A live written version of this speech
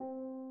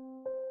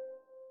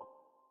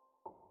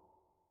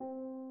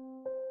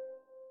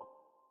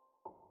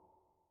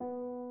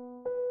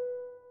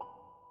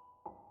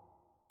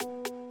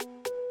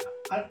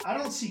I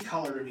don't see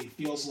color to me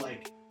feels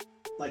like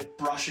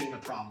brushing the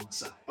problem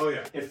aside. Oh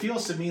yeah. It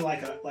feels to me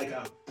like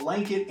a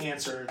blanket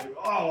answer. Like,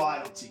 oh, well, I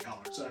don't see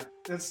color. So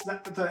that's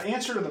not, the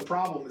answer to the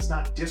problem is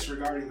not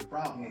disregarding the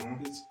problem.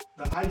 Mm-hmm. It's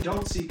the I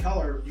don't see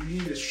color. You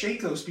need to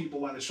shake those people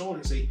by the shoulder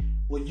and say,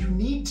 well, you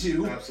need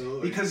to.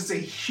 Absolutely. Because it's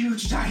a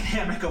huge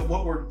dynamic of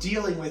what we're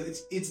dealing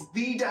with. It's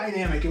the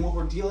dynamic and what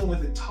we're dealing with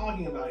and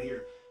talking about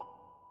here.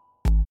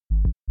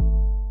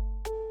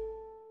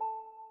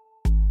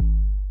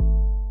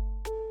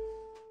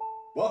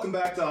 Welcome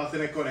back to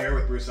Authentic on Air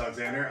with Bruce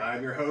Alexander.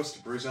 I'm your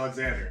host, Bruce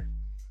Alexander.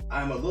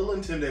 I'm a little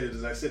intimidated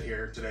as I sit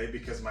here today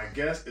because my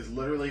guest is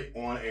literally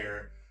on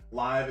air,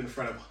 live in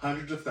front of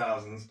hundreds of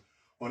thousands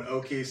on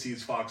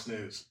OKC's Fox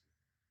News.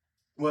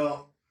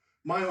 Well,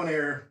 my on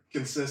air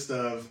consists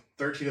of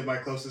 13 of my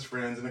closest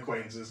friends and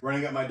acquaintances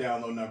running up my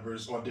download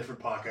numbers on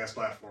different podcast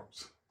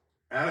platforms.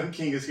 Adam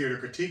King is here to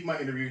critique my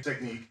interview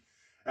technique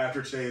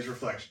after today's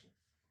reflection.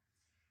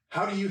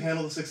 How do you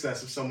handle the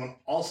success of someone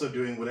also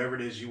doing whatever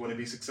it is you want to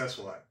be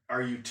successful at?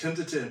 Are you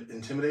tempted to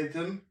intimidate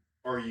them?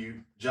 Are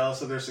you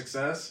jealous of their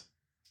success?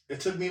 It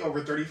took me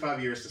over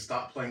 35 years to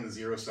stop playing the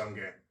zero-sum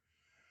game.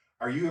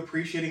 Are you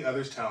appreciating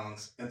others'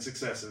 talents and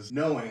successes,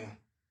 knowing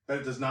that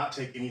it does not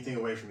take anything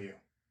away from you?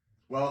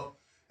 Well,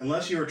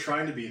 unless you are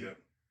trying to be them,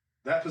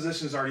 that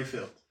position is already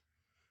filled.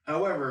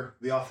 However,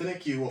 the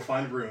authentic you will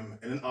find room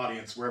in an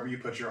audience wherever you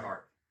put your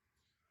heart.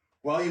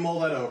 While you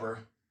mull that over,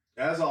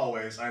 as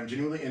always, I am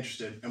genuinely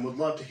interested and would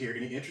love to hear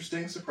any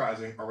interesting,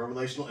 surprising, or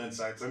revelational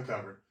insights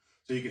uncovered.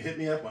 So you can hit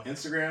me up on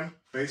Instagram,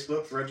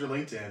 Facebook, Threads, or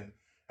LinkedIn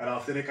at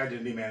Authentic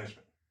Identity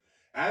Management.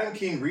 Adam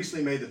King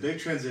recently made the big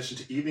transition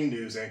to evening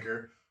news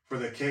anchor for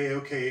the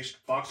KOKH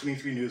Fox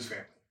 23 News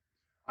family.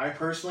 I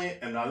personally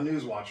am not a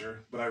news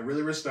watcher, but I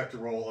really respect the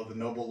role of the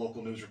noble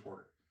local news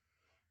reporter.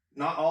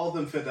 Not all of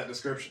them fit that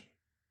description.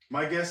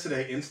 My guest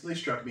today instantly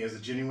struck me as a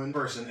genuine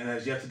person and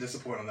has yet to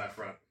disappoint on that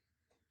front.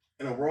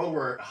 In a world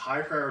where a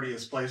high priority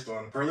is placed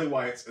on pearly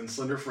whites and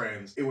slender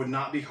frames, it would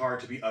not be hard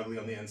to be ugly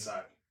on the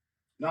inside.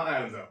 Not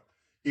Adam, though.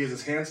 He is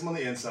as handsome on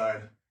the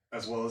inside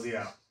as well as the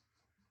out.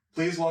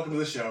 Please welcome to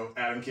the show,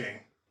 Adam King.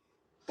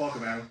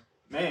 Welcome, Adam.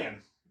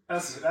 Man, I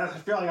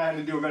feel like I had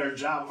to do a better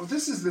job.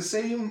 This is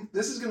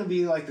going to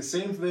be like the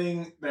same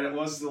thing that it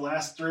was the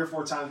last 3 or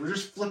 4 times. We're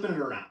just flipping it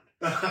around.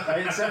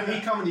 Right? Instead of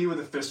me coming to you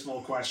with a fistful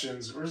of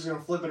questions, we're just going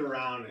to flip it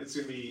around. It's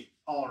going to be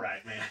all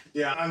right, man.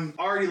 Yeah, I'm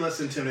already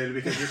less intimidated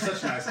because you're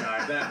such a nice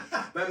guy.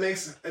 That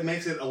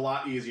makes it a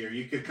lot easier.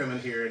 You could come in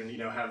here and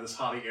have this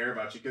haughty air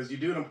about you because you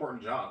do an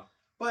important job.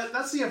 But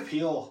that's the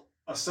appeal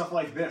of stuff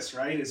like this,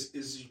 right?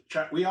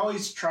 We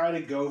always try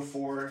to go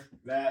for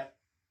that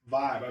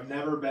vibe. I've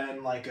never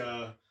been like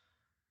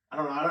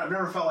I've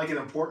never felt like an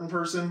important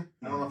person.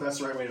 I don't know if that's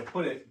the right way to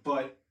put it,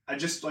 but I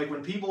just like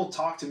when people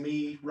talk to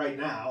me right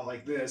now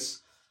like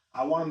this,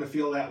 I want them to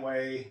feel that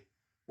way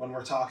when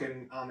we're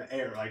talking on the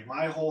air. Like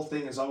my whole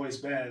thing has always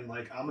been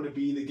like, I'm going to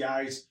be the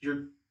guys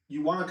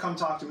you want to come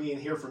talk to me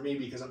and hear from me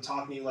because I'm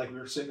talking to you like we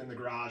were sitting in the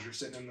garage or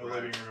sitting in the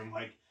living room,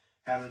 like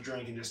having a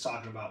drink and just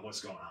talking about what's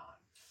going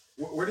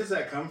on. Where does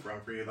that come from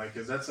for you? Like,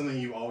 is that something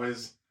you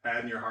always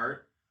had in your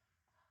heart?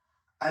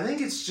 I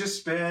think it's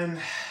just been,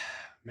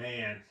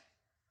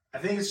 I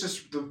think it's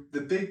just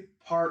the big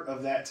part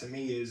of that to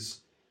me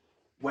is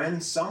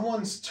when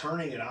someone's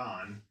turning it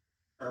on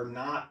or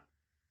not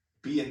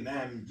being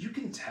them, you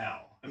can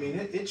tell. I mean,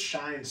 it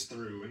shines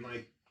through. And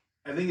like,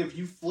 I think if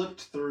you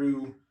flipped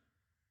through,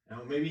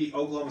 maybe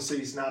Oklahoma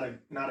City's not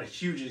a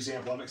huge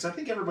example of it because I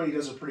think everybody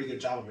does a pretty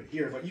good job of it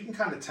here, but you can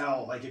kind of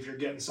tell, like, if you're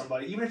getting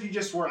somebody, even if you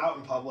just were out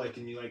in public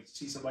and you like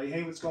see somebody,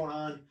 hey, what's going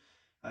on?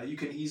 You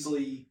can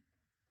easily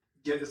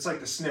it's like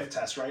the sniff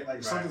test, right? Like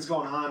if something's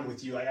going on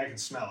with you, like I can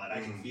smell it,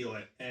 I can feel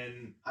it.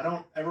 And I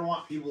don't ever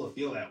want people to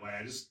feel that way.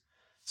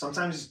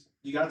 Sometimes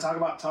you got to talk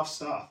about tough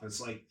stuff.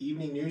 It's like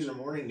evening news or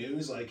morning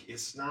news. Like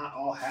it's not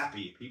all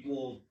happy. People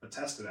will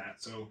attest to that.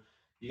 So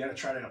you got to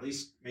try to at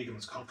least make them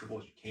as comfortable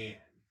as you can.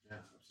 Yeah,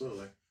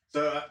 absolutely.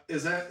 So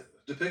is that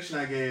depiction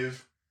I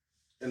gave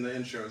in the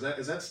intro,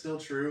 is that still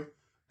true?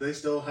 They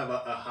still have a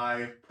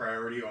high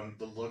priority on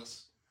the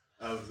looks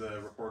of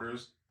the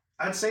reporters?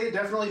 I'd say it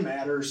definitely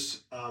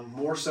matters,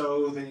 more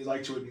so than you'd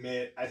like to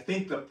admit. I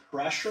think the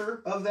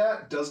pressure of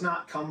that does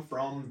not come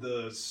from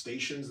the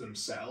stations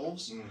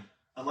themselves,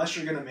 unless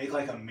you're going to make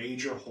like a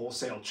major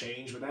wholesale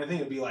change. But then I think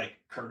it'd be like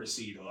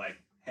courtesy to like,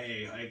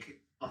 hey, like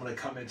I'm going to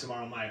come in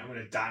tomorrow night. I'm going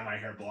to dye my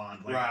hair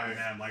blonde. Like I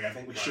am. Like I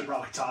think we should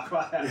probably talk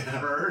about that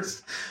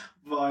first.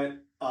 But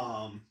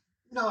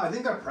no, I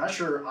think the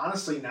pressure,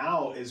 honestly,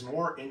 now is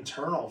more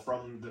internal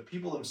from the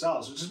people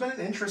themselves, which has been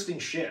an interesting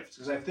shift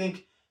because I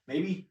think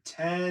maybe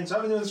 10, so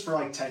I've been doing this for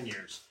like 10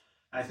 years.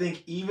 I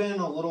think even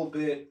a little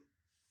bit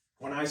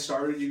when I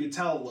started, you could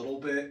tell a little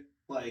bit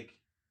like,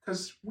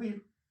 because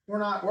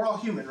we're all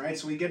human, right?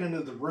 So we get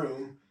into the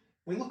room,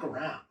 we look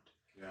around,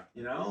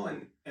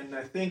 and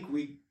I think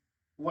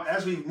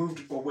as we've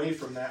moved away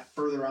from that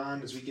further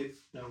on, as we get,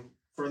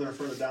 further and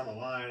further down the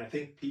line, I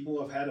think people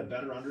have had a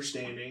better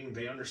understanding.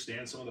 They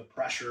understand some of the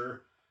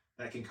pressure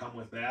that can come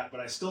with that,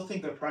 but I still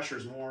think the pressure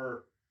is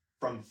more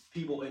from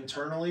people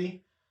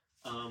internally.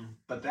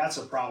 But that's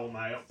a problem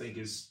I don't think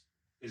is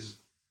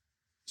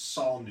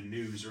solemn to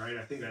news, right?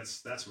 I think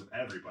that's with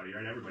everybody,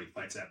 right? Everybody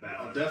fights that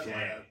battle.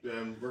 Definitely.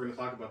 And we're going to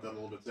talk about that a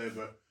little bit today,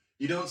 but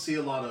you don't see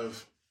a lot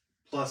of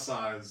plus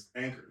size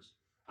anchors.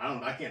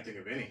 I can't think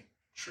of any.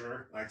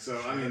 Sure.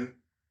 Sure. I mean,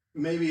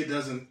 maybe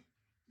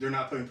they're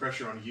not putting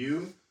pressure on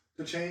you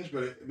to change,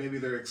 but maybe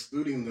they're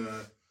excluding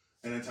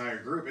an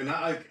entire group. And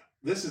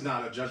this is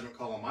not a judgment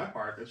call on my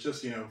part. It's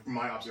just, from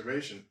my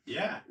observation.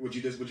 Yeah. Would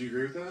you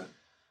agree with that?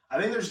 I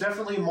think there's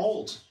definitely a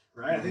mold,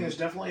 right? I think there's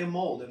definitely a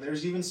mold, and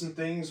there's even some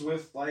things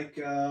with like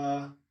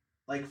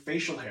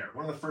facial hair.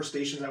 One of the first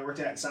stations I worked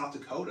at in South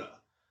Dakota,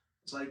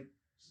 it's like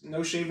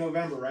No Shave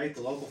November, right?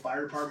 The local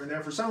fire department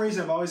there. For some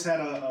reason, I've always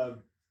had a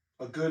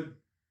good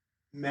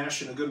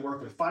mesh and a good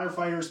work with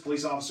firefighters,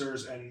 police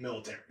officers, and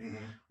military.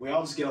 Mm-hmm. We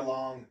all just get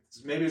along.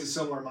 Maybe it's a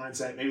similar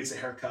mindset. Maybe it's a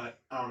haircut.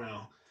 I don't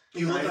know.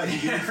 You look like you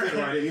fit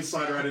right in. You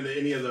slide right into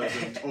any of those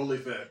and totally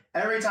fit.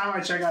 Every time I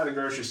check out the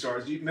grocery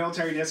stores,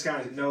 military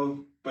discount,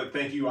 no, but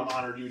thank you. I'm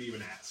honored you'd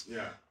even ask.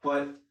 Yeah.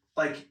 But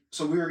I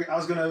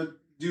was gonna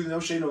do the No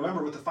Shave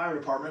November with the fire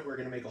department. We're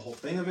gonna make a whole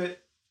thing of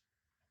it.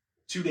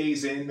 2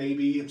 days in,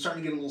 maybe I'm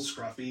starting to get a little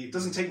scruffy. It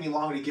doesn't take me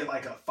long to get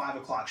like a 5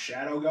 o'clock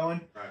shadow going.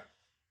 Right.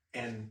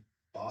 And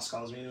boss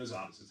calls me into his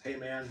office. Says, "Hey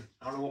man,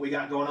 I don't know what we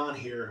got going on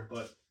here,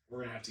 but we're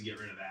gonna have to get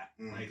rid of that."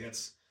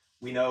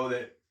 We know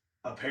that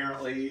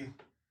apparently,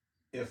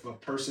 if a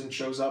person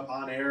shows up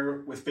on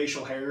air with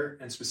facial hair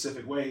in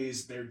specific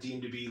ways, they're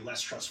deemed to be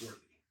less trustworthy.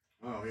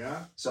 Oh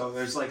yeah. So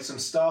there's some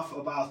stuff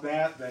about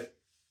that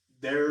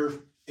they're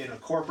in a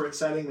corporate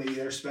setting.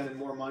 They're spending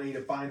more money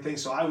to find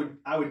things. So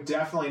I would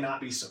definitely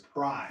not be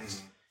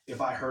surprised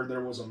if I heard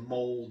there was a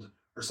mold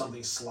or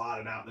something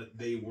slotted out that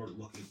they were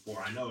looking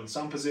for. I know in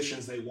some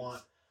positions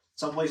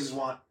some places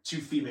want 2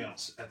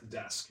 females at the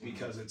desk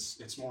because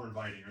it's more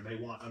inviting, or they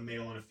want a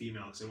male and a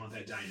female because they want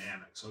that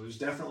dynamic. So there's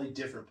definitely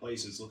different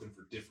places looking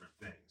for different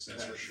things.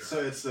 That's for sure.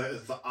 So it's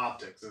the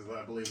optics, is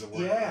I believe the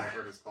word that I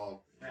heard it's called.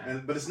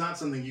 Yeah. But it's not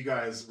something you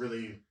guys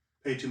really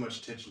pay too much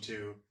attention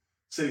to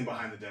sitting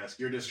behind the desk.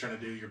 You're just trying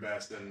to do your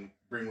best and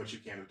bring what you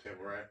can to the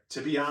table, right?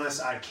 To be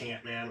honest, I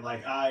can't, man.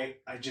 I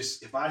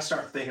just, if I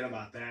start thinking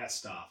about that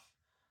stuff,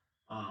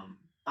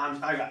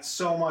 I got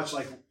so much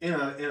in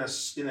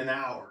an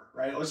hour,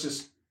 right?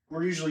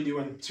 We're usually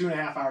doing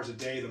 2.5 hours a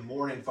day. The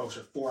morning folks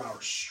are 4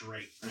 hours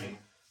straight, right?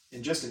 Mm-hmm.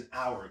 In just an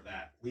hour of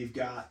that, we've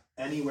got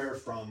anywhere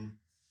from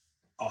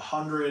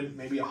 100,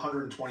 maybe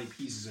 120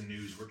 pieces of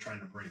news we're trying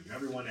to bring you.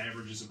 Everyone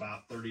averages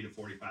about 30 to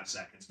 45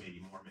 seconds,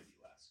 maybe more, maybe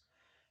less.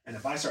 And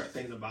if I start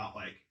thinking about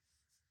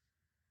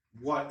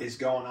what is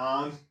going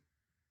on,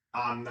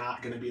 I'm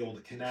not going to be able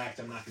to connect.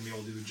 I'm not going to be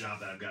able to do the job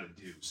that I've got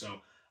to do.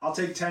 So I'll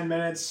take 10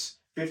 minutes,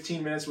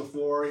 15 minutes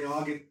before,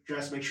 I'll get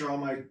dressed, make sure all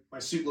my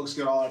suit looks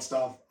good, all that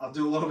stuff. I'll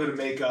do a little bit of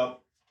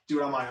makeup, do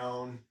it on my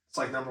own. It's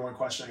number one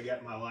question I get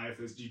in my life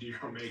is, do you do your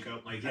own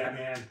makeup? Yeah,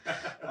 man.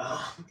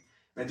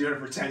 Been doing it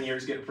for 10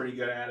 years, getting pretty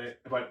good at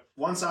it. But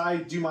once I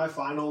do my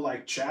final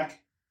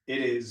check, it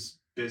is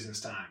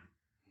business time.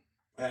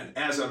 And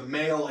as a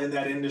male in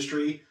that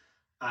industry,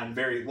 I'm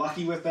very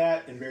lucky with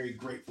that and very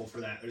grateful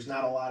for that. There's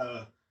not a lot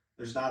of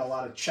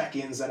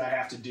check-ins that I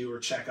have to do or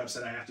checkups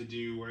that I have to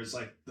do, whereas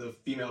the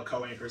female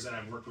co-anchors that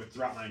I've worked with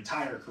throughout my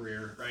entire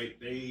career, right?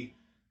 They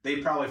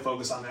probably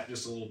focus on that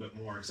just a little bit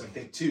more, because I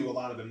think too a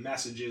lot of the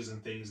messages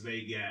and things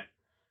they get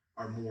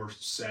are more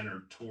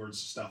centered towards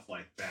stuff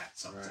like that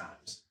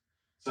sometimes.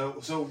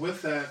 Right. So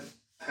with that,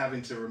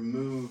 having to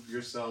remove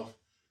yourself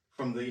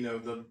from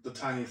the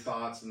tiny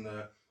thoughts and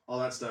all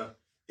that stuff,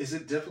 is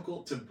it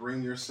difficult to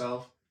bring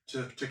yourself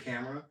to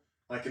camera,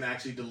 and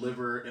actually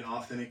deliver an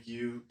authentic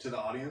you to the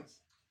audience?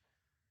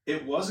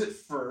 It was at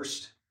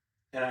first,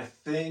 and I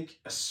think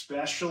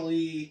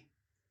especially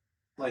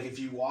if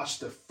you watch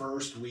the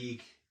first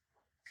week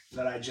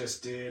that I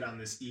just did on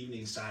this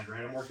evening side,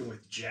 right? I'm working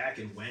with Jack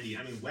and Wendy.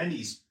 I mean,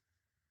 Wendy's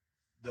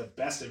the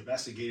best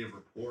investigative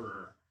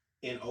reporter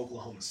in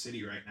Oklahoma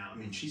City right now. I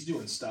mean, she's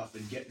doing stuff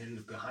and getting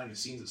into behind the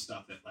scenes of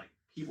stuff that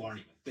people aren't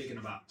even thinking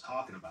about and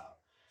talking about.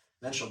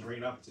 Then she'll bring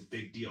it up. It's a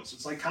big deal. So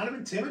it's kind of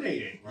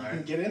intimidating. Right. You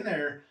can get in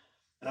there.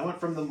 And I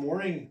went from the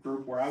morning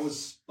group where I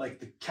was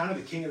the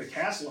king of the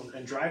castle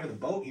and driving the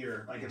boat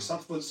here. If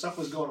stuff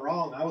was going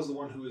wrong, I was the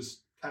one who was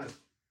kind of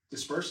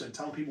dispersing and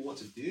telling people what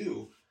to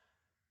do.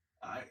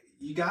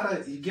 You get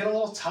a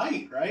little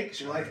tight, right?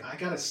 Because you're I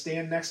got to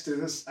stand next to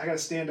this. I got to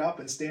stand up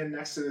and stand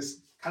next to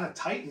this kind of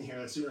titan here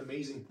that's doing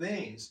amazing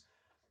things.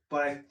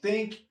 But I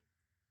think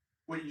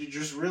what you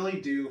just really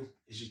do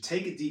is you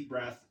take a deep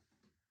breath.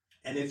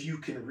 And if you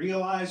can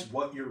realize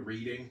what you're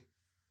reading,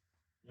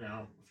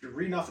 if you're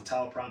reading off a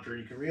teleprompter and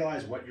you can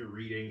realize what you're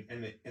reading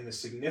and the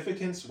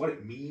significance, what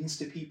it means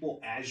to people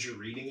as you're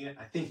reading it,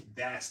 I think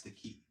that's the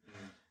key.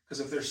 Because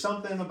if there's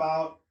something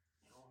about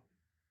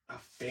a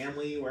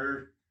family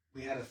where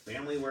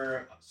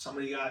their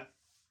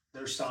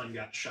son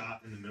got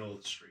shot in the middle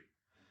of the street,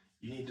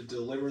 you need to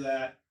deliver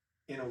that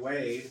in a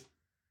way,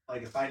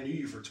 if I knew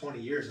you for 20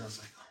 years and I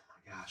was oh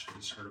my gosh, I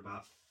just heard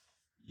about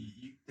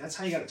you, that's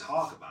how you got to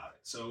talk about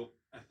it. So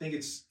I think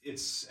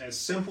it's as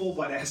simple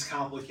but as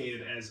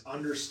complicated as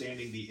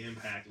understanding the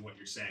impact of what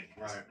you're saying.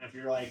 Right. If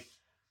you're like,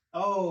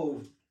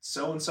 oh,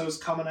 so and so's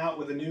coming out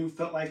with a new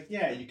film, like,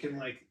 yeah, you can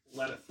like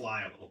let it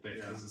fly a little bit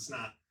because it's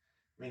not.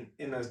 I mean,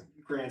 in the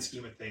grand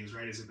scheme of things,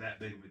 right? Is it that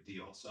big of a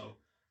deal? So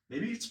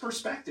maybe it's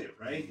perspective,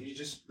 right? You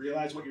just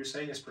realize what you're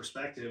saying is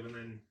perspective, and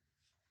then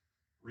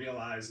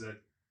realize that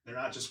they're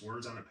not just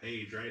words on a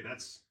page, right?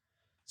 That's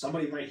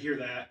somebody might hear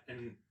that,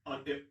 and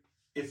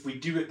if we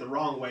do it the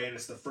wrong way, and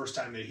it's the first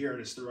time they hear it,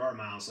 it's through our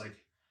mouths, like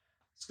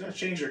it's gonna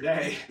change their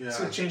day. Yeah. It's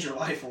gonna change their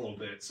life a little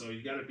bit. So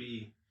you gotta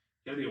be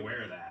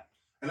aware of that.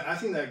 And I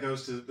think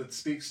that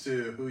speaks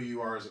to who you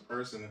are as a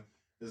person,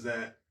 is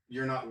that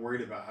you're not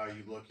worried about how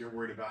you look. You're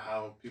worried about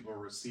how people are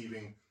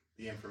receiving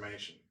the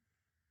information.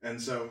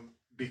 And so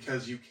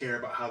because you care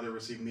about how they're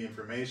receiving the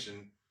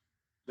information,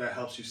 that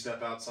helps you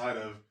step outside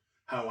of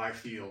how I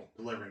feel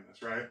delivering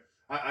this, right?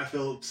 I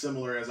feel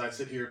similar as I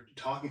sit here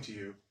talking to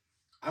you.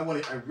 I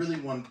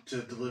really want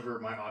to deliver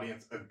my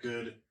audience a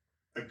good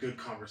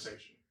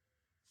conversation.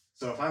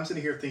 So if I'm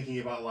sitting here thinking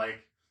about,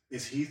 like,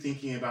 is he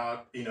thinking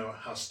about,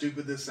 how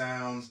stupid this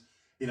sounds?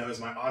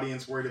 Is my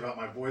audience worried about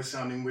my voice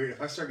sounding weird?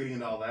 If I start getting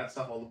into all that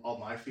stuff, all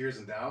my fears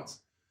and doubts,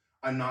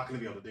 I'm not going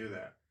to be able to do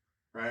that,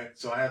 right?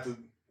 So I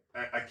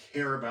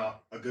care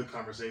about a good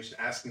conversation,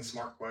 asking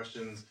smart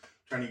questions,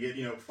 trying to get,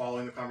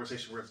 following the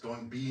conversation where it's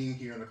going, being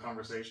here in the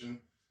conversation.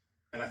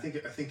 And I think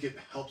it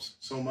helps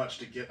so much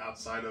to get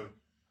outside of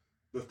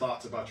the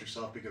thoughts about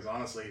yourself, because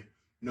honestly,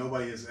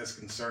 nobody is as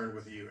concerned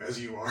with you as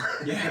you are.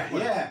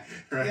 Yeah,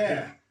 right?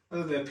 Yeah.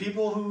 The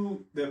people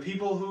who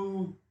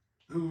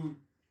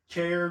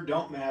care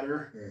don't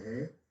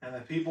matter, and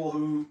the people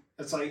who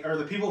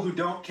the people who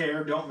don't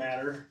care don't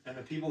matter, and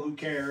the people who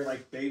care,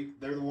 like they're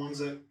the ones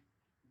that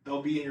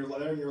they'll be in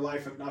your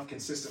life enough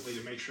consistently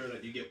to make sure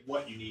that you get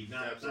what you need,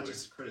 not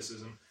just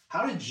criticism.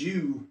 How did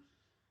you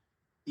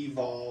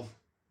evolve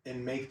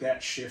and make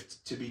that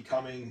shift to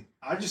becoming,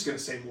 I'm just going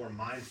to say, more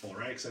mindful,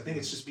 right? Because I think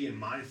it's just being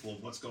mindful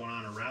of what's going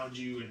on around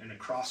you and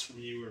across from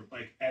you, or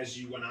like as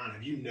you went on.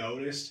 Have you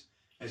noticed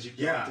as you've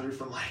gone through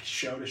from like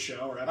show to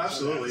show or episode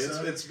Absolutely. to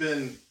episode? It's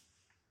been,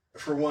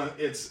 for one,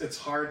 it's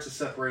hard to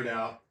separate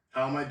out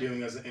how am I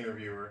doing as an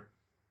interviewer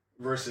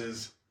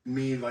versus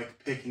me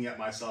like picking at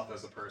myself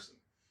as a person.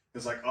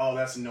 It's like, oh,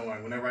 that's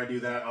annoying. Whenever I do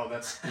that, oh,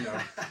 that's,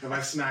 if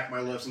I smack my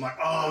lips, I'm like,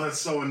 oh, that's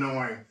so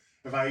annoying.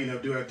 If I,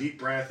 do a deep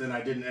breath and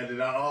I didn't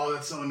edit out, oh,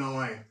 that's so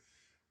annoying.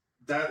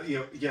 That,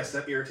 yes,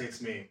 that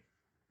irritates me.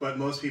 But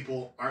most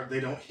people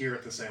they don't hear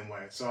it the same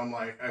way. So I'm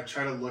like, I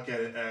try to look at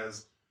it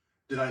as,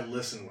 did I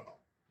listen well?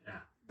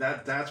 Yeah.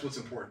 That's what's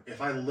important.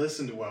 If I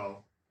listened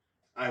well,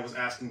 I was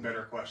asking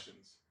better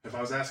questions. If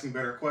I was asking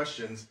better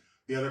questions,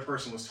 the other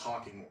person was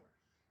talking more.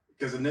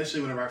 Because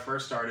initially, whenever I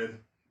first started,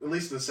 at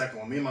least the second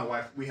one, me and my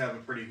wife, we have a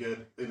pretty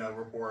good,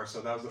 rapport.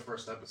 So that was the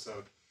first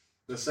episode.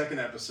 The second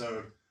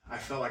episode, I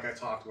felt like I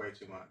talked way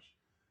too much.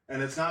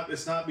 And it's not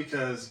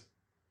because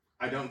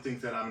I don't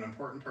think that I'm an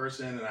important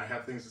person and I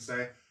have things to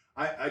say.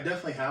 I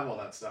definitely have all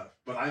that stuff,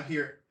 but I'm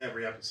here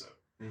every episode.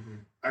 Mm-hmm.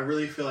 I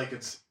really feel like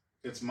it's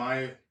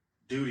my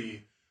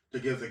duty to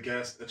give the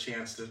guest a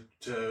chance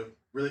to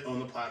really own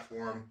the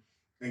platform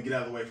and get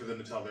out of the way for them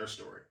to tell their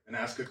story and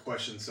ask good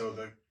questions so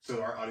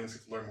our audience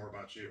gets to learn more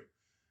about you.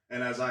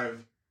 And as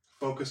I've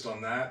focused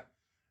on that,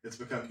 it's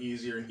become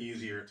easier and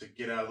easier to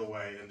get out of the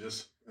way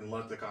and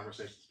let the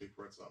conversation speak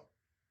for itself.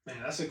 Man,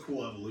 that's a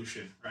cool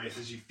evolution, right?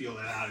 As you feel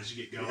that out, as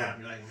you get going,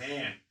 you're like,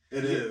 man,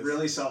 it is get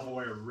really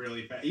self-aware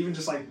really fast. Even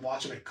just like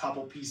watching a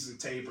couple pieces of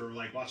tape or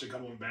like watching a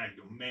couple of them back,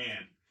 you go,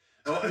 man.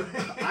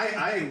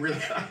 I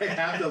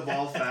have to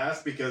evolve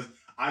fast because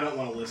I don't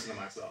want to listen to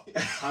myself.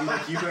 I'm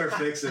like, you better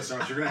fix this, or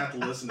else you're gonna have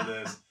to listen to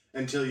this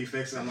until you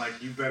fix it. I'm like,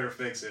 you better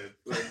fix it.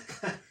 Like,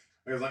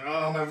 I was like,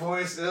 oh, my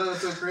voice,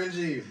 it's so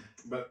cringy.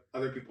 But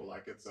other people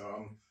like it,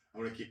 so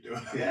I'm gonna keep doing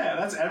it. Yeah,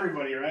 that's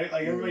everybody, right?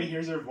 Like everybody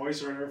hears their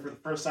voice or whatever for the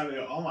first time. They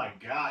go, "Oh my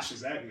gosh,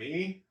 is that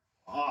me?"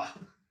 Oh,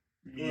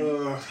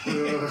 you.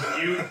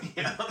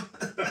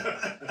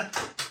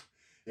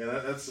 Yeah,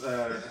 that's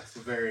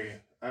very.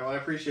 I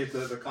appreciate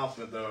the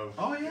compliment though.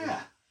 Oh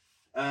yeah.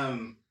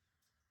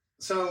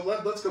 So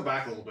let's go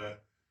back a little bit.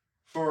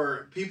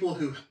 For people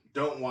who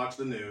don't watch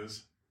the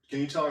news, can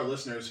you tell our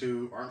listeners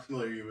who aren't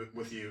familiar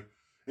with you,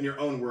 in your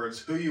own words,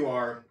 who you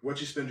are, what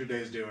you spend your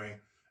days doing,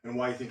 and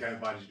why you think I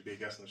invited you to be a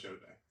guest on the show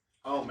today?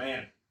 Oh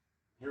man,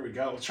 here we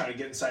go. We'll try to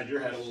get inside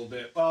your head a little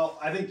bit. Well,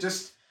 I think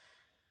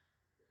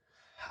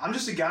I'm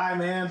just a guy,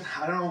 man.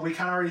 I don't know. We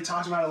kind of already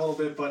talked about it a little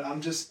bit, but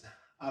I'm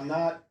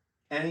not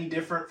any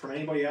different from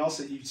anybody else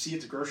that you see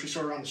at the grocery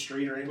store on the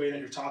street or anybody that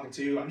you're talking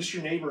to. I'm just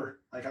your neighbor.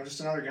 Like, I'm just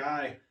another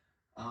guy.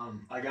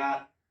 I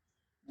got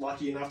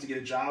lucky enough to get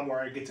a job where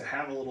I get to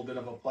have a little bit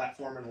of a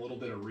platform and a little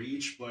bit of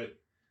reach, but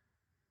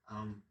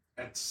I'm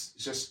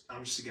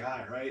just a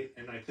guy, right?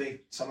 And I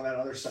think some of that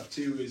other stuff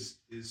too is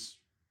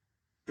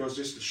goes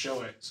just to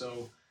show it.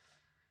 So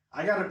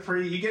I got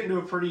you get into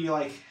a pretty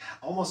like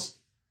almost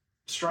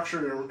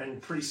structured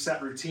and pretty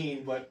set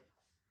routine, but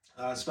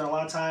spent a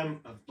lot of time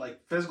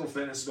like physical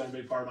fitness has been a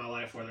big part of my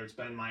life, whether it's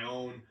been my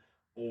own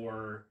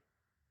or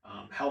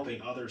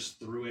helping others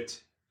through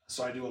it.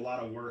 So I do a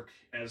lot of work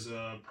as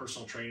a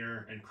personal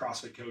trainer and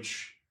CrossFit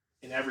coach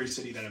in every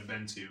city that I've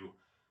been to.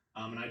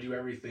 And I do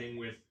everything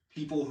with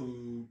people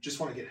who just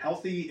want to get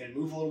healthy and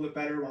move a little bit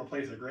better, want to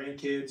play with their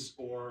grandkids,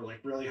 or like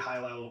really high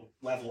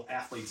level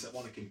athletes that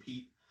want to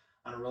compete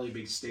on a really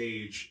big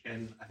stage.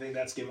 And I think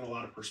that's given a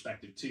lot of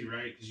perspective too,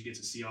 right? Because you get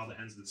to see all the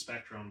ends of the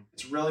spectrum.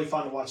 It's really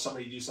fun to watch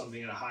somebody do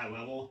something at a high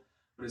level,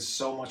 but it's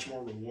so much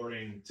more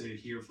rewarding to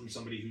hear from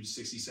somebody who's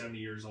 60, 70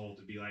 years old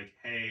to be like,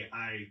 hey,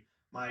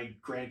 my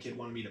grandkid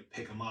wanted me to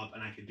pick him up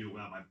and I could do it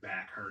without my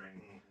back hurting,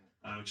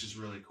 which is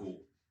really cool.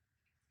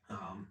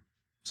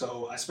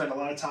 So I spend a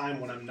lot of time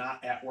when I'm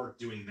not at work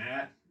doing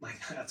that. Like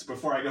that's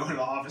before I go into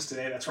the office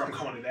today. That's where I'm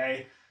going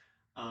today.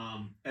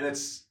 And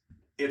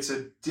it's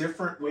a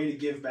different way to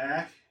give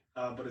back,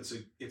 but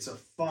it's a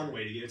fun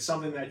way to give. It's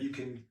something that you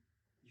can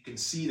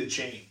see the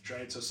change,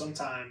 right? So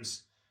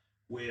sometimes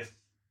with,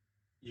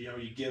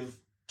 you give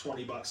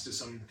 $20 to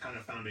some kind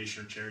of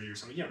foundation or charity or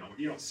something,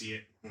 you don't see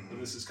it. But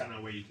this is kind of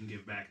a way you can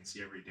give back and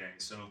see every day.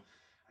 So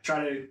I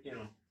try to,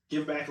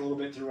 give back a little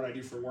bit through what I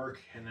do for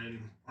work. And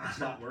then when I'm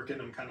not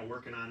working, I'm kind of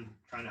working on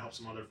trying to help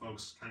some other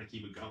folks kind of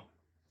keep it going.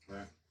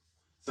 Right.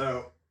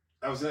 So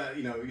I was at,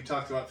 you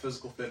talked about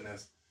physical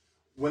fitness.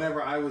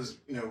 Whenever I was,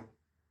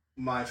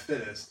 my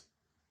fittest,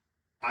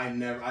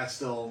 I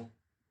still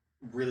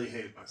really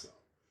hated myself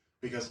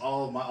because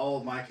all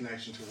of my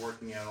connection to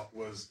working out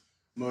was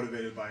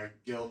motivated by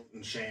guilt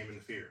and shame and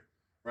fear,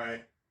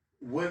 right?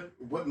 What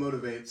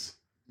motivates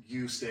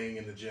you staying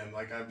in the gym?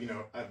 Like I've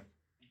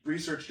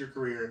researched your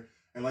career,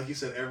 and like you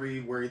said,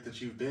 everywhere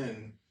that you've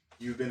been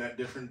at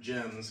different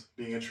gyms,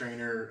 being a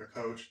trainer, a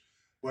coach.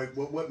 Like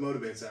what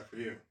motivates that for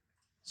you?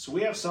 So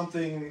we have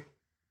something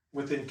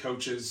within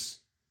coaches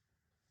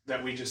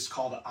that we just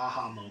call the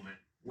aha moment,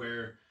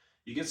 where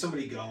you get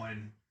somebody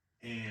going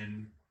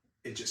and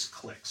it just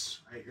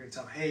clicks, right? You're gonna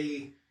tell them,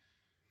 hey,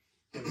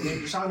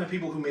 you're talking to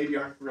people who maybe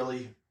aren't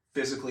really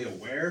physically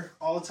aware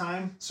all the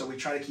time. So we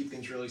try to keep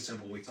things really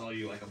simple. We tell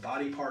you like a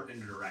body part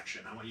in a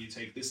direction. I want you to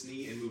take this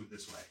knee and move it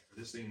this way, or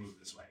this thing move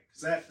this way.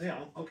 Because that,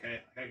 okay,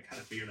 I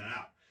kind of figure that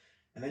out.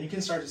 And then you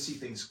can start to see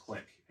things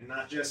click. And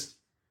not just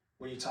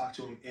when you talk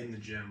to them in the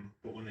gym,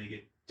 but when they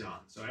get done.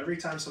 So every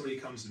time somebody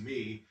comes to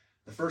me,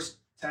 the first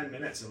 10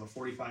 minutes of a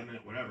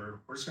 45-minute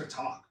whatever, we're just going to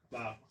talk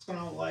about what's going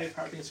on with life,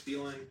 how are things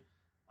feeling.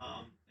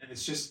 And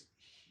it's just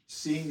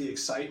seeing the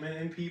excitement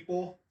in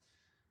people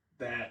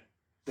that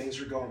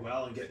things are going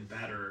well and getting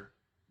better,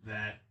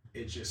 that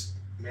it just,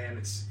 man,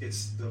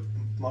 it's the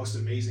most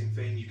amazing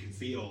thing you can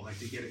feel, like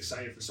to get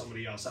excited for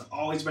somebody else. I've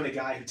always been a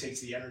guy who takes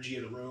the energy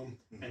of the room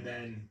and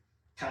then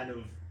kind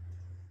of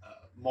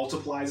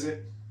multiplies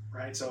it,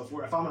 right? So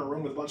if I'm in a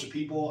room with a bunch of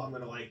people, I'm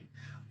going to like,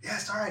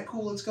 yes, all right,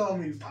 cool, let's go.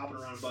 I'm going to be popping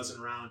around,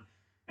 buzzing around.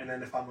 And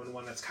then if I'm in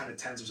one that's kind of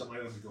tense or something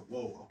like that, I'm going to go,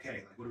 whoa,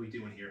 okay, like what are we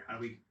doing here?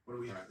 What do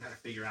we got to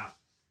figure out?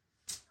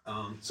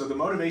 So the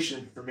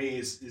motivation for me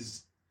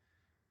is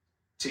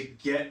to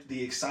get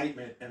the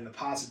excitement and the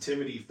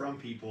positivity from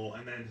people,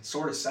 and then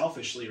sort of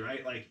selfishly,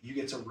 right? Like you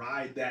get to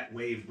ride that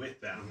wave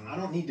with them. I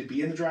don't need to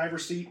be in the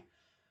driver's seat.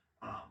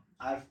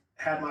 I've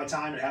had my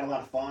time and had a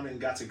lot of fun and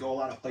got to go a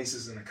lot of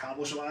places and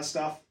accomplish a lot of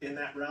stuff in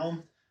that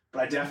realm.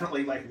 But I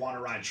definitely like want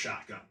to ride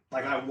shotgun.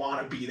 Like I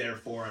want to be there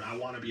for it. I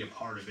want to be a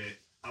part of it.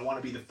 I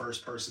want to be the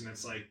first person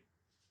that's like,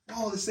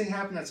 oh, this thing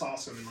happened. That's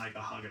awesome. And like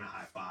a hug and a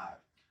high five.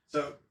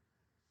 So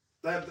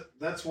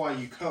that's why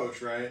you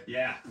coach, right?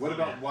 Yeah. What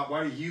about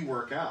why do you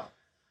work out?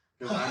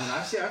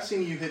 Because I've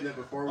seen you hitting it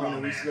before.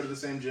 We used to go to the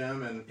same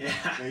gym,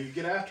 and you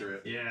get after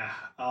it. Yeah.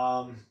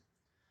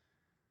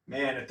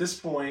 Man, at this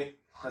point,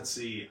 let's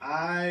see.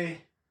 I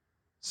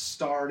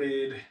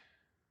started.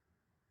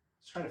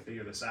 Let's try to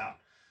figure this out.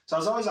 So I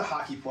was always a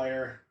hockey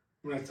player.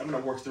 I'm gonna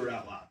work through it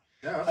out loud.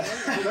 Yeah,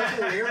 that's what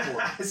we're here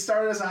for. I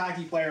started as a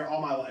hockey player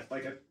all my life,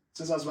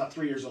 since I was about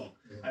 3 years old.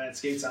 I had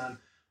skates on.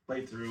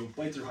 Played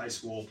through high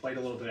school, played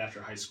a little bit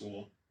after high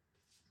school,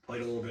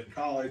 played a little bit in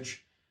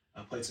college,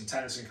 played some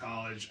tennis in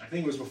college. I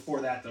think it was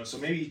before that though, so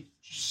maybe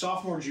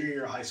sophomore, junior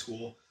year of high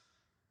school.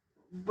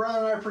 Brother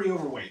and I are pretty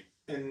overweight,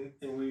 and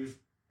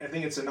I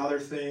think it's another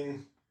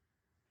thing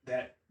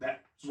that's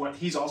what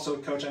he's also a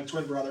coach. I'm a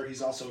twin brother.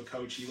 He's also a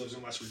coach. He lives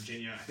in West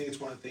Virginia. I think it's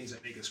one of the things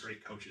that make us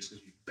great coaches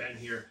because we've been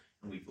here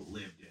and we've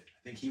lived it. I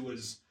think he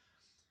was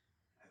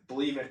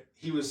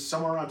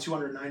somewhere around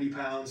 290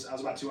 pounds. I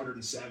was about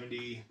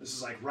 270. This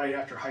is like right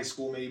after high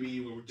school, maybe.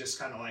 We were just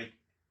kind of like,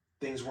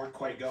 things weren't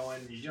quite going.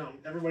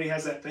 Everybody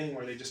has that thing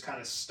where they just kind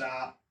of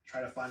stop,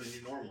 try to find a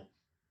new normal.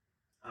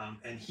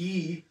 And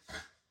he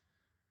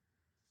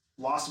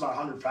lost about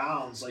 100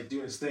 pounds, like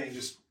doing his thing,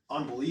 just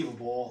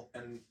unbelievable.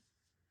 And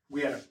we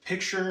had a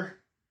picture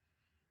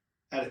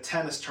at a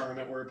tennis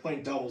tournament where we were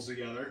playing doubles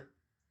together.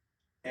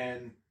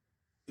 And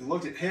we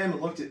looked at him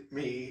and looked at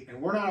me, and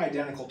we're not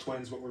identical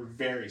twins, but we're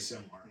very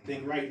similar. I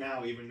think right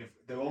now, even if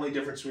the only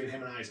difference between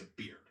him and I is a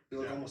beard. We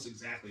look almost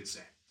exactly the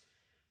same.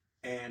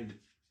 And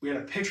we had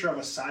a picture of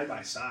us side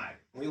by side.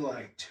 We look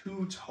like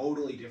two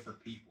totally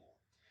different people.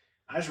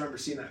 I just remember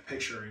seeing that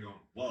picture and going,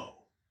 whoa.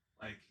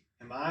 Like,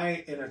 am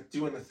I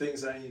doing the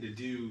things that I need to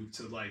do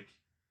to like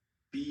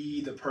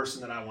be the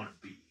person that I want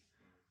to be?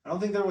 I don't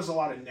think there was a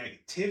lot of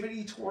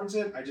negativity towards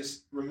it. I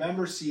just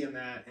remember seeing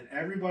that, and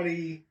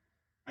everybody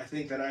I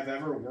think that I've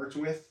ever worked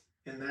with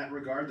in that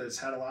regard that's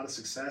had a lot of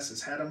success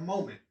has had a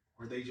moment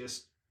where they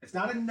just, it's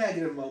not a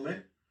negative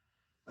moment,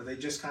 but they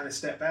just kind of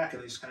step back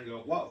and they just kind of go,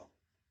 whoa,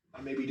 I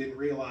maybe didn't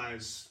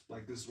realize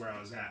like this is where I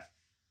was at.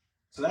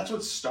 So that's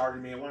what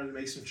started me. I wanted to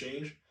make some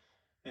change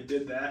and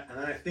did that. And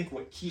then I think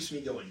what keeps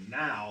me going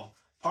now,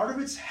 part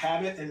of it's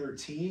habit and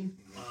routine.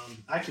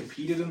 I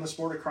competed in the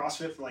sport of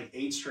CrossFit for like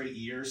 8 straight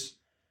years.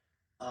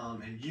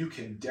 And you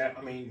can,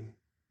 I mean,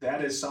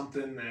 that is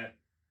something that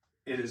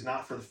it is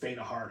not for the faint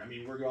of heart. I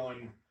mean, we're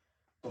going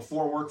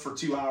before work for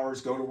 2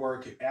 hours, go to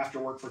work, after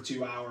work for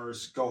 2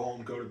 hours, go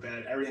home, go to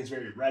bed. Everything's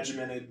very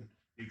regimented.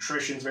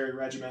 Nutrition's very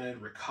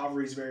regimented.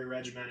 Recovery's very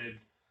regimented.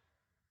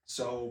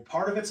 So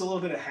part of it's a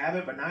little bit of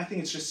habit, but now I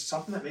think it's just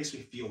something that makes me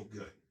feel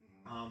good.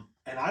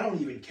 And I don't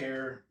even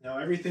care. You know,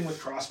 everything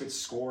with CrossFit's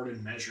scored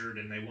and measured,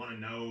 and they want to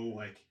know,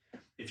 like,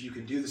 if you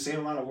can do the same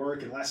amount of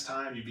work in less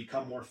time, you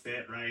become more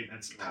fit, right?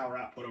 That's power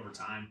output over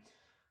time.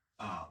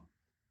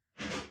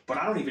 But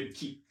I don't even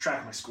keep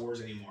track of my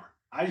scores anymore.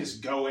 I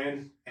just go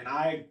in and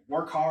I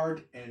work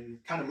hard and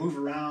kind of move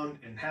around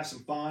and have some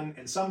fun.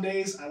 And some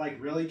days I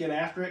like really get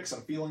after it because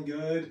I'm feeling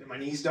good and my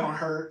knees don't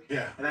hurt.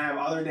 Yeah. And I have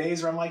other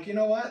days where I'm like, you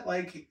know what?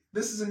 Like,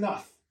 this is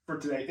enough for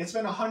today. It's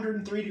been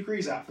 103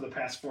 degrees out for the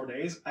past 4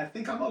 days. I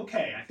think I'm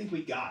okay. I think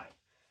we got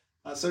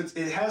it. So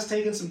it has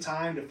taken some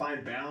time to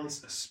find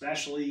balance,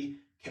 especially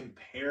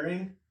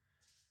comparing.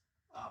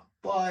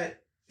 But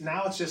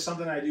now it's just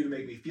something I do to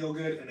make me feel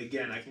good. And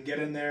again, I can get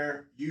in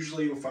there.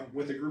 Usually if I'm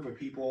with a group of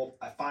people,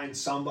 I find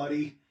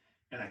somebody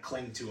and I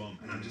cling to them.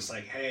 And I'm just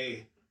like,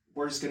 hey,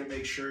 we're just going to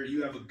make sure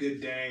you have a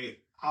good day.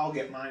 I'll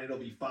get mine. It'll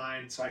be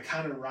fine. So I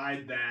kind of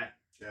ride that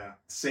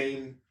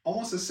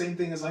almost the same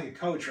thing as like a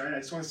coach, right? I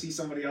just want to see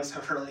somebody else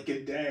have a really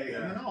good day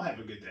and then I'll have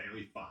a good day. It'll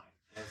be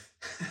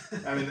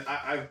fine. I mean,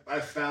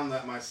 I've found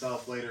that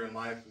myself later in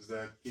life is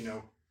that, you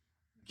know,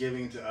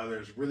 giving to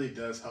others really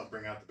does help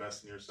bring out the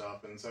best in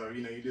yourself. And so,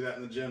 you know, you do that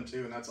in the gym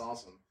too, and that's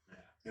awesome. Yeah.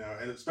 You know,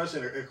 and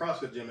especially at a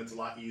CrossFit gym, it's a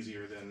lot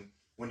easier than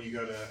when you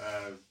go to,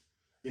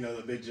 you know,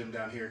 the big gym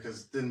down here,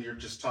 because then you're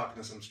just talking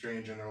to some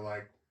stranger and they're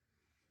like,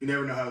 you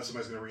never know how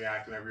somebody's going to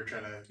react whenever you're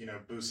trying to, you know,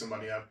 boost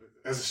somebody up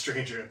as a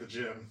stranger at the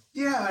gym.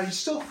 Yeah, you're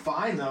still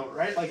fine though,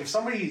 right? Like if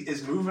somebody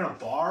is moving a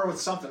bar with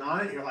something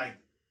on it, you're like,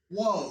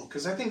 whoa.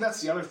 Because I think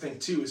that's the other thing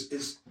too,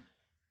 is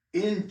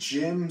in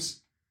gyms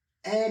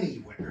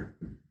anywhere,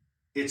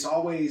 it's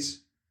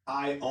always,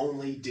 I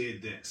only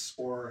did this,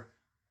 or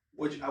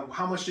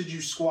how much did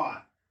you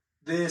squat?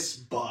 This,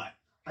 but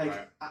like,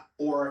 right.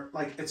 Or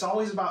like, it's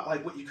always about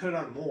like what you could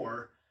have done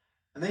more.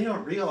 And then you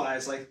don't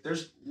realize like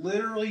there's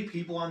literally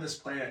people on this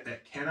planet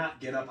that cannot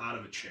get up out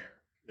of a chair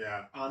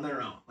on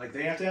their own. Like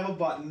they have to have a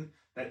button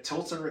that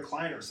tilts a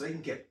recliner so they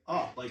can get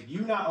up. Like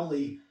you not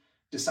only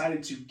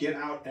decided to get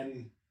out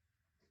and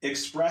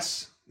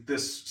express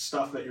this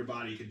stuff that your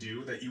body could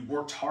do, that you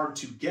worked hard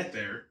to get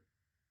there,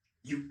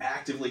 you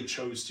actively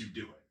chose to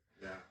do it.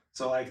 Yeah.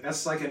 So like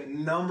that's like a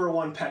number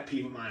one pet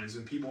peeve of mine is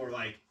when people are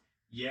like,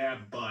 yeah,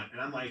 but, and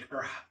I'm like,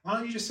 or why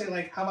don't you just say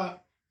like, how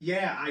about,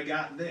 yeah, I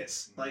got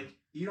this. Like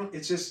you don't.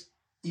 It's just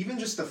even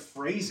just the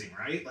phrasing,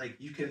 right? Like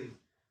you can,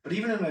 but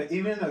even in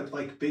a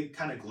like big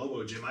kind of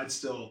Globo gym,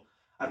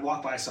 I'd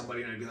walk by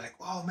somebody and I'd be like,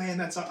 oh man,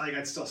 that's not, like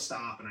I'd still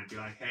stop and I'd be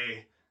like,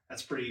 hey,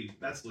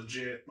 that's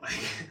legit. Like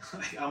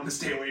I'm gonna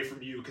stay away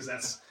from you because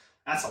that's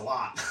a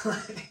lot.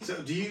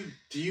 So do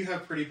you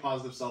have pretty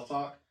positive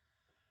self-talk?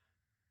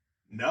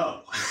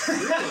 No.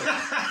 Really?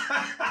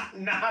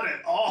 Not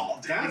at all,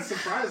 dude. That's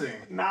surprising.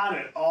 Not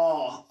at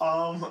all.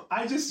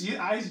 I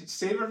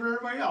save it for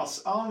everybody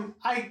else.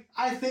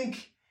 I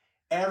think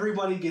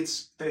everybody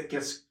gets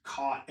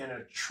caught in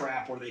a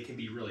trap where they can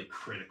be really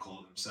critical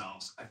of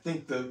themselves. I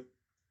think the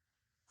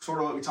sort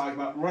of what we talked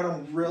about, what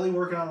I'm really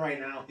working on right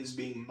now is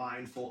being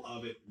mindful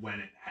of it when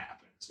it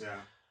happens. Yeah.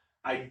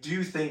 I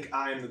do think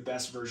I am the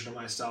best version of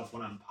myself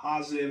when I'm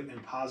positive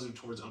and positive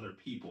towards other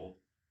people.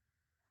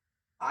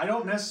 I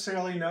don't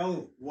necessarily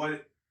know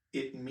what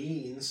it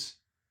means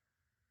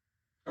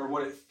or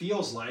what it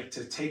feels like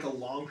to take a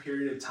long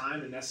period of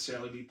time and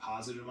necessarily be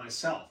positive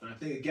myself. And I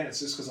think, again, it's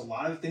just because a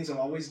lot of the things I've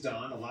always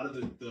done, a lot of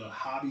the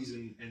hobbies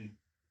and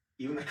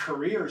even the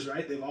careers,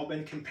 right, they've all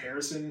been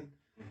comparison.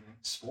 Mm-hmm.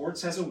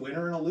 Sports has a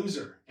winner and a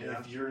loser. And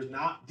if you're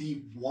not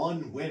the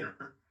one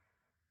winner,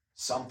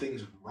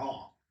 something's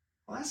wrong.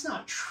 Well, that's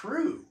not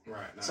true.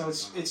 Right. No, so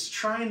it's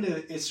trying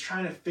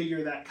to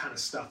figure that kind of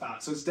stuff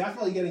out. So it's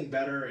definitely getting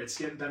better. It's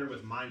getting better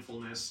with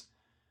mindfulness.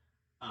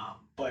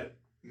 But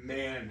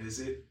man,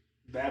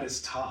 that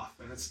is tough,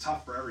 and it's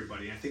tough for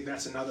everybody. I think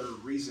that's another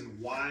reason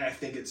why I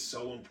think it's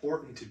so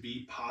important to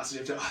be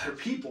positive to other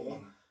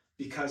people,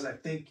 because I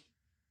think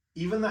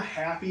even the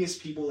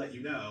happiest people that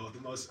you know,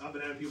 the most up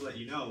and down people that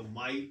you know,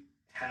 might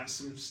have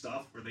some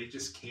stuff where they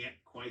just can't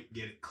quite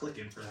get it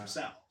clicking for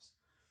themselves.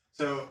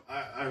 So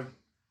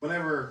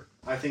whenever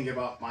I think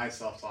about my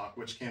self-talk,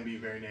 which can be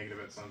very negative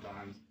at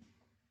sometimes,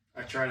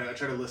 I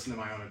try to listen to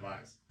my own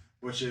advice,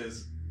 which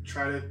is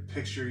try to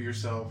picture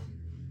yourself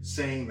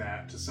saying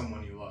that to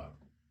someone you love.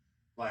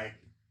 Like,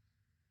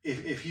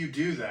 if you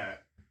do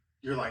that,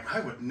 you're like, I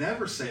would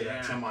never say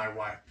that to my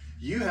wife.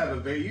 You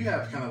have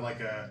kind of like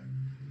a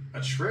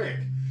trick,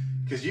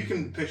 because you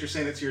can picture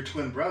saying it to your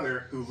twin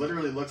brother who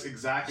literally looks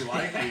exactly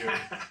like you,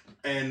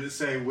 and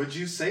say, would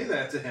you say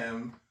that to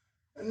him?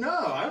 No,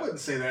 I wouldn't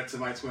say that to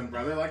my twin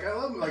brother. Like I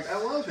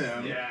love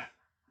him. Yeah.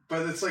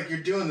 But it's like you're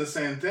doing the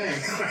same thing.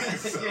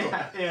 So,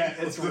 yeah,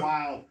 it's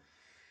wild.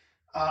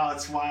 Oh,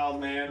 it's wild,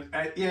 man.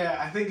 I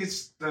think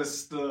it's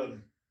this the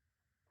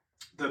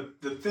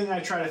thing I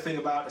try to think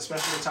about,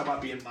 especially when I talk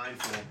about being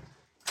mindful,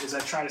 is I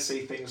try to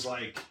say things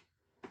like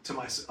to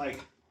myself,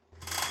 like,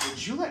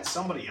 would you let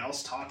somebody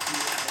else talk to you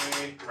that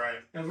way? Right.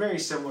 You know, very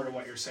similar to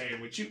what you're saying.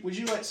 Would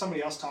you let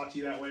somebody else talk to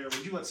you that way, or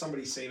would you let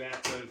somebody say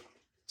that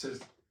to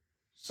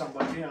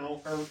somebody? You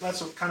know, or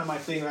that's kind of my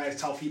thing that I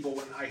tell people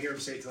when I hear them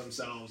say it to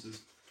themselves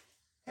is,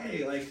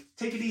 hey, like,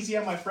 take it easy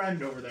on my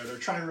friend over there. They're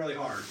trying really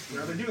hard. You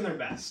know, they're doing their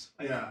best.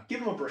 Like, give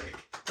them a break.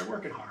 They're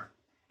working hard.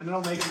 And then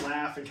I'll make them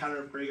laugh and kind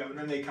of break up, and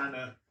then they kind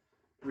of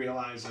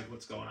realize, like,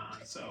 what's going on.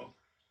 So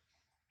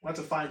we'll have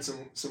to find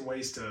some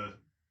ways to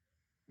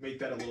make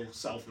that a little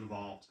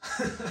self-involved.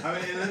 I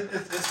mean,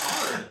 it's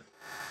hard.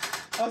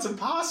 Oh, it's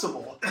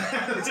impossible.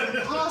 It's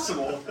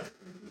impossible.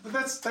 But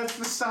that's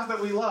the stuff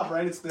that we love,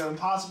 right? It's the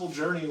impossible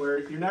journey where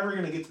you're never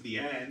going to get to the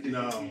end.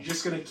 No. You're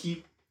just going to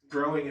keep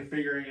growing and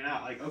figuring it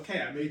out. Like,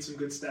 okay, I made some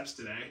good steps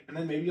today. And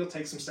then maybe you'll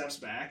take some steps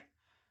back.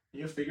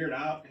 And you'll figure it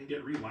out and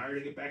get rewired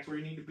and get back to where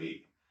you need to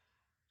be.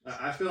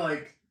 I feel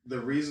like the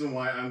reason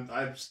why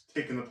I've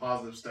taken the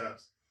positive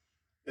steps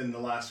in the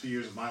last few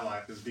years of my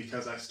life is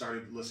because I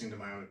started listening to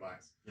my own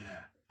advice. Yeah.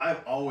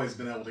 I've always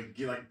been able to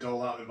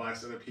dole out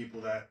advice to other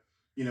people that,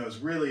 you know, has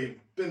really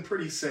been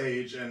pretty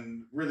sage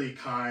and really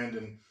kind,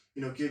 and,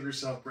 you know, give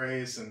yourself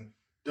grace and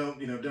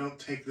don't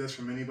take this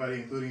from anybody,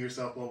 including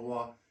yourself, blah, blah,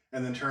 blah.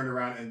 And then turned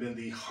around and been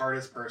the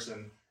hardest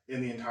person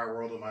in the entire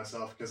world with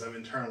myself because I've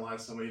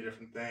internalized so many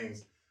different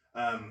things.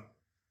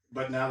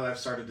 But now that I've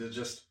started to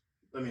just,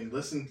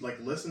 listen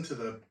to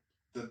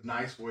the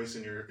nice voice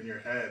in your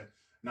head,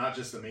 not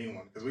just the mean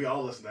one, because we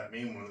all listen to that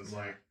mean one. It's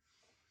like,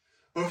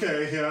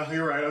 okay, yeah,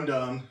 you're right, I'm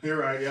dumb. You're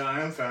right, yeah,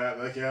 I am fat.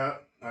 Like,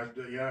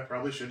 I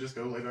probably should just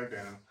go lay back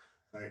down.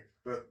 Like,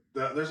 but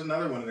there's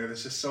another one in there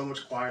that's just so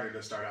much quieter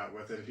to start out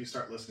with. And if you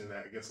start listening to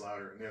that, it gets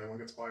louder, and the other one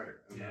gets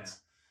quieter. And that's,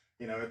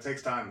 it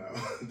takes time though.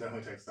 It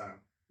definitely takes time.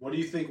 What do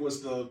you think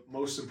was the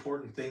most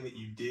important thing that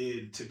you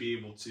did to be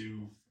able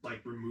to, like,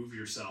 remove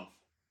yourself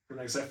from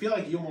that? Because I feel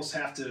like you almost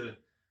have to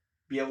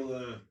be able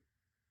to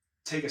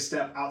take a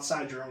step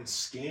outside your own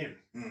skin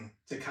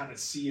to kind of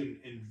see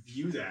and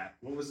view that.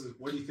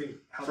 What do you think?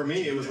 For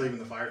me, it was leaving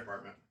the fire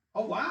department.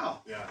 Oh,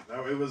 wow. Yeah,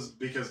 it was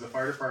because the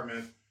fire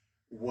department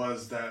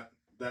was that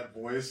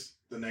voice,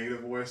 the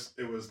negative voice.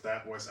 It was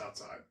that voice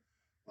outside.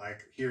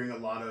 Like, hearing a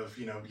lot of,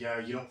 you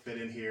don't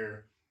fit in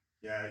here.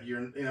 Yeah,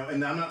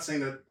 and I'm not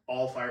saying that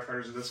all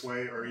firefighters are this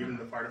way, or even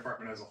the fire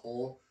department as a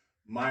whole.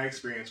 My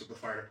experience with the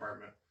fire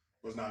department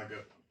was not a good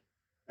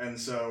one. And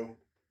so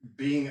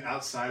being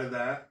outside of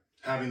that,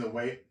 having the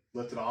weight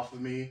lifted off of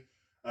me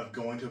of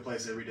going to a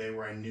place every day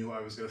where I knew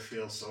I was going to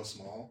feel so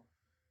small,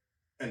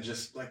 and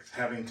just like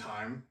having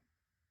time,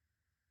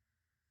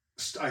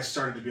 I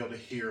started to be able to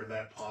hear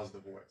that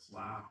positive voice.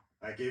 Wow.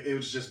 Like, it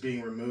was just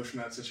being removed from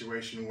that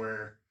situation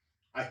where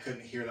I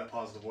couldn't hear that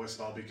positive voice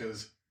at all,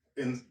 because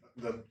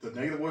the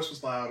negative voice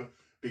was loud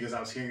because I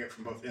was hearing it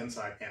from both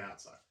inside and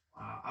outside.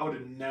 Wow. I would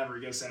have never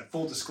guessed that.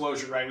 Full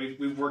disclosure, right?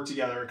 We've worked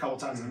together a couple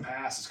times in the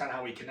past. It's kind of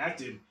how we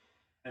connected.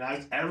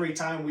 And every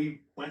time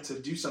we went to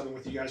do something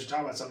with you guys or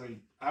talk about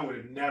something, I would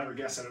have never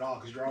guessed that at all,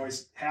 because you're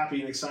always happy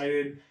and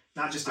excited,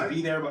 not just to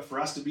be there, but for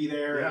us to be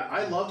there. Yeah,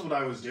 I loved what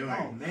I was doing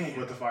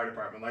with the fire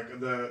department. Like,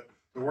 the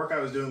work I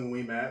was doing when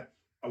we met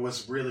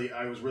was really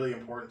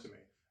important to me.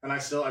 And I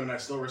still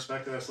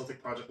respect it. I still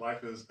think Project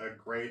Life is a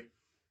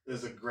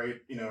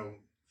great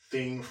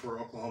thing for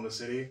Oklahoma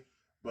City.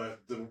 But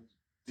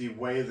the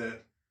way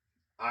that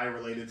I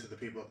related to the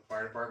people at the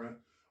fire department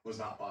was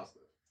not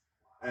positive.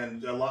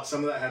 And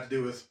some of that had to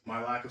do with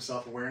my lack of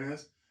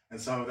self-awareness, and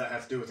some of that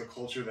had to do with a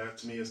culture that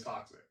to me is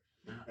toxic.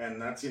 Yeah.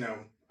 And that's,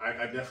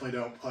 I definitely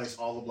don't place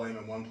all the blame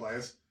in one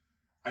place.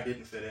 I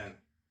didn't fit in.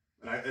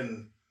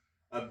 And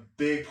a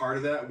big part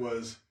of that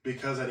was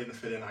because I didn't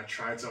fit in. I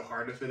tried so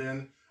hard to fit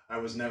in. I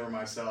was never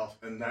myself.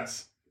 And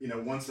that's,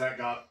 once that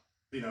got,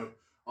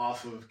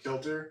 off of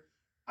kilter,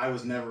 I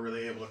was never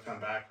really able to come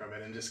back from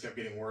it, and just kept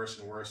getting worse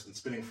and worse and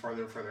spinning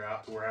further and further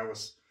out to where I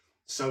was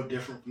so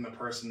different from the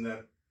person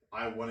that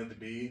I wanted to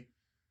be,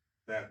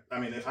 that,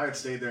 if I had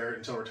stayed there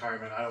until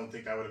retirement, I don't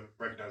think I would have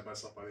recognized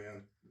myself by the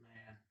end.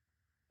 Man.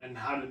 And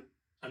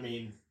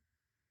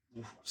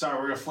sorry,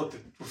 we're going to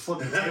flip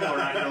the table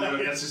around here a little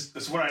bit.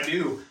 That's what I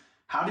do.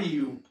 How do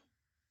you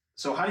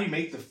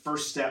make the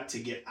first step to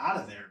get out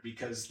of there?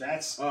 Because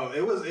that's... Oh,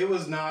 it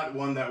was not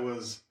one that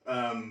was,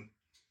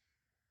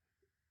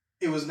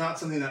 it was not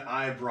something that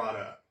I brought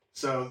up.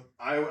 So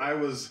I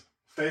was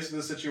faced with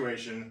a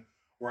situation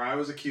where I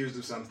was accused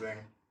of something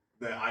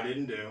that I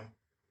didn't do.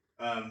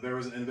 There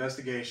was an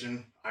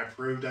investigation. I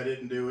proved I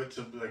didn't do it,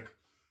 to like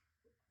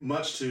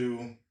much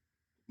to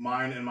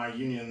mine and my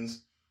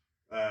unions.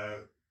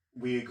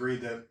 We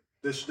agreed that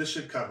this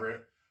should cover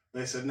it.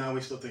 They said, no,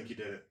 we still think you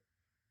did it.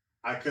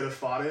 I could have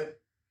fought it.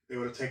 It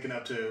would have taken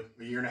up to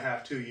a year and a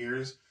half, 2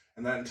 years.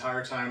 And that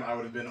entire time I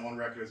would have been on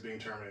record as being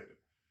terminated.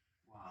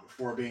 Wow.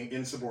 For being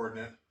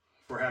insubordinate,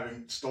 for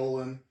having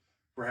stolen,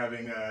 for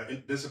having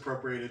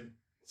misappropriated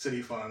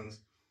city funds.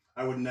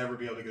 I would never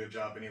be able to get a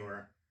job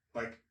anywhere,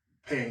 like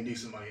paying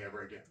decent money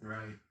ever again.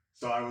 Right.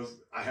 So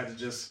I had to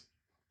just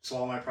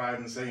swallow my pride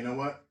and say, you know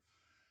what?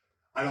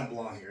 I don't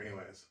belong here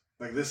anyways.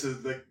 Like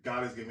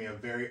God has given me a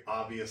very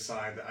obvious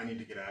sign that I need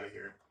to get out of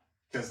here.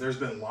 Because there's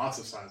been lots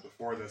of signs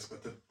before this,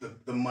 but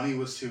the money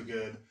was too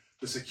good.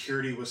 The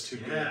security was too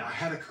good. I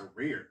had a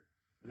career.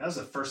 And that was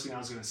the first thing I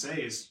was going to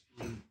say is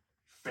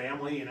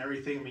family and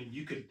everything. I mean,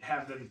 you could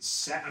have them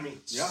set.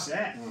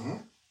 Set. Mm-hmm.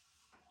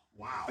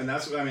 Wow. And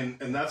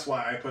that's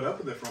why I put up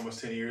with it for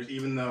almost 10 years,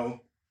 even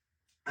though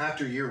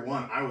after year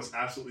one, I was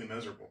absolutely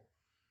miserable.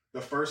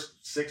 The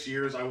first 6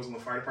 years I was in the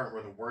fire department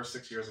were the worst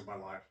 6 years of my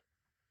life.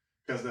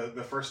 Because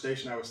the first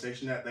station I was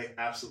stationed at, they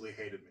absolutely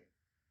hated me.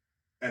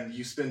 And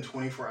you spend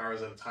 24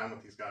 hours at a time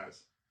with these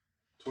guys.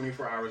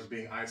 24 hours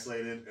being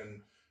isolated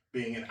and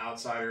being an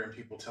outsider and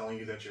people telling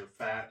you that you're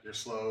fat, you're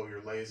slow,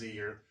 you're lazy,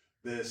 you're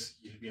this,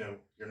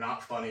 you're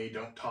not funny,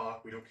 don't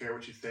talk, we don't care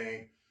what you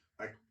think,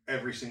 like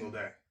every single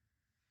day.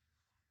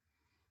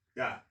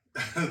 Yeah.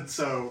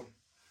 So,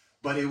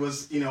 but it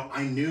was,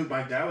 I knew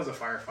my dad was a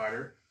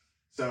firefighter,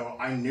 so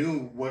I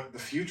knew what the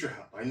future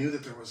held. I knew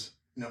that there was,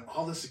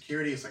 all this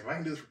security. It's like, if I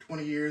can do this for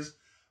 20 years,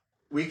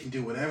 we can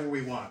do whatever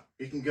we want.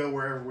 We can go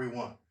wherever we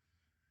want.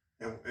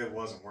 It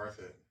wasn't worth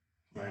it.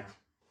 Yeah. Like,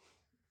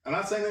 I'm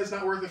not saying that it's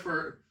not worth it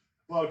for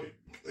a lot of people.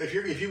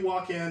 If you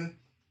walk in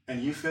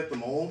and you fit the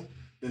mold,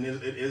 then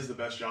it is the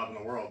best job in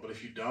the world. But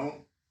if you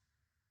don't,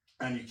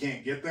 and you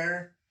can't get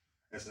there,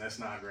 it's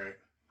not great.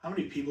 How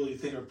many people do you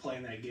think are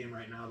playing that game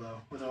right now, though?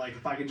 Where they're like,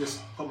 if I could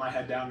just put my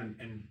head down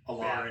and a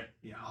lot. it.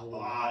 Yeah, a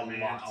lot.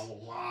 A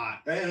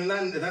lot. And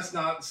then that's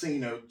not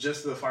saying,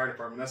 just the fire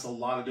department. That's a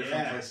lot of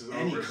different places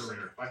any over.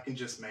 career. If I can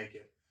just make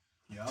it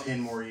 10 10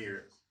 more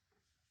years.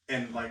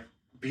 And like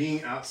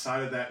being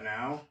outside of that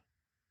now,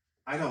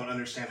 I don't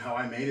understand how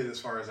I made it as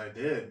far as I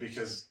did,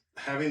 because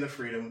having the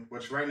freedom,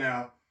 which right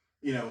now,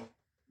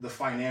 the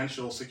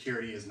financial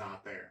security is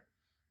not there.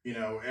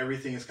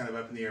 Everything is kind of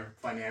up in the air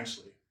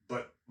financially.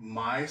 But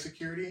my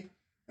security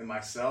and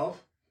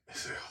myself,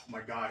 oh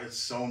my God, it's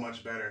so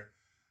much better.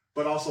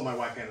 But also my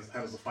wife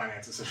handles the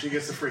finances, so she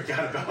gets to freak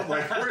out about,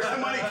 like, where's the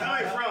money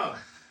coming from?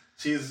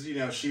 She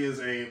is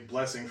a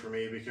blessing for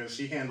me because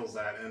she handles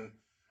that, and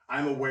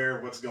I'm aware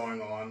of what's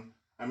going on.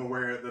 I'm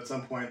aware that at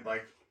some point,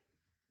 like,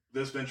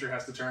 this venture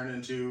has to turn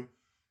into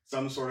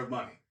some sort of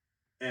money.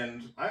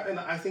 And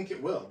I think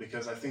it will,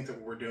 because I think that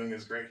what we're doing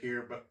is great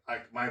here, but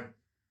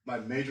my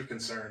major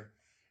concern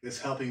is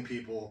helping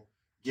people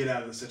get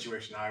out of the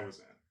situation I was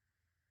in.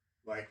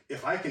 Like,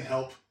 if I can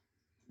help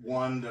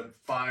 1 to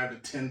 5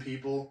 to 10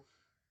 people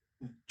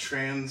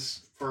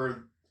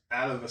transfer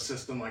out of a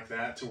system like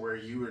that to where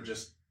you are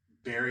just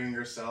burying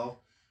yourself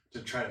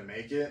to try to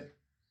make it,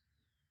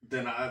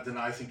 then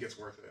I think it's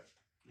worth it.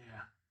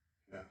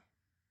 Yeah.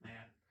 Man.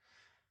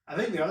 I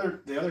think the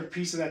other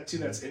piece of that too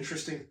that's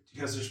interesting,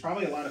 because there's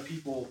probably a lot of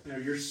people,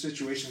 your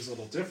situation is a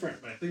little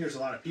different, but I think there's a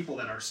lot of people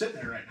that are sitting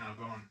there right now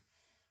going,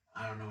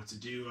 I don't know what to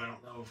do. I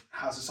don't know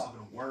how's this all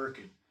going to work.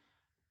 And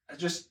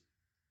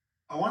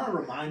I want to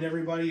remind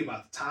everybody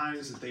about the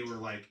times that they were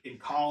like in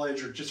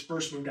college or just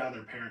first moved out of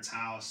their parents'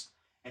 house,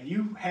 and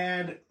you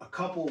had a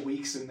couple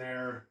weeks in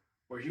there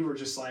where you were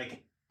just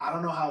like, I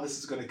don't know how this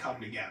is going to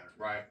come together.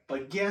 Right.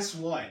 But guess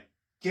what?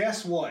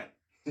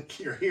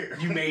 You're here.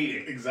 You made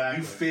it.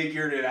 Exactly. You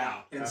figured it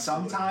out. And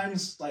Absolutely.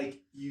 sometimes,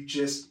 like, you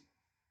just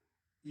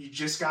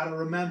got to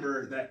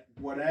remember that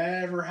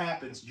whatever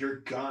happens, you're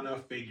gonna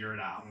figure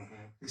it out.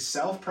 Mm-hmm.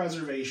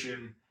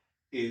 Self-preservation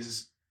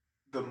is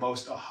the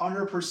most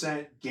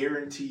 100%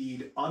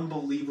 guaranteed,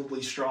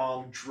 unbelievably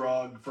strong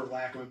drug, for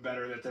lack of a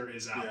better, that there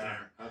is out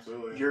there.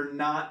 Absolutely. You're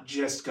not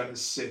just gonna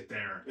sit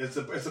there. It's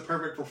a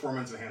perfect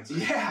performance enhancer.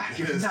 Yeah,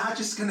 you're not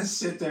just gonna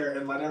sit there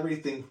and let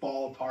everything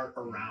fall apart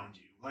around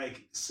you.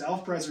 Like,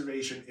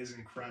 self-preservation is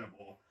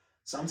incredible.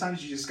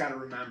 Sometimes you just got to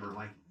remember,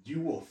 like,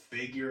 you will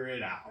figure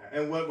it out.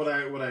 And what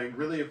I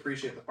really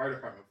appreciate the fire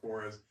department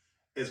for is,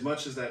 as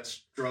much as that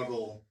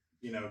struggle,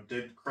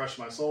 did crush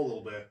my soul a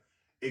little bit,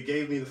 it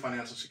gave me the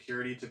financial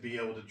security to be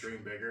able to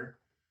dream bigger.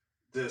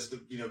 Just to,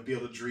 be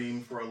able to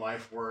dream for a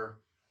life where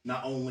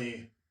not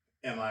only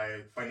am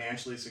I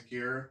financially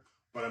secure,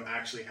 but I'm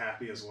actually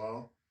happy as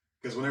well.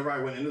 Because whenever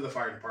I went into the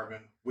fire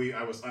department,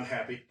 I was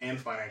unhappy and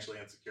financially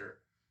insecure.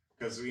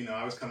 Because,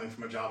 I was coming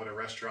from a job at a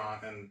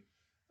restaurant, and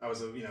I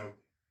was an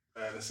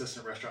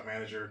assistant restaurant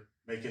manager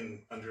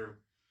making under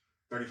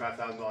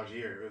 $35,000 a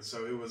year.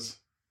 So it was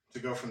to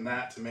go from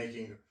that to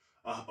making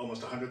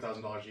almost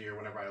 $100,000 a year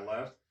whenever I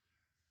left.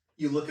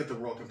 You look at the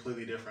world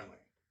completely differently.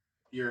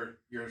 Your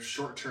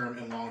short-term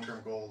and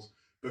long-term goals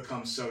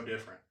become so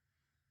different.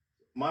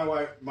 my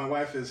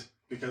wife is,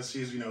 because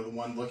she's, the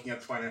one looking at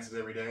the finances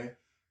every day,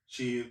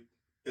 she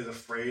is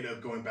afraid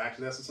of going back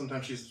to that. So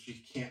sometimes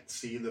she can't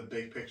see the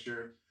big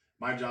picture.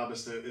 My job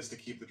is to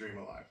keep the dream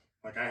alive.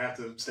 Like, I have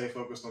to stay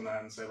focused on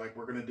that and say, like,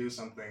 we're going to do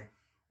something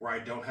where I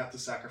don't have to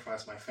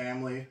sacrifice my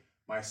family,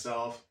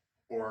 myself,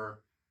 or,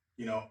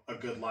 a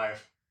good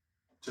life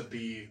to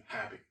be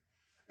happy.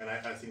 And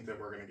I think that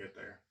we're going to get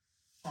there.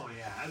 Oh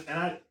yeah.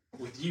 And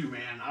with you,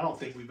 man, I don't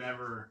think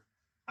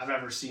I've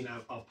ever seen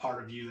a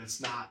part of you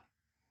that's not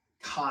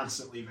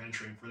constantly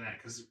venturing for that.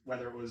 Because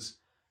whether it was,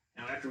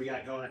 after we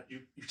got going,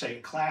 you're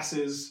taking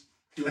classes,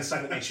 doing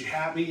stuff that makes you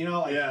happy,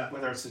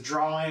 whether it's the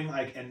drawing,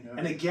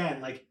 and again,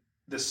 like,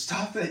 the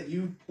stuff that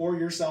you pour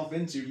yourself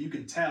into, you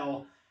can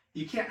tell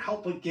you can't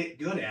help but get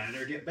good at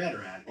it or get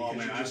better at it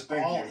because you're just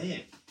all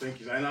in. Thank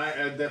you. And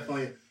I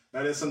definitely,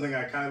 that is something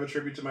I kind of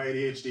attribute to my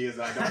ADHD, is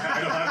I don't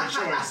have a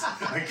choice.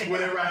 Like,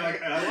 whenever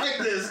I like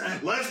this,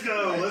 let's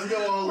go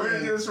all in. We're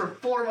gonna do this for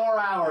 4 more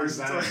hours.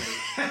 Exactly.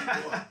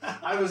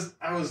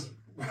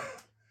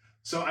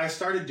 So I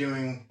started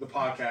doing the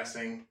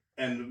podcasting,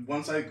 and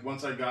once I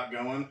got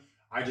going,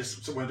 I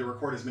just wanted to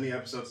record as many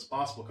episodes as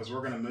possible, because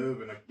we're going to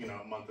move in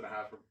a month and a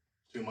half or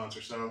 2 months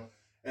or so.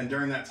 And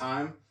during that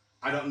time,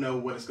 I don't know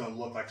what it's going to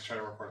look like to try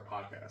to record a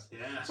podcast.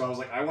 Yeah. So I was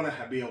like, I want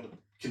to be able to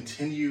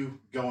continue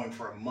going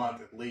for a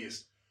month at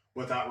least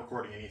without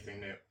recording anything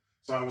new.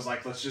 So I was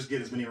like, let's just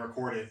get as many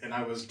recorded. And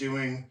I was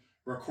doing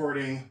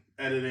recording,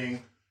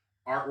 editing,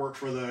 artwork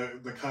for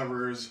the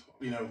covers,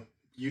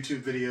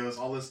 YouTube videos,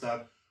 all this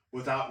stuff,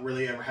 without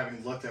really ever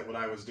having looked at what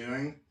I was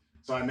doing.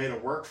 So I made a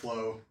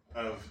workflow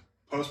of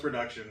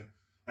post-production,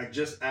 like,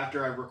 just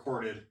after I've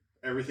recorded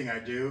everything I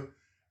do.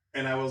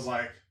 And I was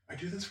like, I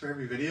do this for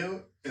every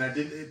video, and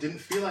it didn't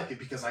feel like it,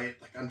 because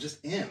I'm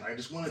just in. I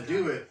just want to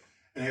do it.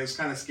 And it was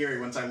kind of scary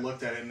once I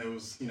looked at it, and it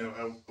was,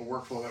 a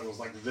workflow that was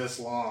like this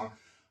long.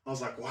 I was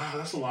like, wow,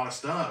 that's a lot of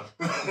stuff.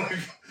 Like,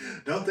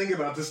 don't think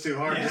about this too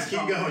hard. Just keep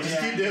going. Just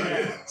keep doing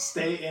it.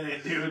 Stay in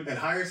it, dude. And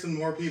hire some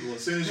more people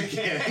as soon as you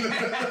can.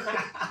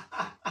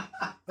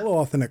 Hello,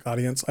 authentic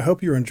audience. I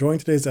hope you're enjoying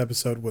today's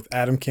episode with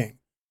Adam King.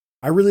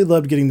 I really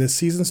loved getting this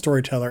seasoned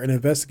storyteller and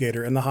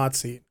investigator in the hot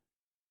seat.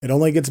 It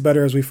only gets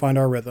better as we find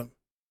our rhythm.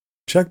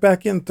 Check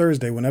back in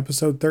Thursday when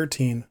episode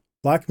 13,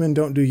 Black Men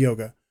Don't Do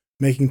Yoga,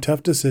 Making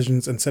Tough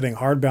Decisions and Setting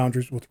Hard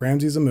Boundaries with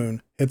Ramsey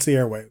Zamoon, hits the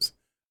airwaves.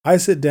 I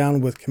sit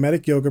down with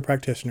comedic yoga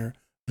practitioner,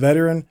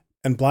 veteran,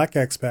 and Black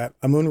expat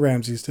Amun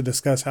Ramses to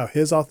discuss how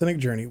his authentic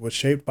journey was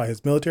shaped by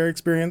his military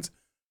experience,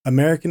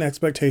 American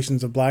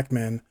expectations of Black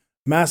men,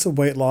 massive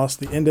weight loss,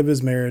 the end of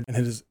his marriage, and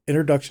his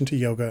introduction to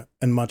yoga,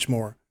 and much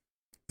more.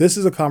 This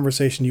is a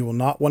conversation you will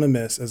not want to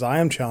miss, as I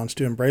am challenged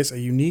to embrace a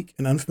unique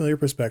and unfamiliar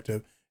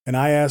perspective, and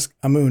I ask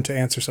Amun to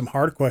answer some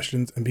hard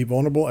questions and be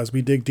vulnerable as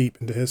we dig deep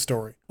into his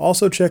story.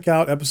 Also check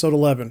out episode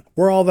 11,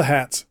 Wear All the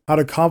Hats, How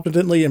to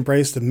Competently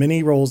Embrace the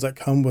Many Roles That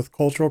Come with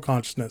Cultural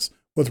Consciousness,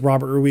 with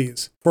Robert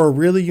Ruiz, for a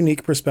really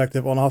unique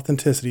perspective on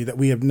authenticity that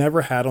we have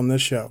never had on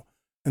this show.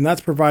 And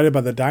that's provided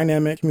by the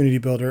dynamic community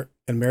builder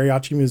and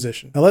mariachi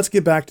musician. Now let's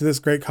get back to this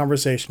great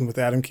conversation with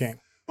Adam King.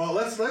 Well,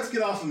 let's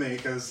get off of me,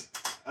 because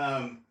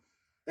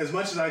as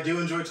much as I do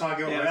enjoy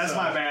talking about myself, that's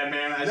my bad,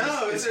 man.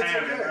 It's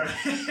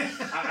okay.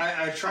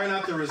 I try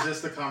not to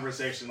resist the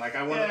conversation. Like,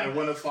 I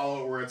want to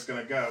follow where it's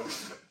going to go.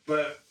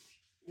 But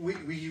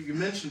you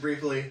mentioned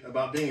briefly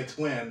about being a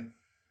twin.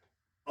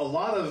 A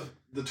lot of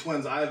the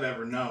twins I've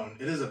ever known,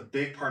 it is a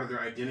big part of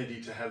their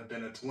identity to have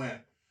been a twin.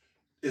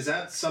 Is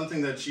that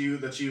something that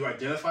you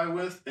identify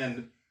with?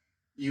 And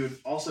you had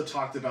also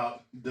talked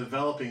about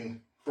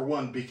developing, for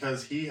one,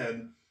 because he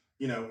had,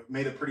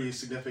 made a pretty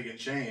significant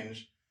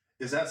change.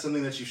 Is that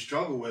something that you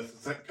struggle with?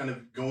 Is that kind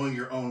of going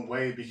your own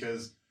way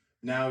because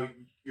now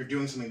you're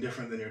doing something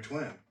different than your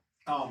twin?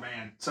 Oh,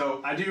 man.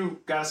 So I do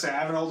gotta say, I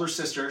have an older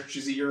sister.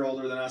 She's a year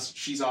older than us.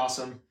 She's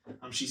awesome.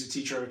 She's a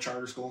teacher at a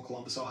charter school in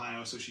Columbus,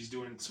 Ohio. So she's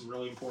doing some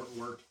really important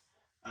work,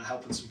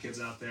 helping some kids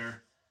out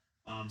there.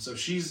 So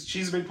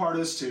she's a big part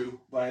of this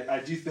too. But I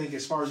do think,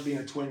 as far as being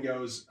a twin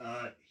goes,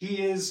 he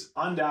is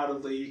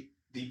undoubtedly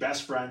the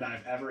best friend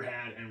I've ever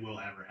had and will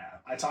ever have.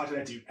 I talk to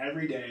that dude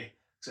every day.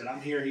 Said,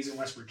 I'm here. He's in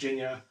West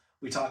Virginia.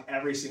 We talk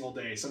every single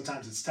day.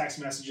 Sometimes it's text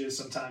messages.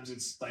 Sometimes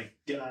it's like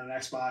getting on an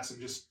Xbox and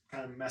just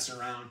kind of messing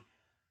around.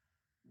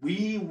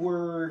 We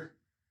were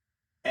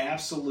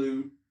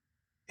absolute.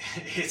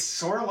 It's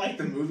sort of like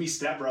the movie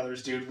Step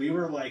Brothers, dude. We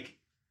were like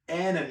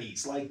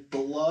enemies, like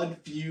blood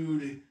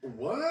feud.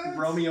 What?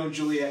 Romeo and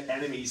Juliet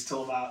enemies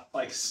till about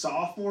like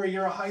sophomore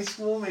year of high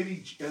school,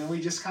 maybe. And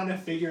we just kind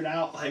of figured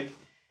out, like,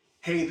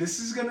 hey, this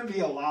is going to be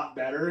a lot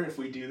better if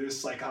we do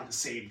this like on the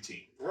same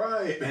team.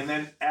 Right. And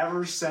then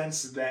ever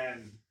since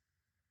then,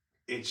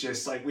 it's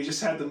just like we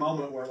just had the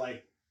moment where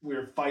like we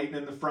were fighting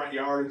in the front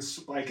yard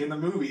and like in the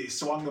movie, they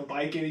swung the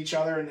bike at each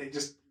other and they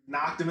just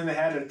knocked him in the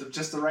head at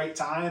just the right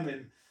time.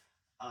 And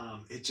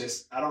it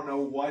just, I don't know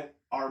what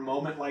our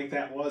moment like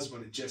that was,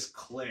 but it just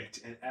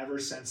clicked. And ever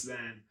since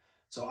then,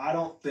 so I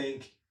don't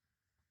think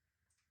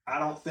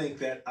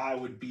that I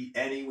would be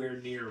anywhere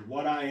near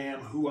what I am,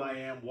 who I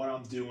am, what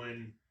I'm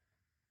doing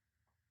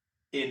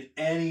in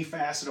any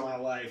facet of my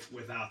life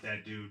without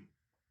that dude.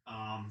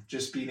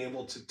 Just being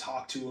able to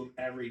talk to him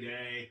every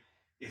day.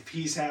 If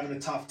he's having a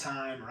tough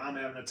time or I'm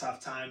having a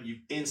tough time,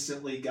 you've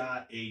instantly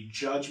got a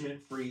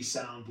judgment-free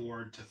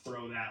soundboard to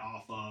throw that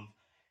off of.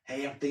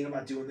 Hey, I'm thinking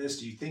about doing this.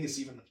 Do you think this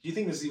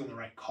is even the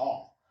right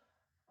call?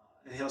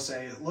 And he'll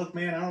say, "Look,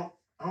 man,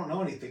 I don't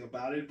know anything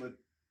about it, but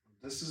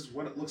this is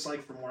what it looks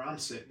like from where I'm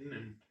sitting."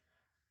 And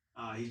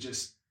I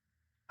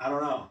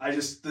don't know. I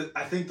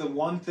think the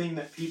one thing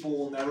that people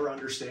will never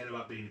understand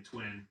about being a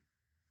twin,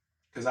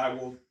 because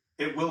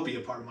it will be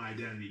a part of my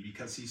identity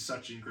because he's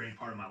such an ingrained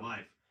part of my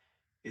life,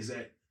 is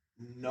that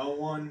no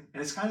one,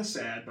 and it's kind of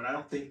sad, but I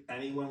don't think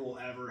anyone will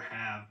ever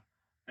have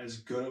as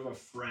good of a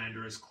friend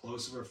or as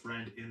close of a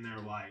friend in their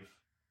life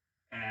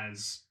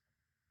as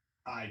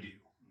I do,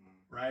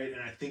 right?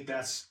 And I think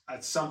that's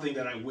something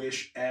that I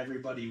wish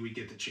everybody would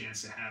get the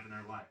chance to have in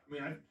their life. I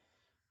mean, I'm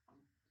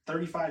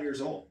 35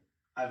 years old.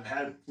 I've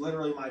had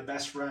literally my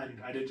best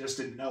friend. I just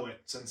didn't know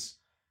it since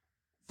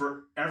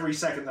for every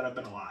second that I've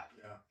been alive.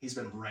 Yeah. He's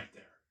been right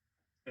there.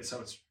 And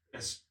so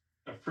it's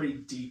a pretty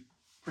deep,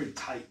 pretty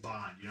tight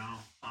bond, you know?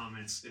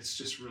 It's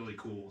just really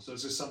cool. So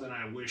it's just something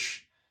I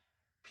wish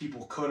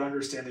people could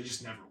understand. They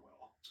just never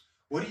will.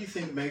 What do you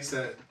think makes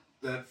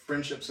that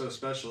friendship so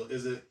special?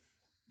 Is it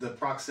the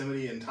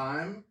proximity in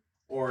time,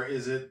 or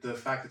is it the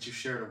fact that you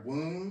shared a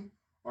womb,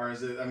 or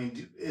is it? I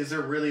mean, is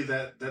there really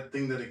that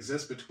thing that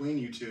exists between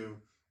you two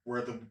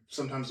where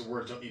sometimes the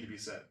words don't need to be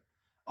said?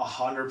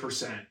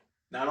 100%.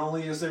 Not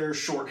only is there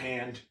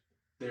shorthand,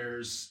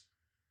 there's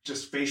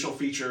just facial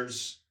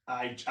features,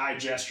 eye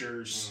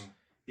gestures.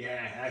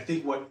 Yeah, and I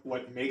think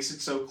what makes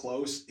it so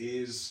close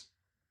is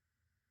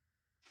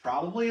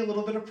probably a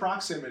little bit of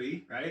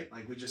proximity, right?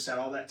 Like we just had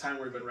all that time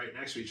where we've been right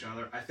next to each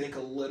other. I think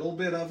a little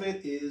bit of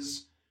it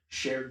is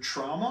shared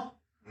trauma.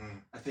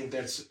 I think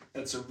that's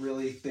a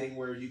really thing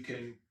where you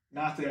can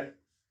not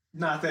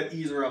that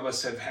either of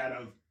us have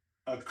had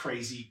a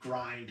crazy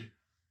grind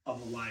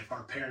of a life.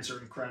 Our parents are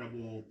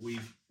incredible.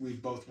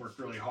 We've both worked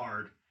really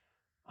hard,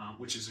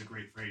 which is a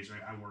great phrase,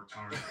 right? I worked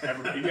hard.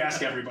 If you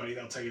ask everybody,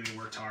 they'll tell you they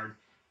worked hard.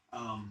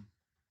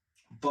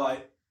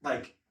 But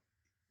like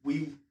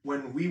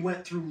when we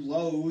went through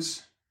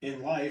lows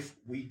in life,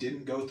 we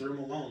didn't go through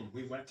them alone.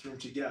 We went through them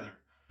together.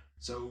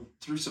 So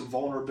through some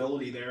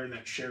vulnerability there and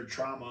that shared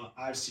trauma,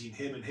 I've seen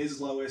him in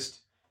his lowest.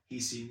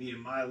 He's seen me in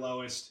my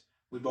lowest.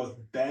 We've both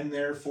been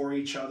there for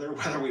each other,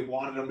 whether we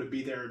wanted them to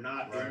be there or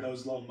not, right, in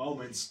those low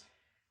moments.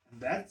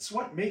 And that's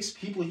what makes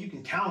people you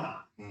can count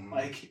on. Mm-hmm.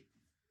 Like,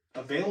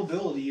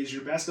 availability is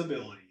your best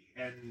ability.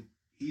 And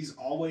he's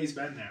always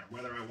been there,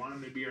 whether I want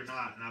him to be or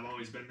not. And I've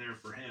always been there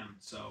for him.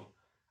 So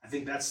I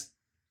think that's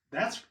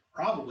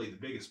probably the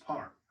biggest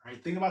part,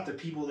 right? Think about the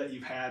people that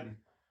you've had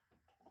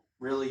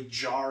really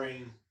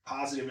jarring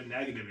positive and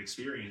negative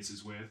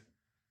experiences with.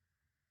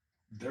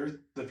 They're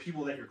the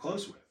people that you're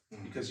close with,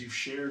 mm-hmm, because you've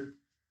shared,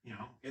 you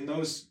know, in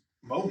those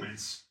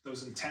moments,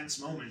 those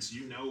intense moments,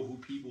 you know who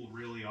people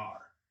really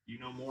are. You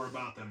know more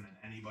about them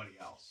than anybody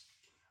else.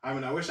 I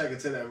mean, I wish I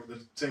could say that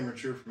the same were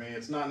true for me.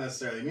 It's not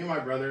necessarily. Me and my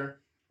brother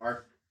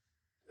are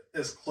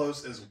as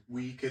close as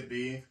we could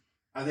be.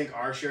 I think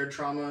our shared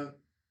trauma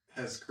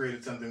has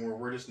created something where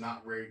we're just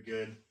not very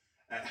good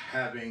at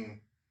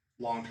having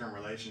long-term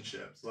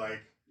relationships.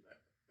 Like,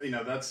 you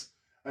know, that's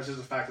just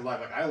a fact of life.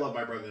 Like, I love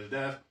my brother to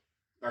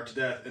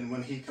death, and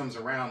when he comes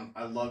around,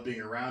 I love being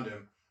around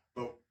him.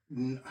 But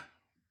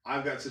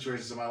I've got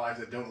situations in my life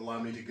that don't allow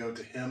me to go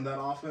to him that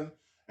often,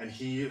 and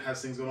he has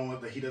things going on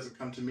with that he doesn't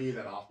come to me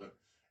that often.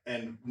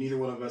 And neither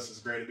one of us is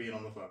great at being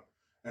on the phone.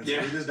 And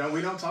so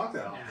we don't talk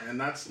that often. Yeah. And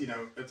that's, you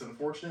know, it's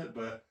unfortunate,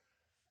 but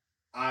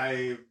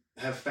I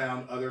have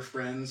found other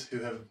friends who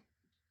have,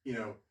 you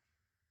know,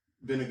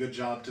 been a good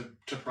job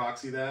to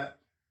proxy that.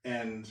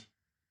 And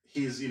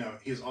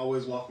he's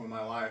always welcome in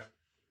my life.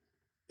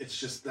 It's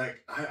just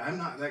like, I'm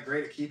not that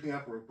great at keeping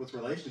up with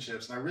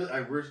relationships. And I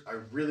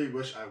really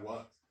wish I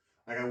was.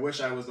 Like, I wish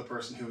I was the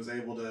person who was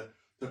able to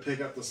pick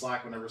up the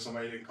slack whenever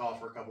somebody didn't call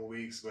for a couple of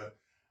weeks, but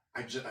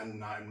I'm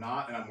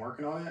not, and I'm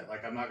working on it.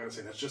 Like, I'm not going to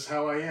say that's just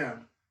how I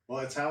am. Well,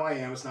 it's how I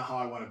am. It's not how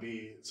I want to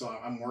be. So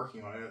I'm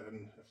working on it.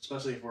 And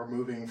especially if we're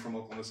moving from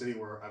Oklahoma City,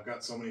 where I've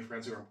got so many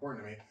friends who are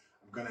important to me,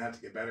 I'm going to have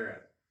to get better at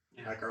it.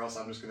 Yeah. Like, or else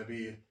I'm just going to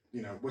be,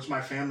 you know, which my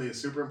family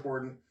is super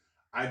important.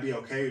 I'd be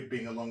okay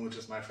being alone with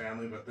just my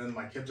family, but then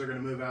my kids are going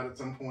to move out at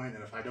some point,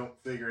 and if I don't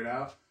figure it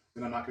out,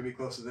 then I'm not going to be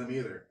close to them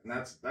either. And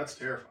that's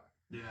terrifying.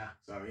 Yeah.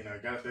 So, you know, you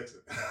got to fix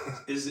it.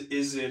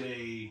 Is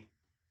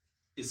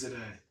it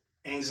a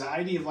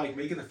anxiety of like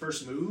making the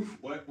first move?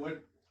 What?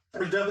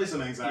 There's definitely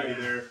some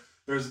anxiety there.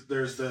 There's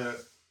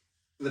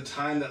the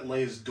time that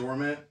lays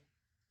dormant.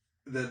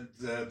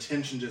 The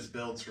tension just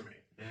builds for me.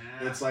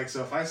 Yeah. It's like,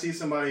 so if I see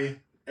somebody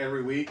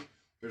every week,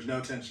 there's no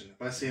tension.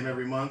 If I see him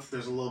every month,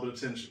 there's a little bit of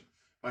tension.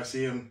 If I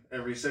see him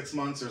every 6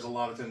 months, there's a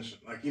lot of tension.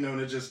 Like, you know,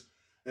 and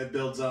it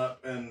builds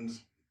up. And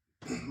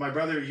my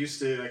brother used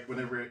to, like,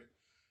 whenever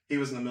he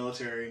was in the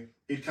military,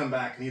 he'd come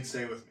back and he'd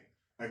stay with me.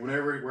 Like,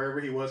 wherever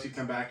he was, he'd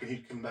come back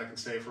and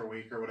stay for a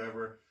week or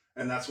whatever.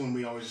 And that's when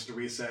we always used to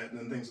reset, and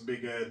then things would be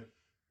good.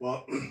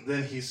 Well,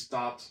 then he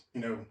stopped,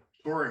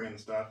 touring and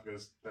stuff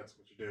because that's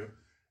what you do.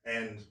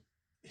 And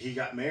he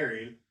got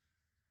married,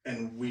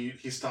 and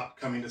he stopped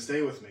coming to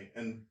stay with me.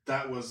 And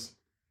that was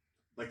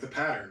like the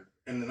pattern.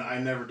 And then I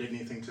never did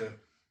anything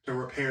to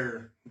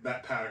repair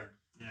that pattern.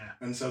 Yeah.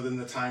 And so then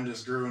the time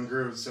just grew and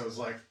grew. So it was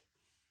like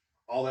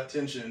all that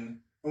tension,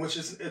 which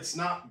is, it's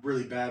not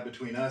really bad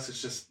between us.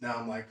 It's just now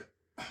I'm like,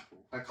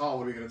 I call,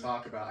 what are we going to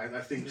talk about?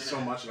 I think so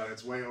much about it.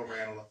 It's way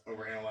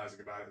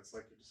overanalyzing about it. It's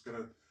like, you're just going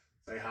to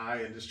say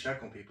hi and just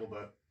check on people,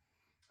 but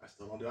I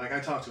still don't do it. Like, I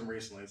talked to him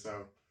recently,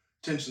 so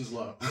tension's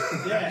low.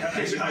 Yeah.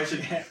 I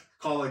should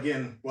call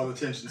again while the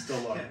tension's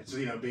still low.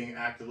 So, being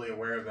actively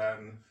aware of that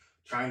and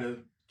trying to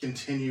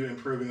continue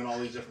improving on all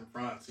these different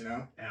fronts,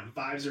 Yeah,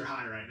 vibes are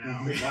high right now.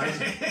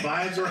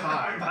 Vibes are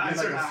high. Vibes it's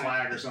like are a high.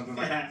 flag or something,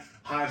 like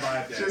high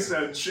vibe day.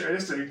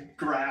 Just a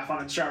graph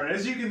on a chart.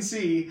 As you can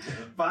see,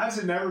 vibes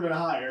have never been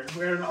higher.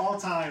 We're at an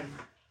all-time.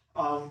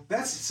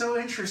 That's so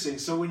interesting.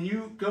 So when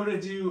you go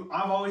to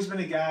I've always been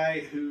a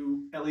guy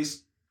who, at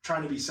least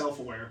trying to be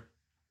self-aware,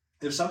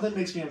 if something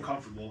makes me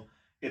uncomfortable,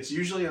 it's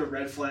usually a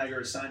red flag or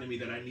a sign to me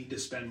that I need to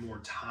spend more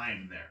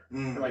time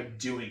there, or like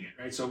doing it,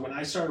 right? So when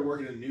I started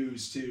working in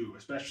news too,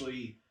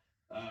 especially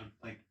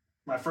like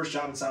my first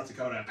job in South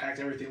Dakota, I packed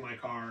everything in my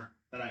car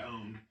that I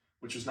owned,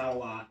 which was not a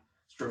lot.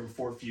 Drove a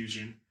Ford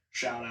Fusion,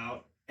 shout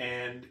out,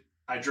 and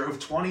I drove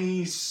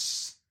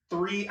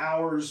 23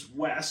 hours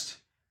west.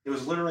 It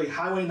was literally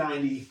Highway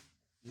 90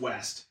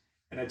 west,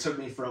 and it took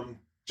me from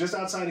just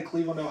outside of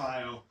Cleveland,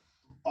 Ohio,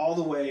 all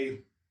the way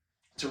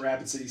to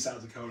Rapid City,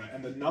 South Dakota.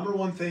 And the number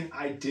one thing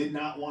I did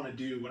not want to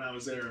do when I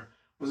was there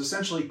was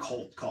essentially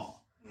cold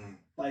call.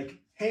 Like,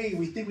 hey,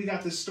 we think we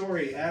got this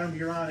story. Adam,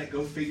 you're on it.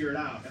 Go figure it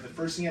out. And the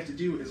first thing you have to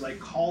do is like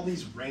call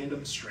these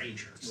random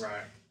strangers.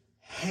 Right.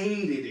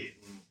 Hated it.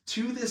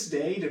 To this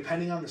day,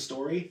 depending on the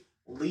story,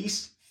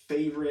 least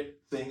favorite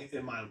thing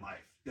in my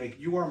life. Like,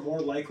 you are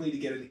more likely to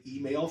get an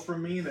email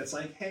from me that's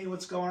like, hey,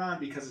 what's going on?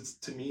 Because it's,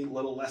 to me, a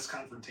little less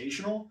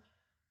confrontational,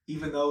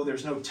 even though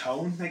there's no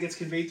tone that gets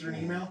conveyed through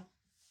an email.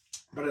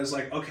 But I was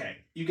like, okay,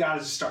 you got to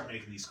just start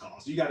making these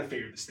calls. You got to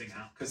figure this thing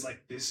out, because,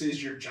 like, this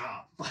is your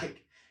job.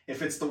 Like,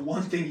 if it's the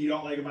one thing you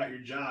don't like about your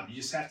job, you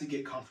just have to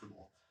get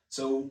comfortable.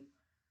 So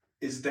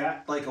is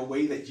that, like, a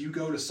way that you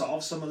go to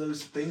solve some of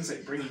those things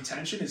that bring you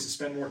tension, is to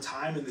spend more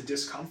time in the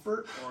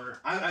discomfort?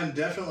 Or I'm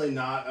definitely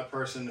not a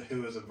person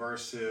who is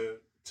averse to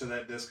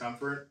that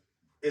discomfort.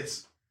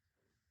 It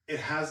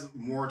has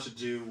more to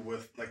do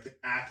with, like, the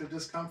active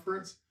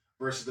discomforts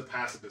versus the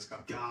passive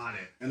discomfort. Got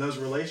it. And those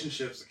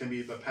relationships can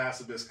be the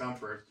passive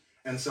discomfort.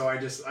 And so I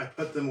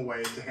put them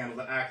away to handle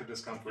the active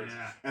discomforts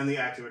and the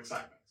active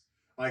excitements.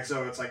 Like,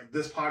 so it's like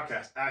this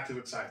podcast, active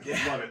excitement.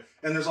 Love it.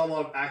 And there's a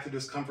lot of active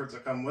discomforts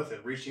that come with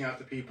it. Reaching out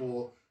to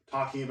people,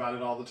 talking about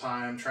it all the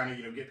time, trying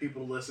to, get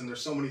people to listen.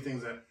 There's so many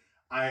things that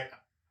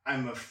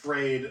I'm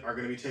afraid are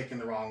going to be taken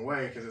the wrong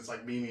way, because it's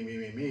like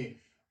me.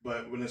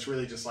 But when it's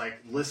really just like,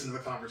 listen to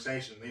the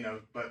conversation,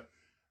 but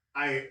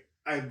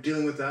I'm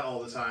dealing with that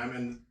all the time.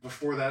 And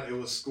before that, it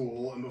was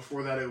school. And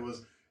before that, it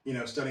was,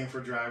 studying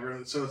for driver.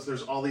 And so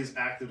there's all these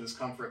active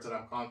discomforts that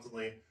I'm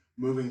constantly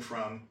moving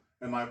from.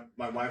 And my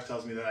wife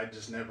tells me that I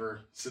just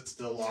never sit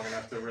still long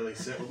enough to really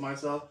sit with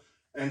myself.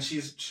 And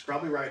she's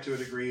probably right to a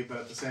degree, but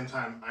at the same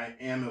time, I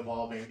am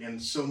evolving in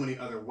so many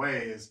other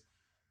ways.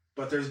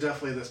 But there's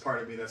definitely this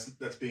part of me that's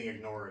being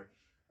ignored.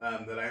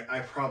 That I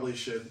probably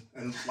should,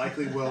 and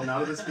likely will, now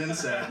that it's been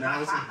said. Now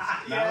it's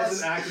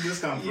an active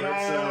discomfort.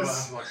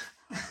 Yes. So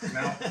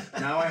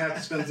now I have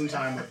to spend some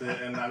time with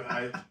it, and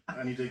I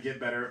need to get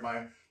better at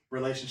my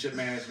relationship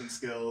management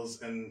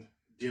skills and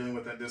dealing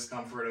with that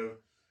discomfort of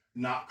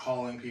not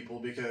calling people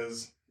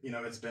because,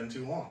 it's been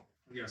too long.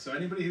 Yeah, so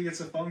anybody who gets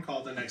a phone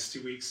call the next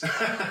 2 weeks,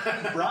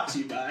 brought to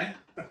you by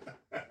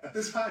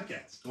this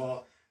podcast.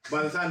 Well,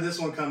 by the time this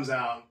one comes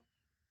out,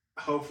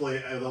 hopefully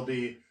they'll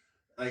be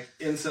like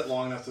inset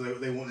long enough so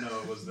they won't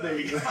know it was them. There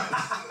you go.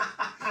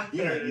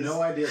 You had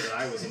no idea that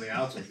I was on the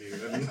outs with you.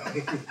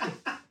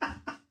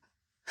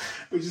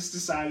 We just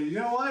decided, you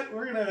know what?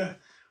 We're gonna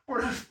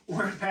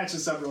patch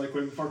this up really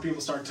quick before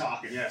people start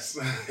talking. Yes,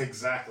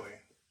 exactly.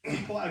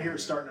 People out here are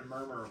starting to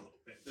murmur a little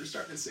bit. They're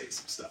starting to say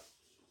some stuff.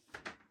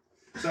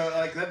 So,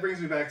 like, that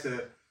brings me back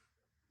to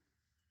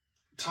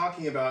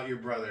talking about your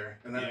brother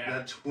and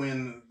that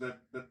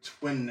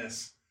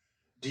twinness.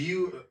 Do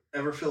you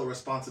ever feel a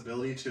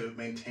responsibility to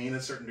maintain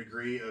a certain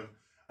degree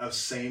of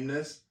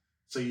sameness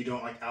so you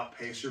don't, like,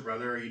 outpace your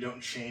brother, or you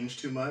don't change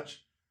too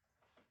much?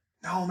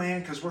 No,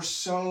 man, because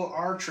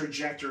our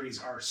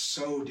trajectories are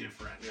so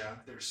different. Yeah.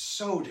 They're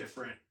so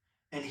different.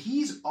 And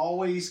he's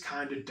always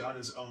kind of done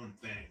his own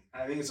thing.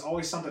 I think it's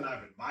always something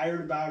I've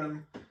admired about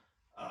him.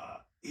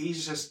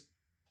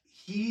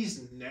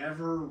 He's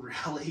never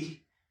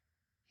really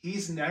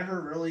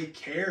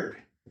cared.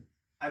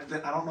 I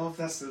don't know if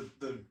that's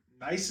the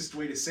nicest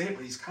way to say it,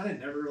 but he's kind of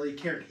never really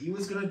cared. He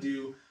was going to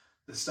do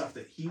the stuff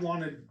that he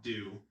wanted to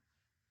do,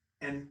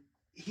 and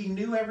he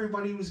knew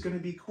everybody was going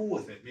to be cool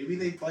with it. Maybe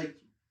they, like,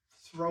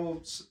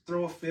 throw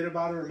a fit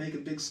about it or make a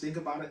big stink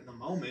about it in the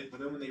moment, but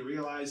then when they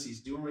realize he's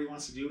doing what he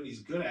wants to do and he's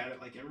good at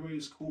it, like everybody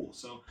was cool.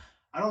 So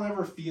I don't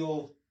ever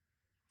feel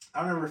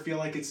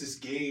like it's this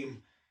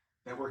game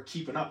that we're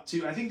keeping up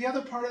to. I think the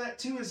other part of that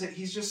too is that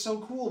he's just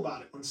so cool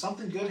about it. When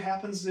something good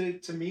happens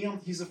to me,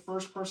 he's the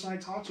first person I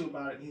talk to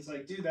about it, and he's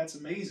like, dude, that's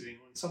amazing.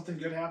 When something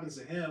good happens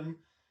to him,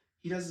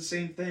 he does the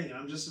same thing, and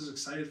I'm just as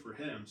excited for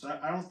him. So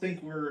I don't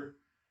think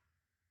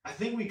I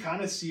think we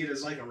kind of see it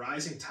as like a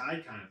rising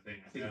tide kind of thing.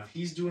 I think if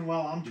he's doing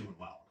well, I'm doing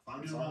well. If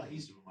I'm doing well,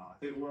 he's doing well.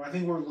 I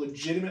think we're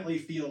legitimately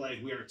feel like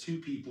we are two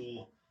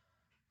people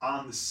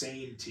on the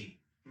same team.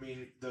 I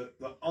mean, the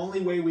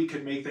only way we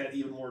could make that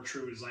even more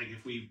true is like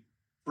if we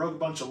broke a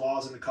bunch of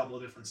laws in a couple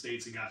of different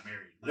states and got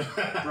married. Like,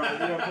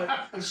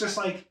 but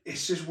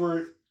it's just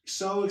we're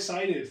so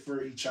excited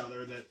for each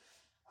other that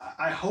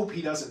I hope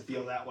he doesn't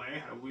feel that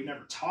way. We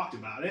never talked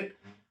about it,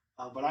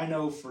 but I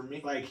know for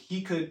me, like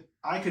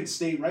I could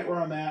stay right where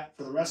I'm at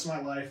for the rest of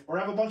my life, or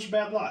have a bunch of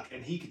bad luck,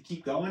 and he could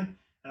keep going,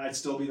 and I'd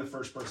still be the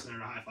first person there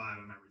to high five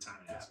him every time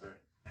it happens.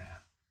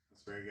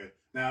 That's very good.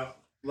 Now,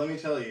 let me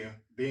tell you,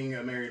 being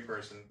a married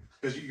person,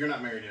 because you're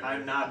not married yet.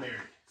 I'm not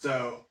married.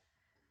 So,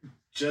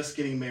 just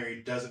getting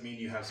married doesn't mean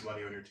you have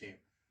somebody on your team.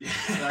 You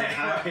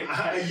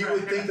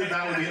would think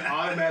that would be an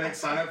automatic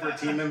sign up for a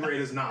team member.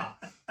 It is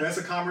not. That's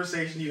a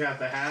conversation you have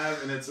to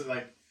have, and it's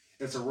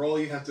a role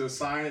you have to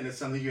assign, and it's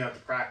something you have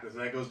to practice.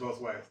 And that goes both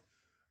ways.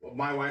 Well,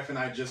 my wife and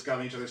I just got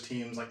on each other's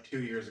teams like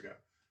 2 years ago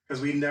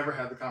because we never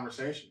had the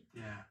conversation.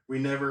 Yeah. We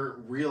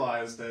never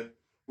realized that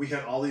we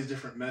had all these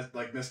different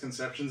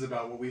misconceptions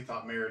about what we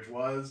thought marriage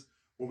was,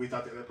 what we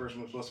thought the other person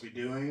was supposed to be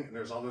doing, and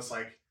there's all this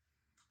like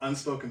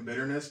unspoken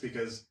bitterness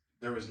because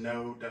there was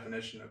no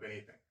definition of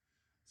anything.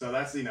 So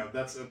that's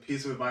a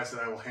piece of advice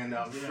that I will hand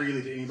out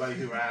freely to anybody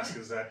who asks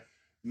is that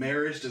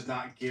marriage does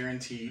not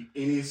guarantee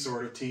any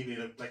sort of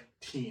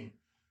team.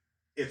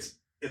 It's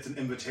an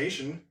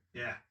invitation.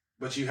 Yeah.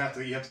 But you have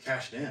to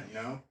cash it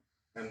in,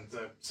 And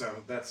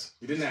so that's,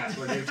 you didn't ask,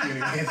 but I gave it to you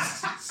anyway.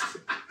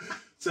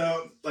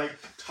 So, like,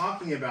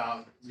 talking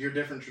about your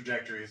different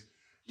trajectories,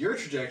 your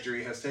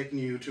trajectory has taken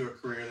you to a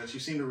career that you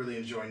seem to really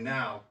enjoy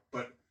now,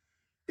 but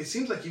it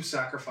seems like you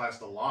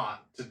sacrificed a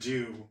lot to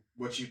do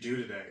what you do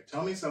today.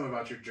 Tell me some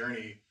about your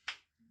journey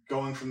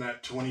going from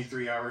that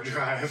 23-hour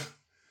drive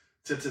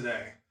to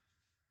today.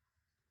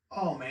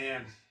 Oh,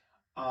 man.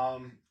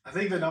 I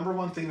think the number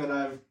one thing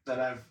that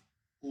I've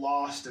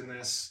lost in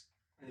this,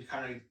 and you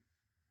kind of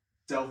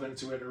delve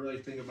into it or really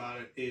think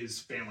about it, is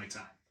family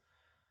time.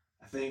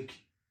 I think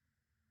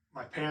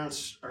my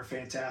parents are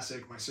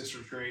fantastic. My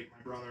sister's great.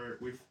 My brother,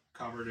 we've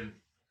covered, and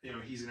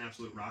he's an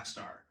absolute rock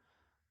star.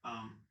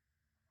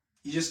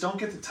 You just don't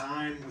get the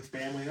time with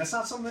family. That's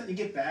not something that you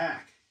get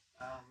back.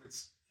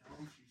 It's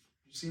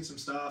you've seen some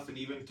stuff, and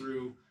even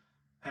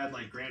had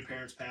like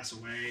grandparents pass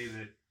away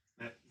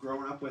that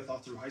growing up with all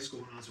through high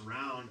school when I was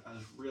around, I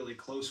was really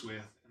close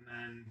with, and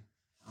then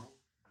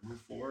move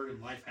forward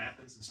and life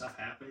happens and stuff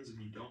happens and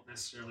you don't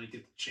necessarily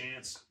get the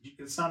chance.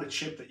 It's not a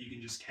chip that you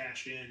can just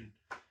cash in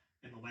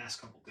the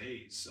last couple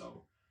days.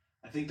 So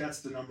I think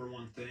that's the number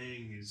one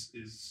thing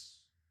is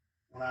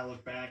when I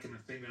look back, and the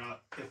thing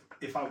that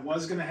if I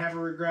was going to have a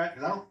regret,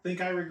 because I don't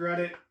think I regret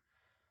it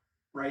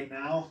right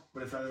now,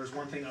 but if there was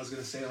one thing I was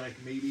going to say, like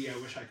maybe I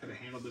wish I could have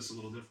handled this a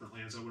little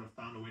differently, as I would have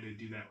found a way to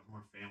do that with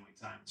more family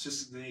time. It's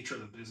just the nature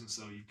of the business,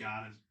 though. You've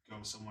got to go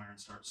somewhere and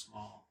start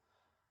small.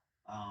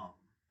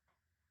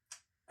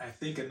 I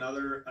think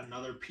another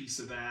piece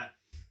of that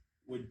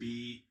would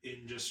be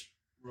in just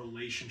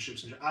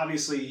relationships.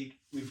 Obviously,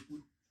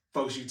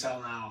 folks you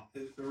tell now,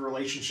 the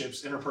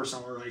relationships,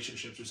 interpersonal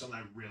relationships, are something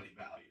I really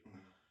value.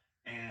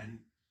 Mm-hmm. And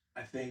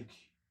I think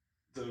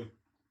the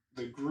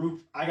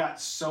group, I got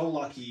so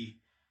lucky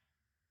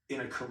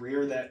in a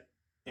career that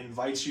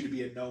invites you to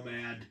be a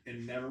nomad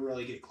and never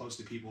really get close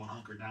to people and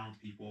hunker down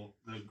with people.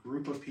 The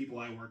group of people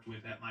I worked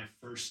with at my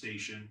first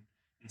station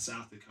in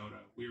South Dakota,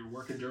 we were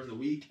working during the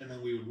week, and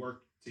then we would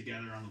work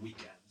together on the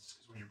weekends,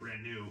 because when you're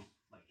brand new,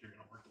 like, you're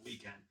going to work the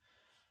weekend.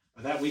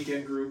 But that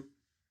weekend group,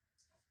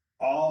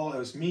 it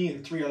was me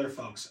and 3 other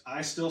folks.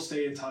 I still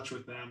stay in touch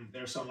with them.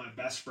 They're some of my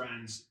best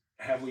friends.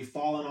 Have we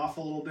fallen off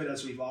a little bit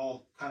as we've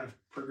all kind of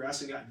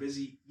progressed and got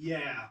busy?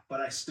 Yeah,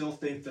 but I still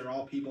think they're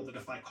all people that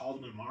if I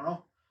called them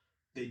tomorrow,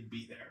 they'd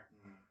be there.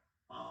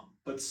 Mm-hmm.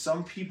 But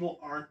some people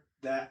aren't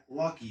that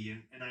lucky,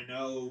 and I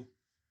know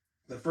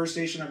the first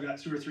station, I've got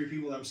 2 or 3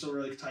 people that I'm still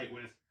really tight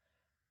with.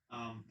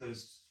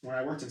 When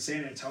I worked in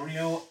San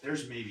Antonio,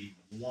 there's maybe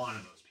one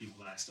of those people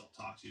that I still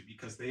talk to,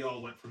 because they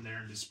all went from there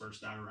and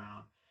dispersed out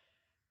around.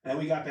 And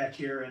we got back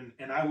here,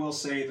 and I will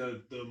say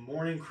the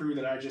morning crew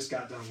that I just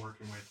got done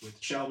working with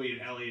Shelby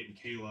and Elliot and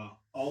Kayla,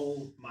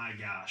 oh my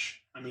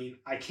gosh. I mean,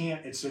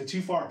 it's been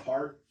too far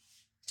apart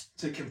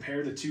to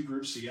compare the 2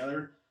 groups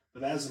together,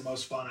 but that is the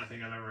most fun I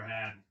think I've ever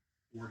had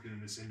working in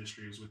this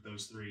industry, is with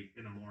those 3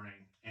 in the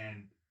morning.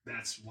 And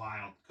that's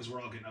wild, because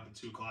we're all getting up at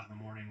 2 o'clock in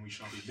the morning. We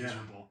should all be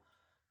miserable.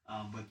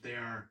 But they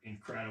are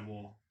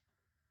incredible.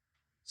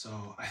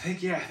 So I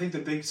think the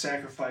big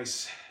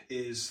sacrifice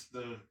is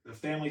the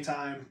family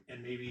time,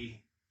 and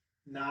maybe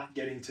not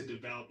getting to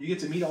develop. You get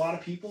to meet a lot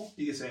of people.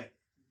 You get to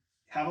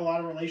have a lot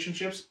of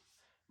relationships.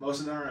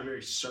 Most of them are on a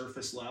very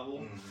surface level.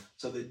 Mm-hmm.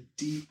 So the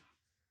deep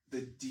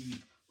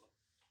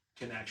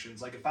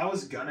connections. Like if I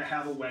was gonna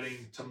have a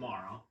wedding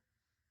tomorrow,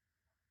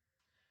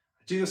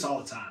 I do this all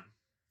the time,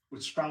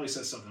 which probably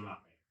says something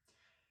about me.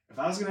 If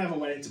I was gonna have a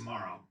wedding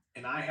tomorrow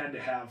and I had to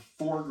have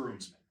 4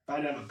 groomsmen, if I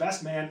had to have a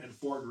best man and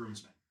 4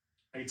 groomsmen,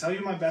 I can tell you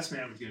who my best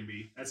man was gonna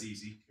be. That's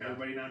easy. Yeah.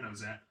 Everybody now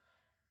knows that.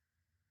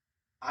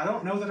 I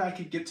don't know that I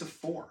could get to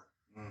 4.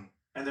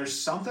 And there's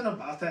something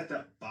about that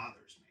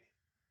bothers me.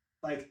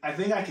 Like, I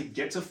think I could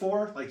get to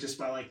 4, like, just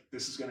by, like,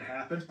 this is going to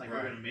happen. Like,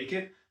 we're going to make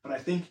it. But I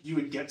think you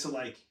would get to,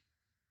 like,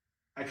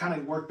 I kind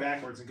of work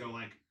backwards and go,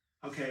 like,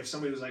 okay, if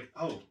somebody was like,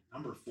 oh,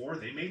 number 4,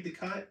 they made the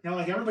cut. You know,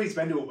 like, everybody's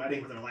been to a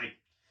wedding where they're like,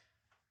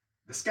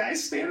 this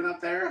guy's standing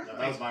up there? No,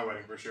 that was my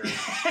wedding for sure. Like,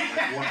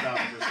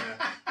 1,000%.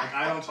 Like,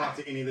 I don't talk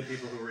to any of the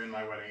people who were in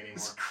my wedding anymore.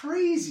 It's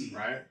crazy.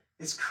 Right?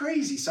 It's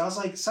crazy. So I was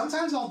like,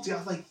 sometimes I'll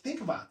like, think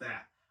about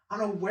that. I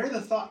don't know where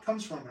the thought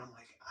comes from. And I'm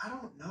like, I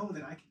don't know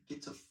that I could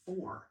get to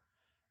 4.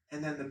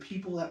 And then the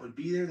people that would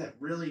be there that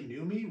really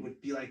knew me would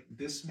be like,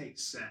 this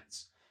makes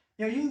sense.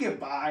 You know, you can get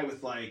by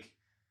with like,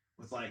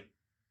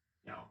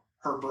 you know,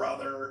 her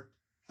brother.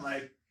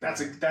 Like,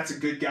 that's a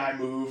good guy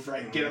move,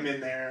 right? Mm-hmm. Get him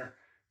in there.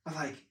 But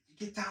like, you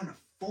get down to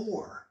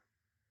 4.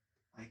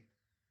 Like,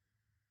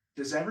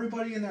 does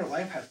everybody in their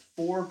life have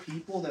 4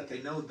 people that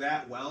they know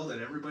that well that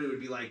everybody would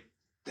be like,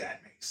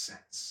 that makes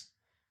sense?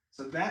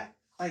 So that,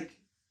 like,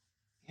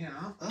 you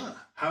know,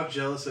 How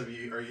jealous are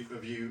you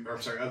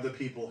of the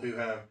people who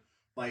have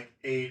like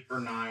 8 or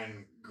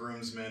 9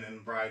 groomsmen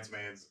and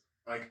bridesmaids?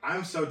 Like,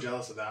 I'm so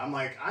jealous of that. I'm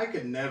like, I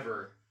could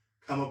never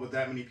come up with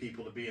that many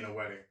people to be in a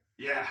wedding.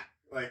 Yeah.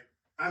 Like,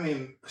 I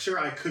mean, sure,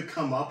 I could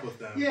come up with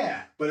them.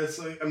 Yeah. But it's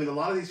like, I mean, a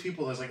lot of these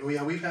people, it's like, oh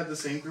yeah, we've had the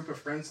same group of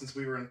friends since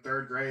we were in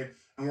 3rd grade,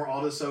 and we're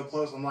all just so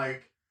close. I'm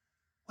like,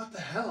 what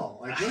the hell?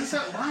 Like, what is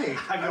that like?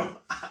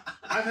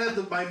 I've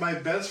had my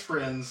best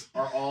friends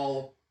are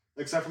all,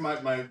 except for my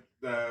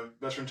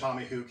best friend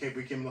Tommy,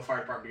 we came in the fire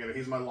department together.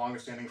 He's my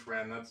longest standing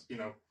friend. That's, you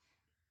know,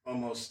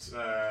 almost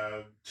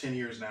 10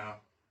 years now.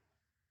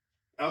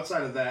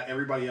 Outside of that,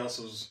 everybody else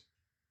was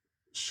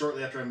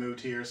shortly after I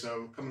moved here.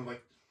 So coming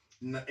like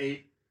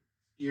 8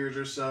 years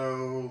or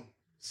so,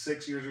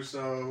 6 years or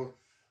so,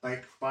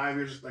 like 5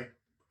 years. Like,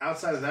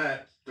 outside of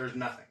that, there's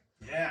nothing.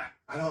 Yeah.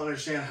 I don't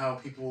understand how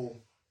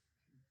people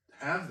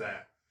have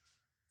that.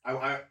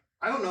 I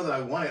don't know that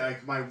I want it.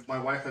 Like, my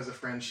wife has a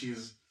friend she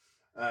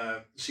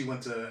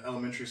went to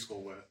elementary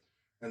school with,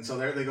 and so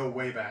they go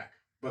way back.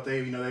 But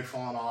they've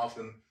fallen off,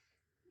 and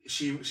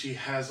she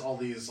has all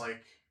these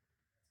like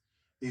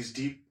these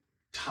deep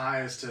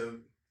ties to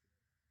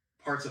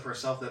parts of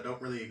herself that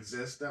don't really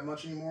exist that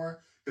much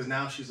anymore, because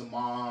now she's a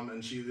mom,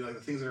 and she, like,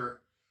 the things that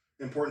are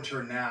important to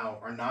her now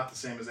are not the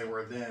same as they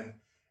were then,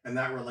 and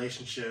that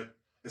relationship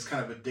is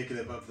kind of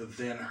indicative of the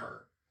then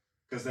her,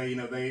 because they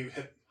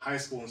hit high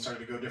school and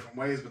started to go different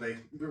ways, but they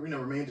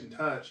remained in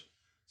touch.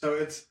 So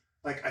it's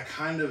like, I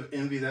kind of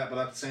envy that, but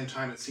at the same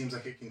time, it seems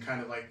like it can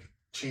kind of like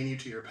chain you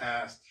to your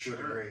past to a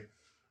degree.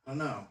 I don't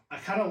know. I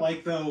kind of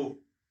like, though,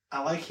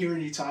 I like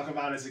hearing you talk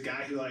about as a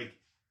guy who like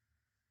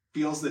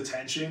feels the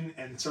tension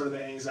and sort of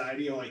the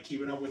anxiety of like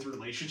keeping up with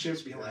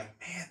relationships, being like,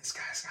 man, this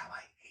guy's got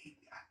like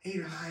 8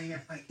 or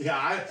 9. Like,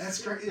 yeah,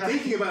 that's great.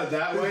 Thinking about it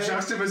that way, the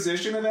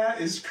juxtaposition of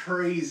that is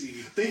crazy.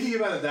 Thinking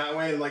about it that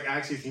way, and like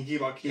actually thinking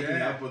about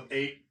keeping up with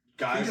 8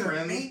 guy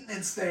friends.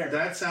 Maintenance there.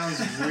 That sounds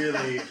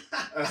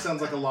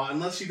like a lot.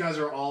 Unless you guys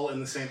are all in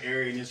the same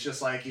area and it's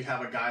just like you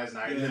have a guys'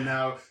 night, and then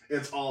now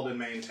it's all been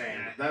maintained.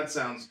 Yeah. That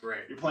sounds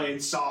great. You're playing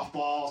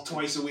softball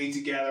twice a week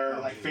together,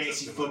 like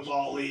fantasy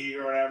football league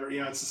or whatever.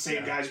 You know, it's the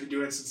same guys who've been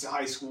doing it since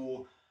high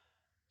school.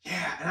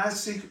 Yeah, and I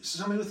was thinking,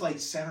 somebody with like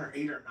 7 or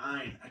 8 or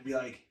 9, I'd be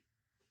like,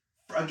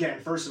 again,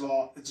 first of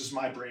all, it's just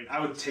my brain.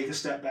 I would take a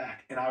step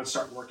back and I would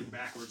start working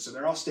backwards. So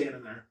they're all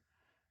standing there.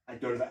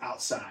 I'd go to the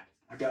outside.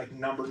 I'd be like,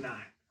 number 9.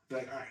 Be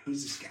like, all right,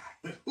 who's this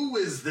guy? Who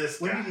is this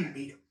guy? When did you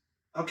meet him?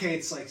 Okay,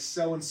 it's like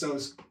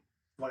so-and-so's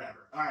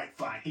whatever. All right,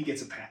 fine. He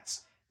gets a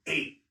pass.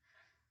 8.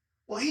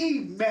 Well, he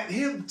met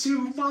him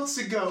 2 months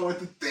ago at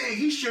the thing.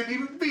 He shouldn't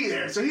even be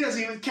there, so he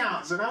doesn't even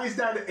count. So now he's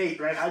down to 8,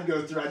 right? I'd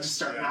go through. I'd just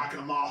start knocking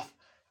them off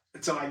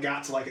until I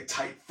got to like a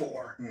tight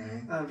 4.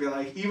 Mm-hmm. And I'd be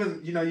like, even,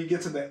 you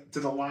get to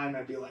the line,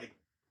 I'd be like,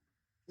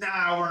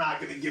 nah, we're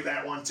not going to give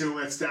that one to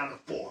him. It's down to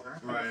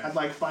 4. Right. I'd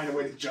like find a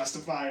way to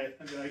justify it.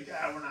 I'd be like,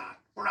 yeah, we're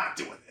not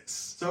doing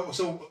this.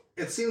 So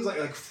it seems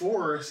like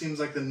 4 seems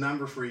like the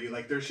number for you.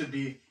 Like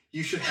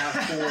you should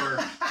have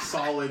 4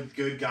 solid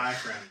good guy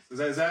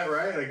friends. Is that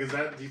right? Like,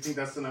 do you think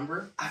that's the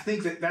number? I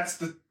think that's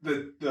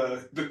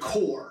the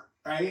core,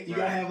 right? You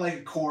gotta have like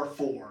a core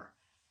 4.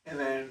 And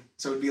then,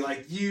 so it'd be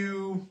like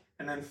you,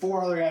 and then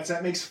 4 other guys,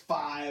 that makes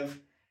 5,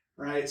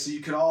 right? So you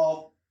could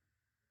all,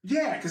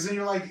 because then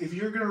you're like, if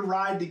you're going to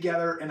ride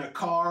together in a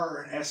car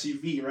or an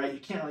SUV, right, you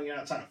can't really get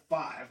outside of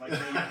 5. Like, then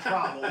you have a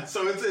problem.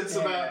 So it's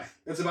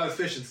about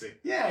efficiency.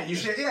 Yeah, you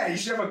should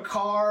have a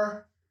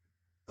car,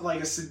 like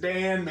a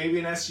sedan, maybe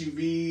an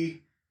SUV,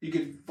 You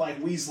could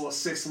like weasel a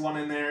sixth one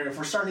in there. If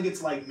we're starting to get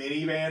to like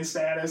minivan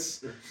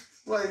status,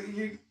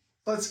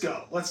 let's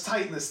go. Let's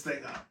tighten this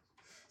thing up.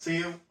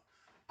 See,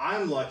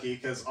 I'm lucky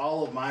because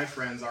all of my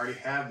friends already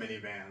have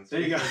minivans. There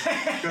you go.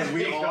 Because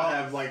we all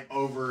have like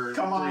over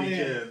 3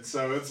 kids.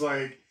 So it's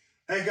like,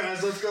 hey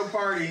guys, let's go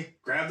party.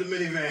 Grab the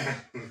minivan.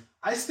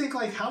 I just think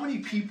like how many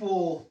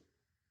people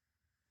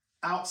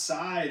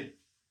outside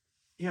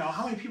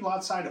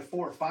of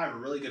 4 or 5 are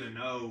really going to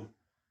know,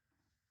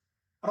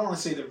 I don't want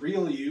to say the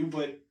real you,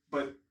 but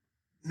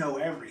know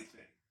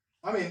everything.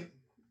 I mean,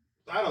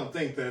 I don't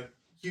think that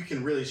you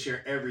can really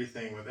share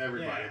everything with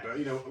everybody,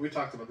 but we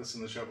talked about this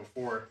in the show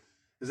before,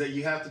 is that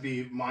you have to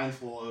be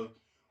mindful of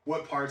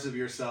what parts of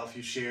yourself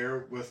you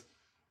share with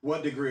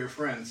what degree of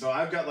friends. So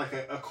I've got like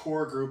a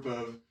core group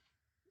of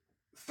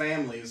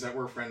families that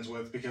we're friends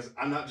with, because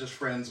I'm not just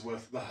friends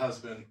with the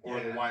husband or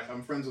the wife.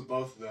 I'm friends with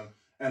both of them.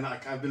 And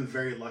like, I've been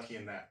very lucky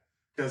in that,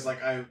 because like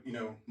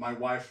my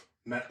wife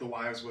met the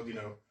wives with,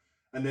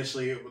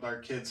 initially with our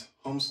kids'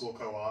 homeschool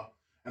co-op.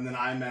 And then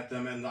I met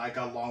them and I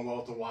got along well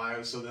with the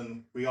wives. So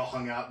then we all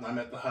hung out and I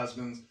met the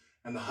husbands,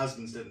 and the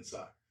husbands didn't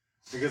suck,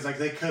 because like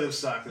they could have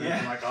sucked. And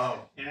they're like,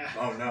 oh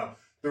no.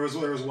 There was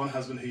one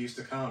husband who used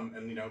to come,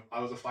 and I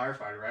was a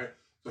firefighter, right?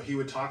 So he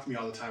would talk to me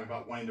all the time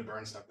about wanting to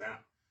burn stuff down.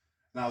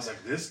 And I was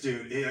like, this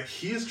dude,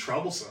 he is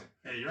troublesome.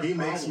 Yeah, he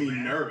makes me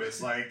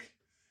nervous. Like,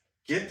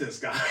 get this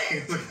guy.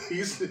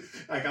 He's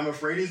like, I'm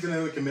afraid he's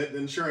going to commit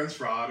insurance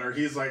fraud, or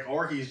he's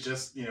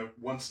just,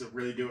 wants to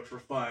really do it for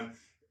fun.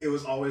 It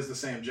was always the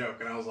same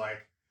joke. And I was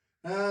like,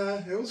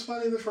 it was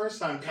funny the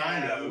first time,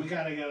 kind of. We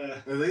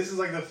gotta. This is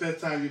like the 5th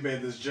time you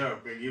made this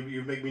joke. Like,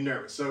 you make me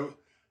nervous. So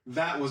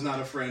that was not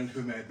a friend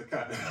who made the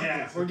cut.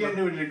 Yeah, we're getting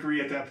to a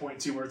degree at that point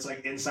too, where it's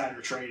like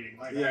insider trading.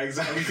 Like, yeah,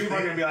 exactly. People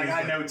are gonna be like,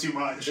 I know too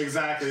much.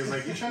 Exactly. It's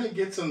like, you're trying to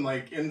get some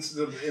like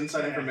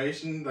inside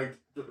information, like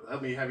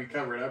help me have you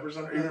cover it up or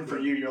something. Even for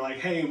you, you're like,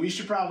 hey, we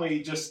should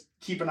probably just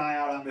keep an eye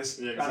out on this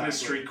on this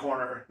street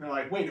corner. And they're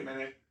like, wait a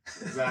minute.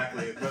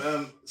 Exactly.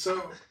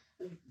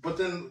 But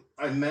then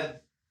I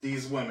met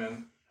these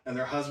women, and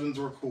their husbands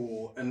were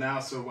cool, and now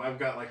so I've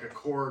got like a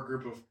core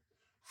group of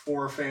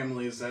 4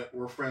 families that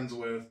we're friends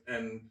with,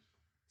 and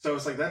so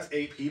it's like that's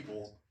 8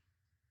 people,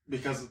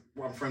 because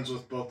I'm friends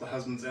with both the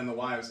husbands and the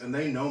wives, and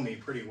they know me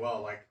pretty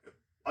well. Like,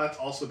 that's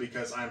also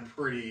because I'm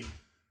pretty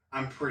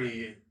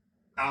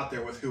out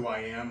there with who I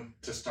am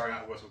to start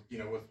out with.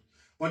 With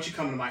once you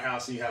come into my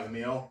house and you have a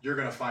meal, you're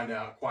gonna find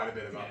out quite a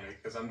bit about me,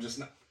 because I'm just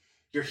not.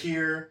 You're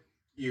here,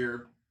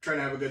 you're trying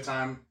to have a good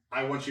time.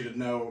 I want you to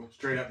know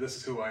straight up, this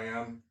is who I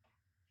am.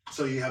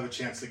 So you have a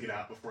chance to get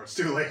out before it's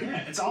too late.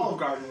 Yeah, it's Olive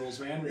Garden rules,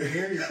 man. You're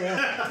here, you're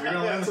family. You're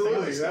gonna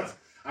absolutely.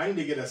 I need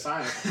to get a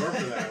sign up for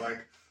that,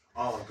 like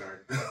Olive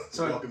Garden.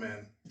 So welcome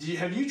in.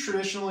 Have you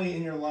traditionally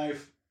in your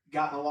life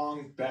gotten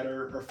along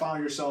better, or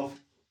found yourself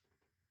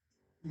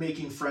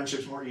making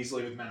friendships more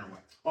easily with men or women?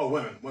 Oh,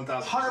 women,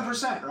 1,000%.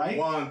 100%, right?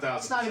 1,000%.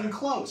 It's not even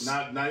close.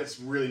 It's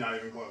really not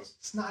even close.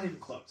 It's not even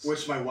close.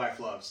 Which my wife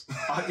loves.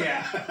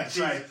 Yeah, that's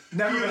right.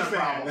 Never been a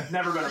problem.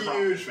 Never been a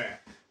problem. Huge fan,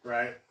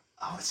 right?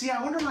 Oh, see,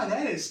 I wonder why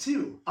that is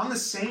too. I'm the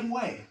same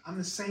way.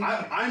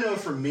 I know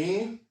for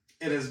me,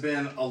 it has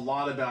been a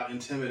lot about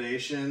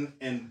intimidation.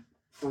 And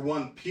for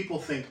one, people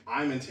think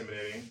I'm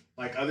intimidating.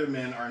 Like, other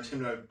men are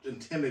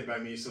intimidated by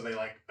me, so they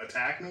like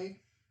attack me.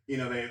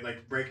 They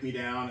like break me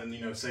down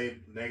and, say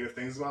negative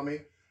things about me.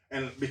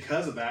 And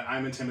because of that,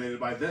 I'm intimidated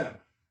by them.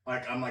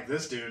 Like, I'm like,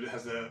 this dude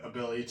has the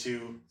ability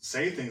to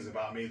say things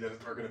about me that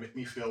are going to make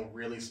me feel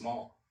really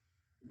small.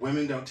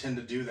 Women don't tend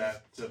to do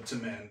that to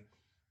men.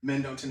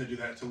 Men don't tend to do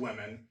that to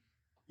women.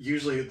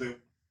 Usually,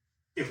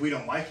 if we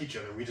don't like each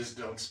other, we just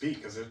don't speak,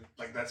 because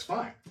that's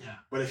fine. Yeah.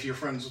 But if you're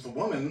friends with a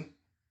woman,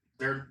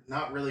 they're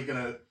not really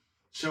going to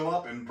show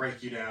up and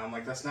break you down.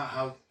 Like, that's not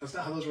how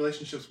those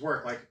relationships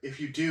work. Like,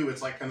 if you do,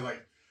 it's like kind of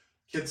like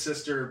kid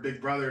sister,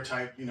 big brother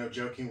type,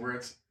 joking, where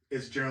it's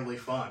generally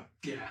fun.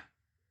 Yeah.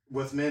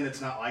 With men,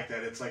 it's not like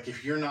that. It's like,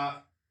 if you're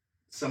not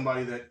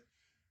somebody that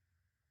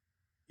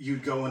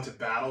you'd go into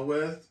battle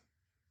with,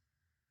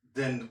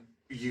 then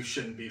you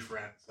shouldn't be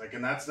friends. Like,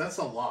 and that's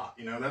a lot.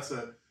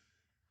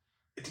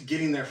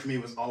 Getting there for me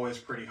was always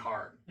pretty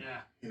hard.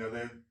 Yeah.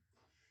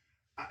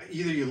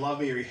 Either you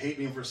love me or you hate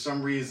me, and for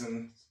some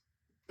reason,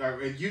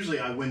 or usually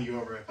I win you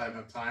over if I have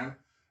enough time.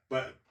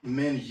 But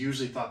men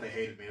usually thought they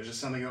hated me. It was just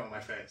something up in my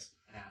face.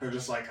 Yeah. They're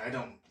just like, I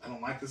don't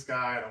like this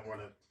guy. I don't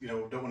want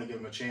to give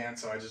him a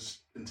chance. So I just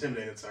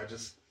intimidated. So I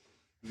just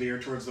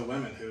veered towards the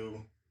women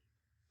who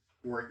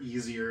were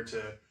easier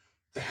to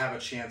have a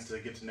chance to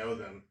get to know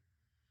them.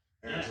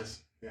 And it's just,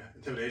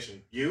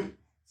 intimidation. You,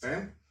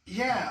 Sam?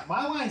 Yeah,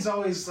 my line's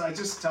always, I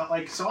just tell,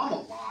 so I'm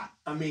a lot.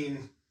 I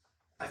mean,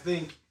 I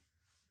think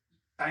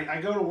I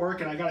go to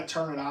work and I got to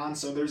turn it on.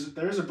 So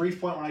there's a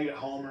brief point when I get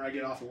home or I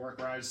get off of work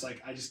where I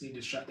just need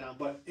to shut down.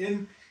 But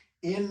in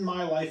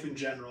my life in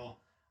general,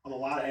 I'm a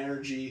lot of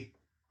energy.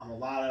 I'm a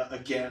lot of,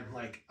 again,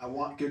 like, I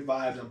want good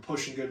vibes. I'm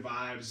pushing good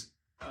vibes.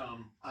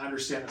 I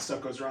understand that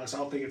stuff goes wrong, so I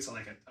don't think it's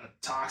like a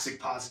toxic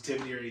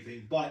positivity or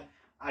anything, but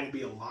I can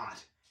be a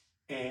lot.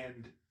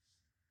 And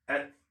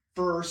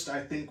first,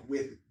 I think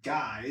with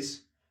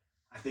guys,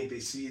 I think they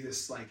see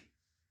this like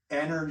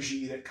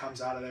energy that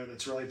comes out of there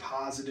that's really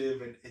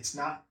positive, and it's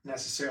not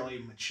necessarily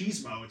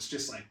machismo, it's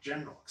just like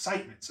general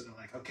excitement. So they're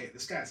like, okay,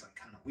 this guy's like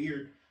kind of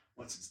weird.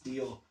 What's his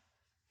deal?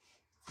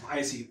 Why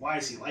is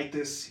he like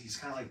this? He's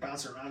kind of like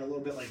bouncing around a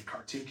little bit like a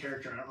cartoon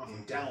character. I don't know if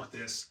I'm down with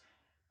this.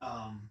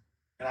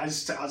 And I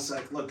was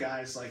like, look,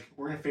 guys, like,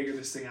 we're gonna figure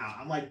this thing out.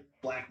 I'm like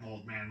black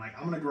mold, man. Like,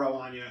 I'm gonna grow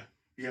on you.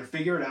 You're gonna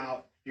figure it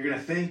out. You're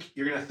gonna think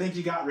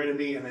you got rid of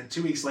me, and then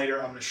 2 weeks later,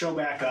 I'm gonna show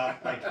back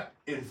up, like,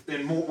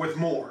 in more with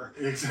more.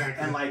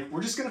 Exactly. And like,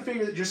 we're just gonna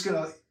figure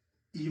that.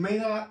 You may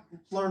not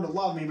learn to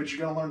love me, but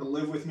you're gonna learn to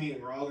live with me,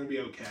 and we're all gonna be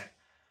okay.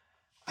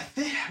 I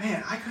think,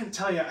 man, I couldn't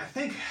tell you. I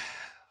think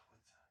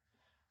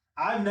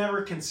I've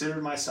never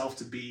considered myself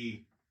to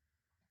be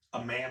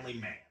a manly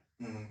man.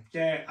 Mm-hmm.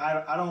 Okay,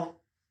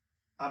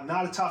 I'm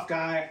not a tough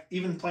guy.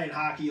 Even playing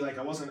hockey, like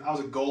I was a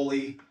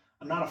goalie.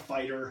 I'm not a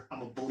fighter.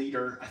 I'm a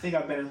bleeder. I think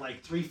I've been in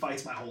like 3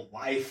 fights my whole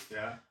life.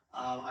 Yeah.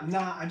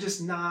 I'm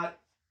just not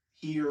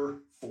here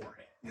for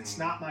it. It's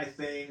not my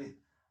thing.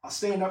 I'll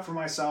stand up for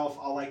myself.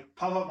 I'll like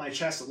puff up my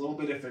chest a little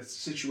bit if it's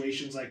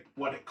situations like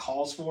what it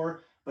calls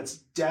for, but it's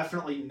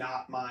definitely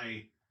not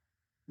my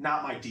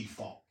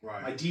default.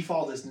 Right. My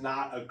default is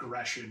not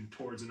aggression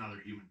towards another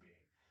human being.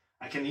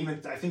 I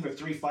think the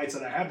 3 fights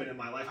that I have been in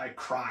my life, I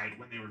cried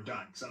when they were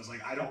done. Because I was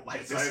like, I don't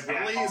like this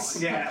at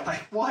all. Yeah,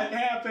 like, what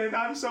happened?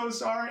 I'm so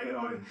sorry.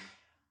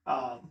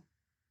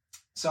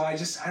 So I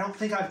don't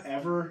think I've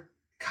ever,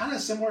 kind of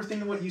similar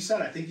thing to what you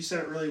said. I think you said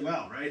it really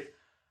well, right?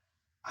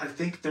 I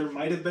think there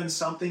might have been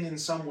something in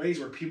some ways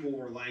where people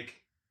were like,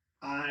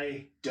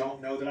 I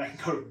don't know that I can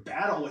go to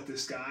battle with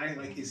this guy.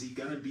 Like, is he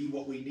going to be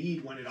what we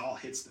need when it all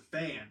hits the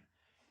fan?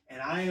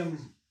 And I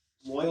am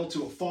loyal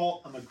to a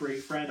fault. I'm a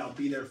great friend. I'll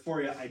be there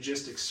for you. I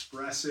just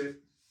express it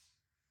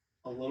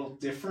a little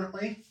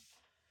differently.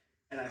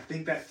 And I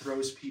think that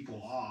throws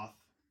people off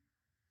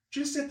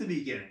just at the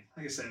beginning.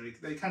 Like I said,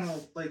 they kind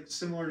of like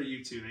similar to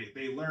you two.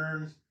 They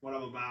learn what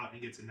I'm about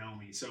and get to know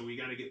me. So we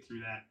got to get through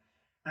that.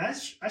 And I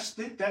just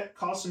think that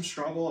caused some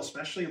struggle,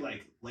 especially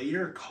like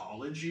later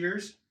college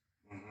years.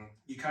 Mm-hmm.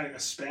 You kind of,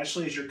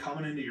 especially as you're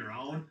coming into your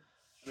own.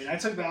 I mean, I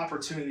took the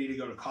opportunity to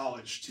go to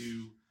college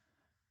to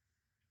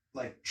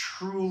like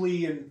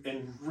truly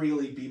and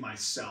really be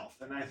myself.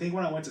 And I think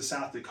when I went to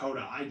South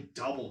Dakota, I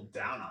doubled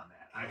down on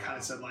that. I kind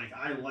of said, like,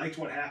 I liked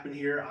what happened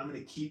here. I'm going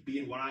to keep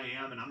being what I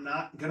am, and I'm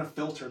not going to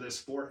filter this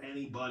for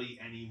anybody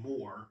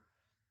anymore.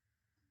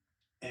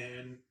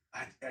 And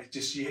I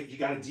just, you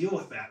got to deal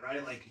with that,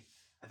 right? Like,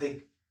 I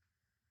think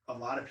a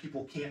lot of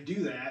people can't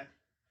do that.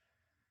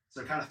 So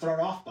they're kind of thrown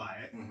off by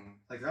it. Mm-hmm.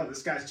 Like, oh,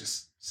 this guy's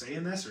just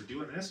saying this or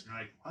doing this. And you're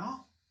like,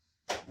 well,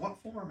 what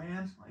for,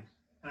 man? Like,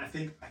 and I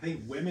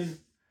think women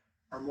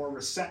are more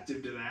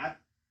receptive to that,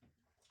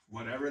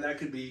 whatever that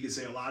could be. You could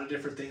say a lot of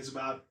different things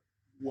about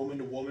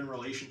woman-to-woman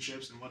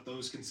relationships and what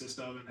those consist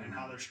of and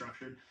how they're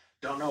structured.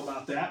 Don't know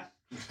about that.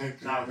 We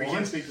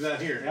can't speak to that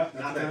here. Yep,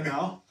 not gonna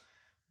know.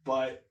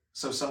 But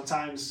so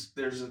sometimes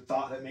there's a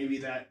thought that maybe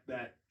that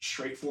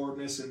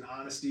straightforwardness and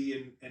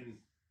honesty and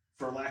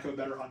for lack of a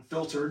better,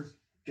 unfiltered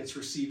gets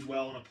received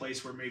well in a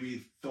place where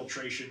maybe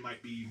filtration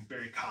might be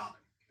very common.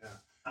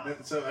 Yeah.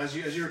 So as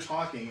you were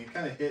talking, it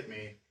kind of hit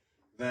me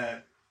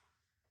that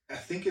I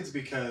think it's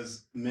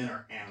because men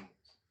are animals.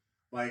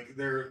 Like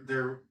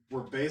we're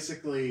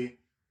basically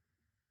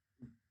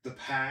the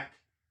pack,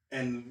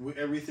 and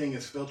everything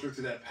is filtered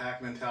through that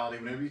pack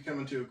mentality. Whenever you come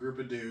into a group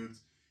of dudes,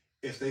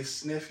 if they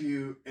sniff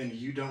you and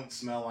you don't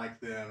smell like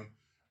them,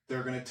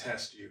 they're gonna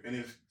test you. And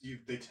if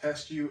they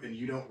test you and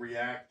you don't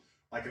react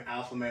like an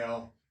alpha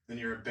male, then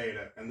you're a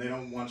beta, and they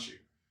don't want you.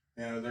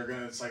 You know, they're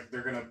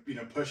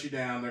gonna push you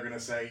down. They're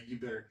gonna say you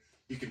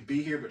can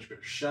be here, but you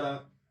better shut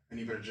up, and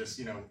you better just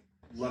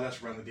let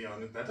us run the deal.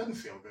 And that doesn't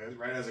feel good,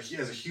 right? As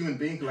a human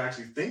being who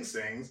actually thinks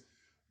things,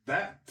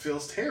 that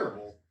feels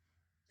terrible.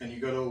 And you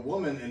go to a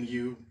woman and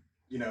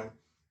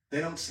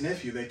they don't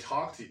sniff you, they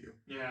talk to you.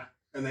 Yeah.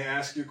 And they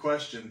ask you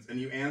questions and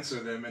you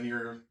answer them and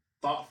you're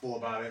thoughtful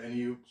about it and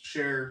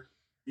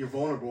you're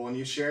vulnerable and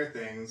you share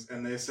things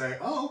and they say,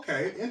 oh,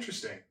 okay,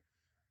 interesting.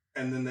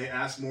 And then they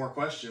ask more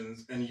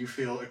questions and you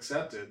feel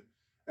accepted.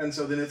 And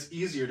so then it's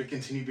easier to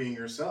continue being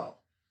yourself.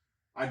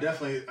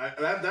 That's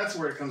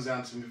where it comes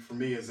down to for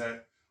me, is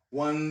that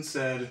one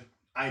said,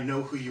 I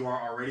know who you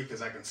are already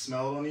because I can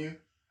smell it on you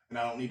and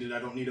I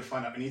don't need to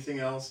find out anything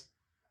else.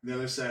 The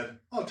other said,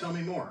 oh, tell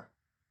me more.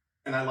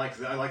 And I like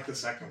the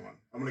second one.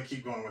 I'm going to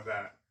keep going with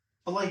that.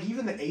 But like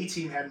even the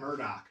A-Team had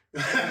Murdoch.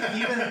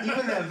 even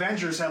the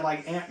Avengers had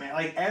like Ant-Man.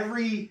 Like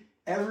every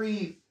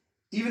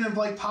even in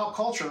like pop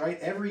culture, right?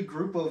 Every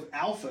group of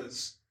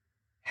alphas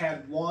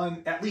had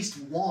at least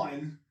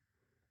one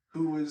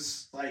who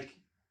was like,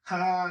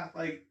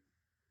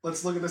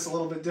 let's look at this a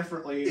little bit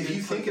differently. If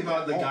you think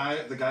about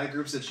the guy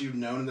groups that you've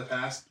known in the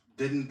past,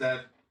 wasn't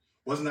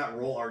that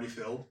role already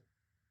filled?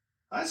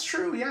 That's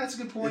true. Yeah, that's a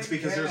good point. It's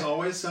because there's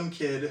always some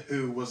kid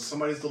who was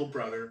somebody's little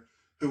brother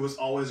who was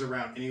always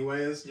around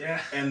anyways.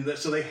 Yeah. And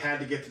so they had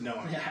to get to know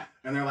him. Yeah.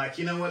 And they're like,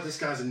 you know what? This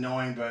guy's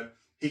annoying, but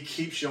he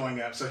keeps showing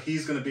up. So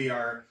he's going to be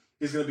our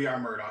He's going to be our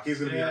Murdoch. He's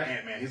going to be our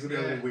Ant-Man. He's going to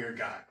be a little weird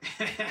guy.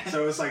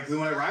 So it's like,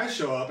 whenever I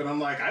show up and I'm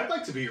like, I'd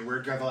like to be your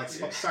weird guy. They're like,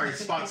 sorry,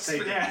 spot's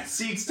taken. Yeah,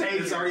 seat's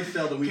taken. It's already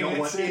filled and we don't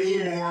want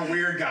any more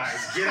weird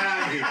guys. Get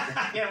out of here.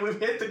 Yeah, we've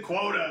hit the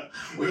quota.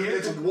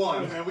 It's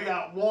one. And we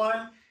got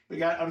one. We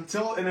got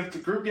and if the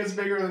group gets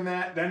bigger than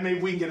that, then maybe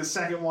we can get a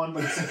second one,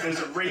 but there's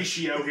a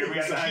ratio here. We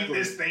got to keep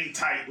this thing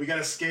tight. We got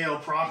to scale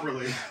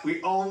properly.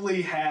 We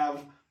only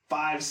have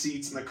 5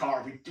 seats in the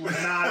car. We're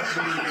not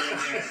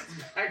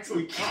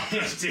we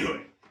can't do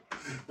it.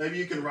 Maybe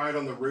you can ride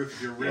on the roof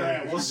if you're really...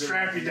 Yeah, we'll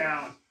strap you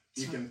down.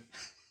 You can...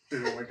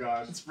 Oh my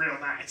gosh. It's real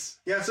nice.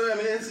 Yeah, so I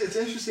mean, it's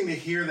interesting to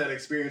hear that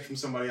experience from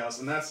somebody else,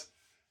 and that's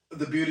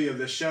the beauty of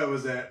this show,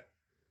 is that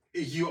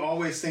you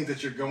always think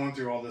that you're going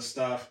through all this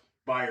stuff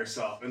by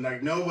yourself, and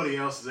like nobody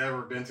else has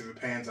ever been through the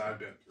pains I've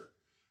been through.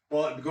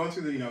 Well, going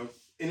through the,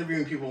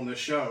 interviewing people in this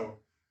show,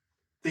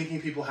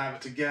 thinking people have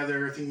it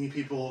together, thinking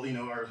people,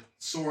 are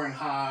soaring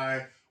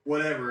high,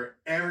 whatever,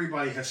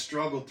 everybody has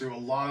struggled through a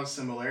lot of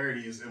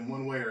similarities in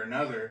one way or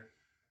another,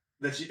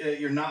 that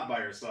you're not by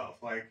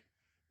yourself. Like,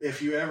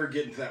 if you ever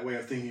get into that way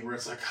of thinking where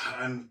it's like,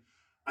 I'm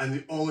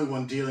the only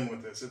one dealing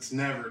with this, it's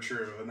never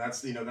true. And that's,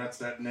 that's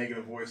that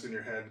negative voice in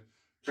your head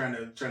trying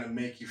to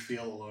make you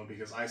feel alone,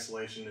 because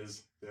isolation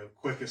is the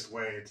quickest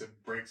way to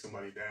break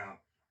somebody down,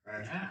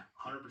 right? Yeah,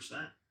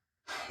 100%.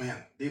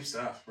 Man, deep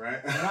stuff, right?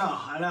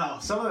 I know.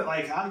 Some of it,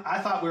 like, I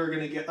thought we were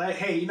going to get, like,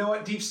 hey, you know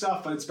what, deep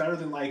stuff, but it's better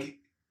than, like,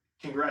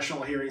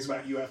 congressional hearings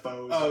about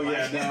UFOs. Oh,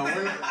 yeah, no,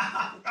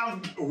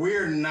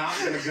 we're not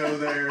going to go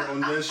there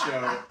on this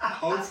show,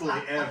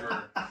 hopefully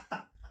ever.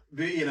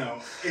 But,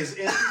 as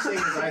interesting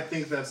as I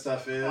think that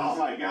stuff is. Oh,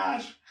 my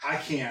gosh. I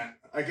can't.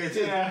 Like,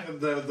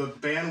 the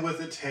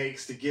bandwidth it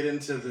takes to get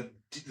into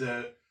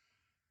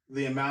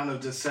the amount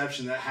of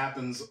deception that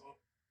happens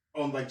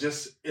on, like,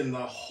 just in the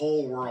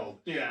whole world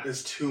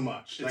is too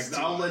much.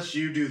 I'll let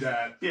you do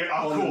that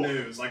on the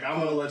news. Like, I'm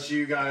going to let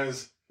you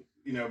guys,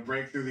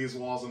 break through these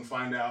walls and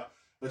find out.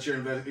 Let your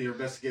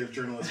investigative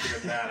journalist get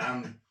at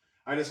that.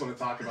 I just want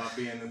to talk about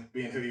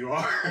being who you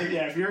are.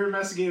 Yeah, if your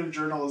investigative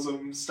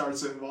journalism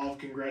starts to involve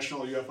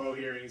congressional UFO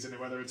hearings and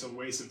whether it's a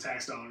waste of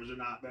tax dollars or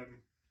not, then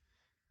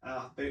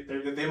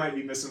they might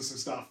be missing some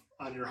stuff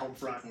on your home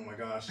front. Oh my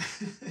gosh.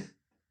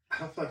 I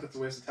don't feel like it's a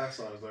waste of tax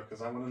dollars, though,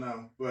 because I want to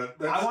know. But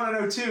I want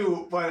to know,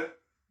 too, but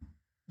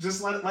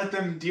just let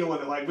them deal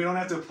with it. Like, we don't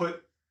have to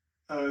put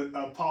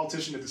a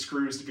politician at the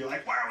screws to be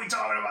like, why are we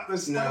talking about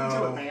this? Let them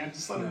do it, man.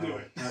 Just let them do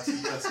it.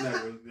 That's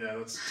never,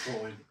 that's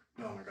totally,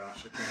 oh my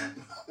gosh, I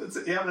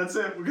can't. That's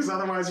it, because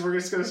otherwise we're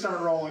just going to start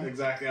rolling.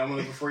 Exactly.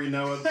 Before you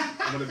know it,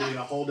 I'm going to be in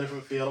a whole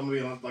different field. I'm going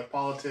to be in, like,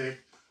 politics,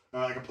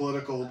 like a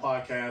political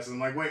podcast, and I'm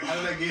like, wait, how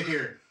did I get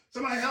here?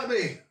 Somebody help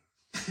me.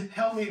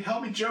 help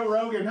me, Joe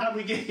Rogan. How'd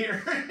we get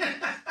here?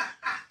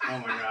 Oh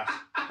my gosh.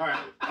 All right,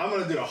 I'm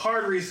going to do a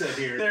hard reset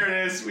here. There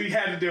it is. We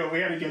had to do it. We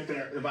had to get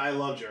there. But I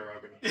love Joe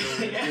Rogan.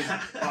 He's a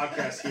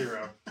podcast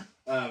hero.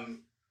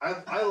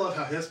 I love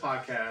how his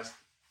podcast,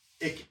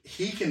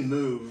 he can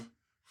move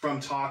from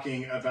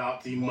talking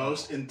about the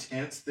most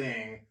intense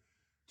thing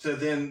to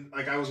then,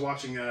 like, I was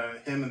watching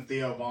him and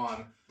Theo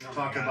Vaughn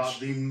talk about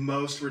the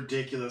most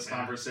ridiculous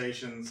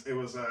conversations. It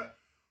was a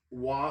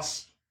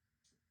wasp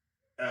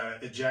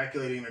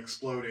ejaculating and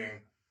exploding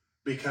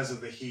because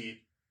of the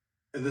heat.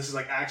 And this is,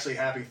 like, actually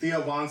happening.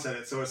 Theo Vaughn said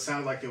it, so it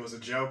sounded like it was a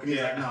joke. And he's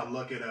like, no,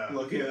 look it up.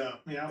 Look it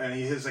up, yeah. And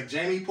he's like,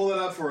 Jamie, pull it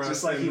up for us.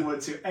 Just like he would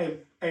too.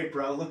 Hey,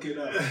 bro, look it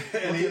up.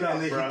 And he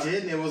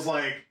did, and it was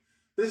like,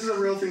 this is a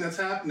real thing that's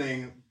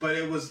happening. But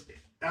it was,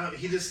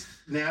 he just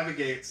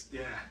navigates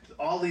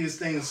all these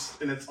things,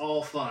 and it's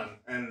all fun.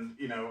 And,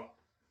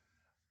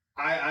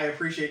 I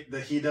appreciate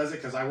that he does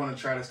it, because I want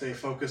to try to stay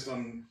focused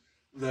on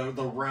the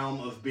realm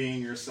of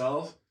being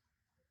yourself.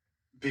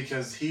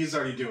 Because he's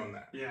already doing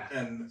that. Yeah.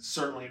 And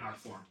certainly an art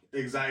form.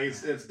 Exactly.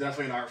 It's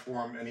definitely an art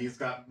form, and he's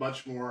got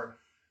much more.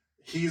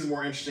 He's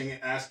more interesting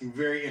at asking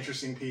very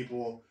interesting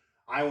people.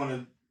 I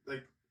want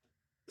to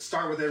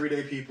start with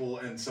everyday people,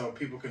 and so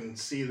people can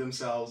see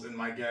themselves in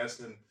my guest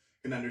and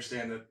can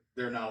understand that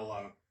they're not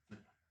alone.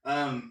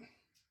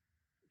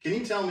 Can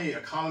you tell me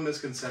a common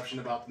misconception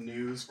about the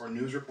news or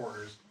news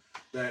reporters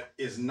that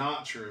is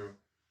not true,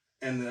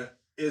 and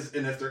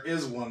if there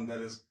is one that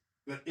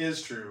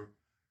is true?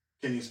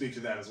 Can you speak to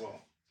that as well?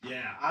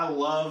 Yeah, I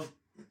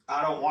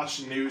don't watch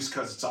the news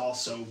because it's all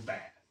so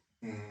bad.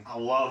 Mm-hmm. I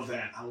love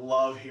that. I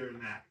love hearing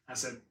that. I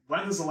said,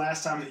 when was the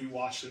last time that you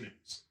watched the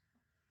news?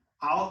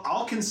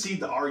 I'll concede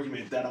the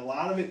argument that a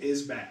lot of it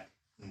is bad.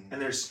 Mm-hmm.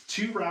 And there's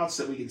 2 routes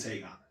that we can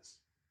take on this.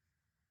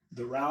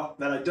 The route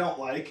that I don't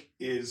like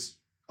is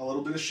a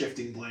little bit of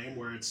shifting blame,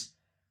 where it's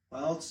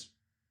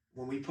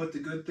when we put the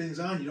good things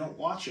on, you don't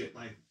watch it.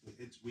 Like,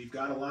 we've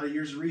got a lot of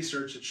years of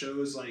research that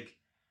shows, like,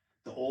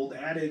 the old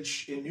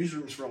adage in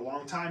newsrooms for a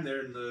long time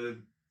there in the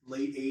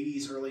late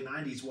 80s, early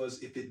 90s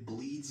was, if it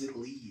bleeds, it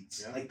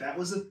leads. Yeah. Like, that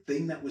was a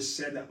thing that was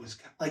said that was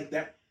like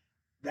that.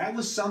 That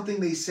was something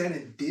they said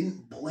and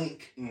didn't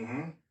blink.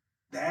 Mm-hmm.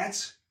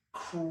 That's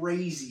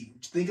crazy.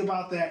 Think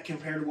about that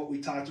compared to what we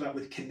talked about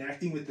with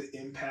connecting with the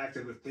impact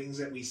of the things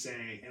that we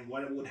say and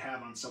what it would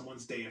have on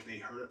someone's day if they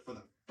heard it for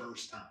the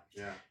first time.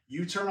 Yeah.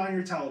 You turn on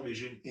your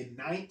television in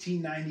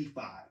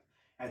 1995.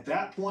 At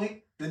that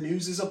point, the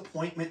news is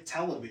appointment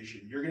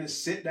television. You're going to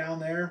sit down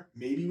there,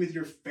 maybe with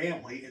your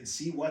family, and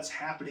see what's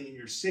happening in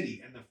your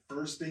city. And the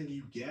first thing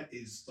you get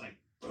is like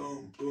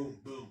boom, boom,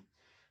 boom.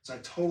 So I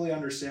totally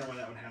understand why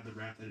that would have the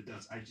rap that it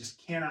does. I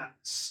just cannot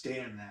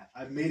stand that.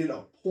 I've made it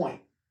a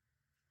point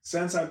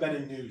since I've been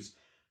in news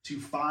to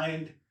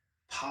find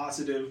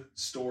positive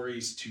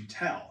stories to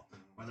tell,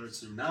 whether it's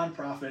through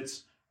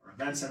nonprofits or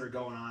events that are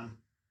going on,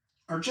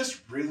 or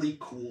just really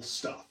cool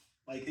stuff.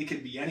 Like it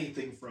could be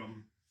anything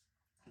from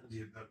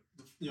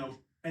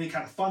any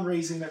kind of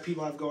fundraising that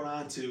people have going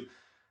on to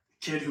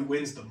kid who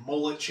wins the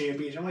mullet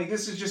championship. I'm like,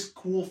 this is just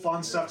cool,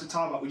 fun stuff to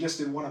talk about. We just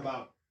did one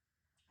about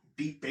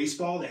Beat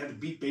Baseball. They had the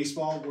Beat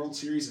Baseball World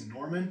Series in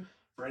Norman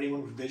for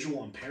anyone with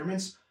visual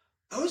impairments.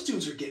 Those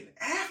dudes are getting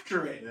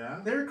after it.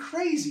 Yeah. They're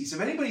crazy. So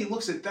if anybody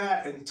looks at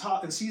that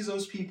and sees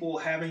those people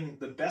having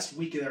the best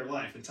week of their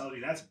life and tells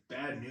you that's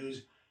bad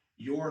news,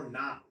 you're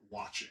not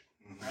watching,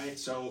 right?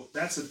 So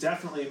that's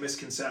definitely a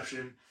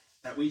misconception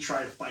that we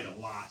try to fight a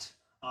lot.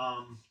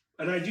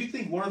 And I do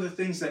think one of the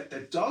things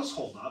that does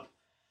hold up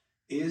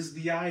is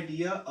the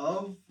idea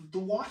of the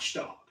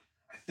watchdog.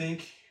 I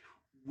think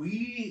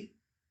we,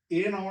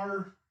 in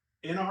our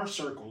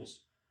circles,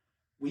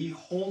 we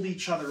hold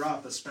each other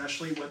up,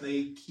 especially when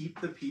they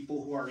keep the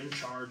people who are in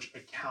charge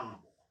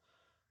accountable.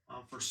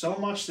 For so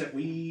much that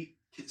we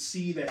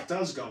see that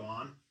does go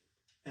on,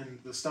 and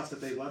the stuff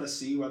that they let us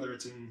see, whether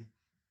it's in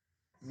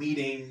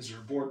meetings or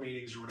board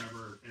meetings or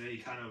whatever, in any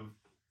kind of,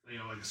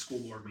 like a school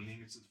board meeting,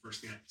 it's the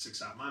first thing that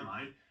sticks out in my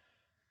mind.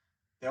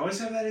 They always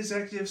have that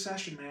executive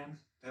session, man.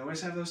 They always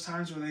have those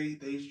times where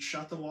they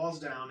shut the walls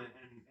down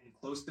and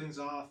close things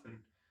off, and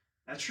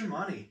that's your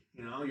money.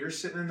 You're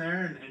sitting in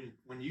there, and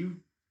when you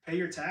pay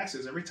your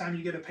taxes, every time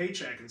you get a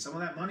paycheck and some of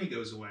that money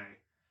goes away,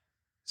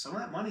 some of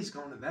that money's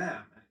going to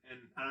them. And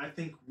I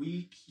think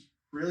we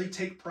really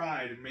take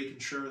pride in making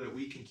sure that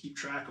we can keep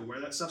track of where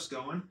that stuff's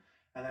going,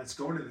 and that's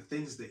going to the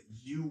things that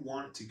you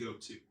want it to go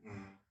to.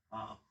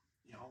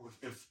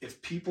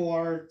 If people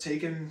are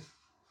taking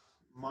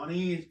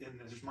money and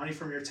there's money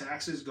from your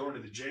taxes going to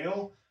the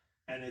jail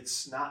and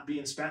it's not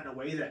being spent in a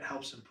way that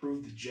helps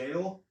improve the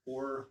jail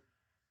or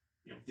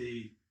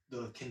the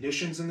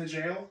conditions in the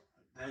jail,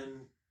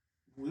 then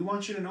we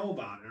want you to know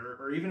about it.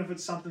 Or even if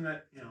it's something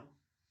that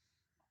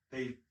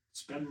they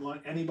spend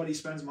money, anybody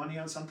spends money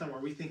on something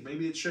where we think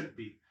maybe it shouldn't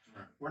be.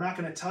 Right. We're not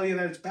going to tell you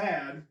that it's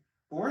bad,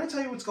 but we're going to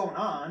tell you what's going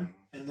on,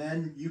 and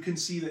then you can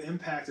see the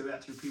impact of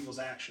that through people's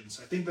actions.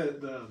 So I think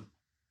that the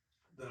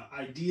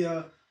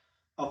idea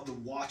of the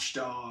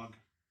watchdog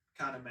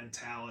kind of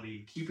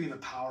mentality, keeping the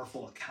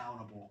powerful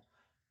accountable,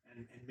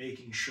 and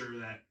making sure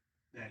that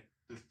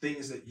the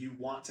things that you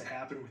want to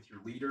happen with your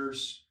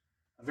leaders,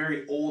 a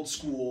very old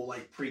school,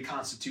 like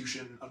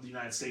pre-Constitution of the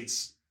United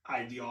States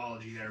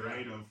ideology there,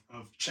 right?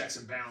 Of checks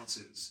and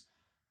balances.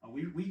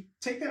 We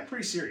take that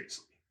pretty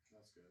seriously.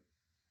 That's good.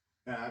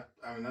 Yeah,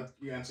 I mean,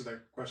 you answered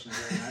that question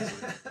very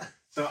nicely.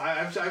 So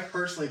I've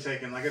personally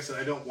taken, like I said,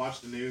 I don't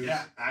watch the news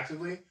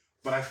actively,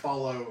 but I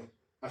follow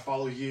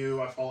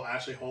you. I follow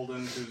Ashley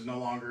Holden, who's no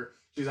longer,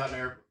 she's out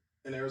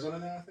in Arizona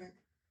now, I think.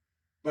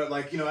 But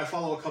I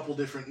follow a couple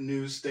different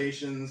news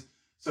stations.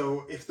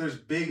 So if there's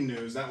big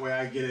news, that way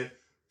I get it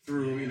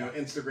through,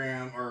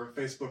 Instagram or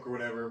Facebook or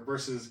whatever,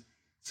 versus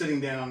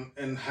sitting down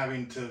and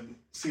having to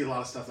see a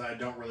lot of stuff that I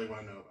don't really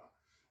want to know about.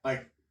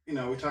 Like,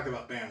 we talk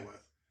about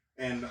bandwidth,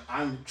 and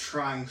I'm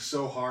trying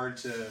so hard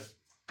to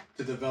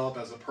develop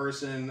as a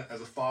person,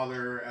 as a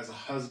father, as a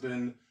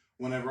husband.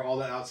 Whenever all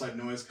that outside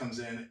noise comes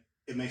in,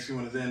 it makes me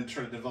want to then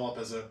try to develop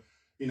as a,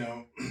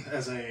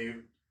 as a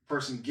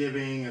person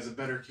giving, as a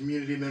better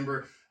community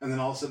member, and then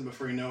all of a sudden,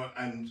 before you know it,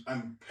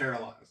 I'm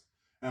paralyzed.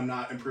 I'm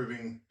not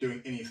improving,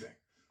 doing anything.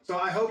 So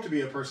I hope to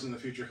be a person in the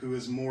future who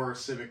is more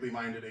civically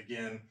minded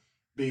again,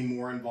 being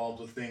more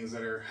involved with things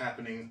that are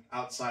happening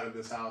outside of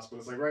this house. But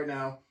it's like right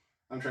now,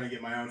 I'm trying to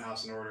get my own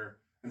house in order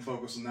and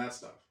focus on that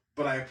stuff.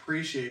 But I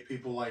appreciate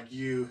people like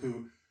you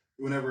who,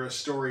 whenever a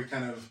story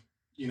kind of,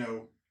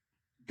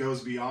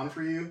 goes beyond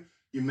for you,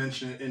 you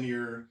mention it in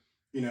your,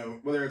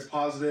 whether it's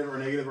positive or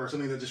negative or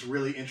something that just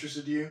really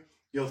interested you,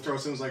 you'll throw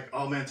something like,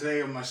 oh man,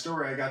 today on my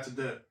story, I got to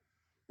do it.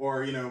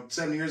 Or,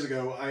 7 years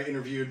ago, I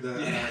interviewed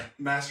the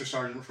Master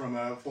Sergeant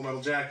from Full Metal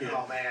Jacket.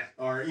 Oh, man.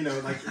 Or,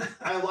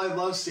 I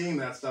love seeing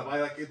that stuff.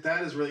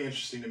 That is really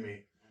interesting to me.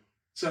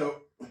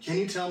 So, can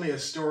you tell me a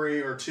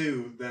story or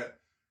two that,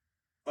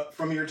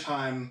 from your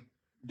time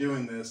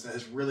doing this, that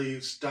has really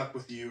stuck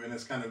with you and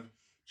has kind of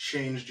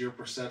changed your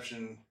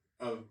perception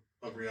of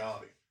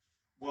reality?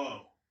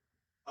 Whoa.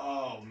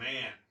 Oh,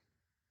 man.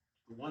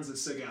 The ones that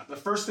stick out. The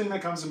first thing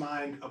that comes to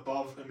mind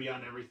above and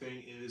beyond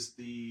everything is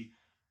the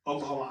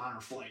Oklahoma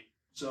Honor Flight.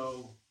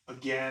 So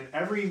again,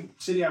 every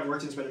city I've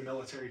worked in has been a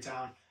military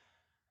town.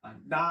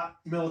 I'm not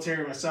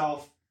military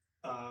myself.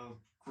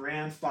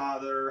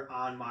 Grandfather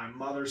on my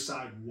mother's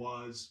side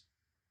was.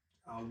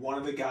 One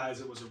of the guys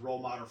that was a role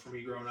model for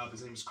me growing up,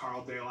 his name was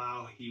Carl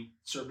Delau. He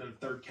served in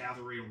the 3rd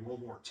Cavalry in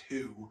World War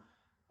II.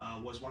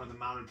 Was one of the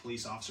mounted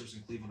police officers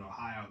in Cleveland,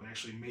 Ohio. They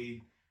actually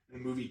made the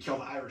movie Kill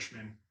the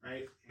Irishman,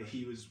 right?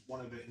 He was one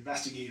of the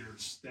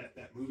investigators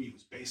that movie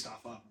was based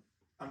off of.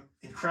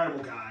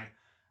 Incredible guy.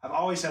 I've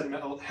always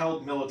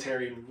held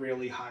military in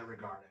really high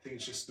regard. I think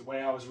it's just the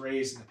way I was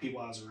raised and the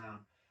people I was around.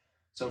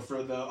 So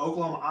for the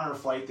Oklahoma Honor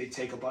Flight, they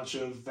take a bunch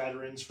of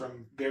veterans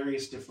from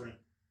various different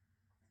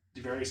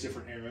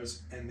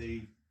eras, and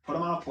they put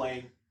them on a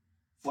plane,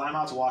 fly them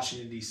out to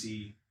Washington,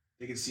 D.C.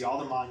 They can see all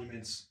the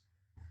monuments.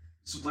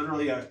 It's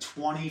literally a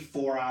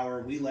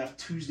 24-hour. We left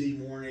Tuesday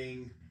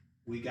morning.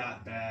 We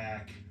got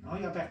back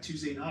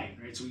Tuesday night,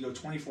 right? So we go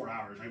 24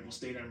 hours, right? We'll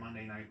stay there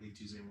Monday night, leave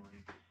Tuesday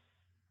morning.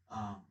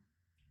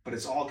 But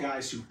it's all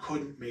guys who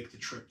couldn't make the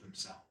trip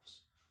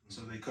themselves.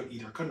 So they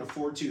couldn't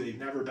afford to. They've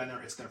never been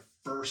there. It's their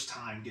first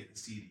time getting to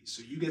see these.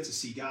 So you get to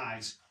see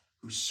guys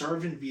who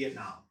served in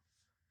Vietnam,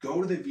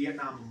 go to the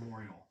Vietnam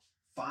Memorial,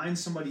 find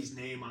somebody's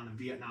name on the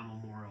Vietnam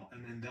Memorial,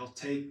 and then they'll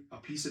take a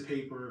piece of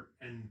paper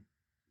and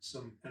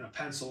a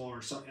pencil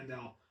or something, and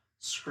they'll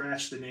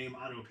scratch the name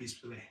onto a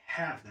piece so they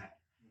have that.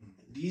 And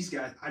these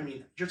guys, I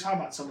mean, you're talking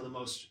about some of the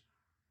most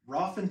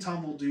rough and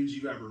tumble dudes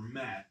you've ever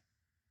met.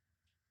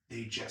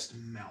 They just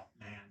melt,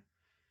 man.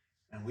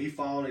 And we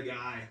followed a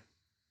guy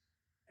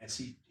as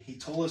he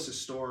told us a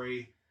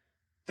story.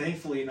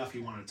 Thankfully enough, he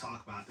wanted to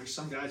talk about it. There's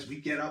some guys, we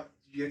get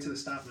to the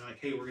stop, and they're like,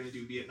 hey, we're going to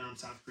do Vietnam,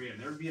 South Korea.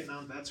 And they're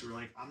Vietnam vets who are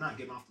like, I'm not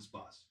getting off this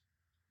bus.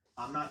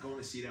 I'm not going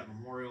to see that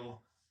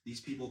memorial.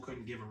 These people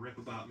couldn't give a rip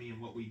about me and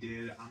what we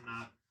did.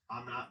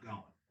 I'm not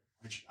going,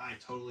 which I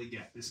totally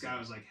get. This guy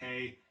was like,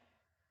 hey,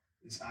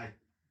 I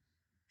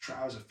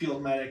was a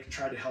field medic,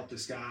 tried to help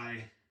this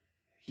guy.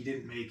 He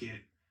didn't make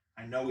it.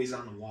 I know he's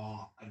on the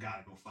wall. I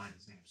got to go find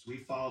his name. So we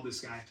followed this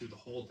guy through the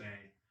whole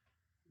day,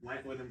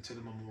 went with him to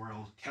the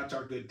memorial, kept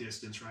our good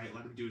distance, right?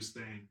 Let him do his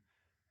thing.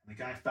 And the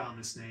guy found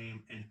this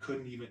name and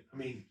couldn't even,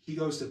 he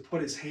goes to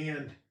put his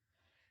hand,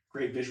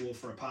 great visual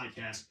for a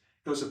podcast,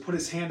 goes to put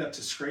his hand up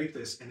to scrape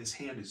this, and his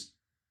hand is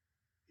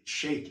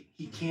shaking.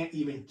 He can't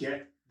even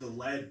get the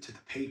lead to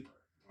the paper.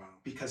 Wow.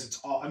 Because it's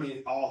all,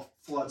 it all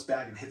floods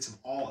back and hits him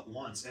all at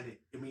once. And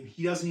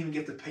he doesn't even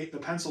get the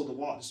pencil to the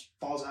wall, it just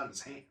falls out of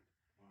his hand.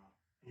 Wow.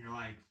 And you're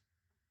like,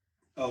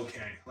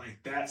 okay, like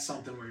that's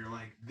something where you're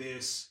like,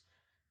 this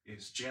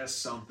is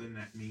just something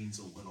that means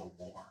a little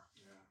more.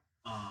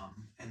 Yeah.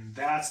 And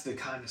that's the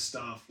kind of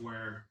stuff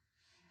where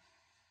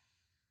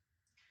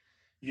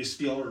you just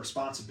feel a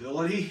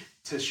responsibility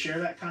to share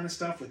that kind of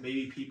stuff with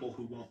maybe people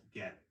who won't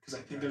get it. Because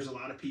I think there's a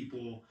lot of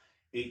people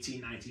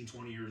 18, 19,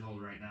 20 years old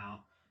right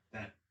now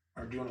that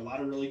are doing a lot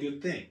of really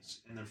good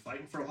things, and they're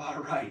fighting for a lot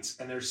of rights,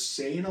 and they're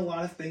saying a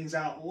lot of things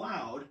out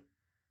loud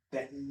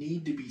that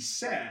need to be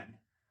said.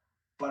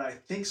 But I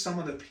think some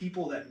of the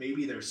people that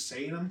maybe they're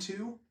saying them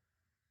to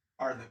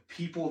are the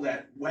people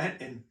that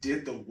went and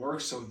did the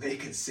work so they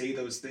could say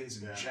those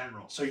things in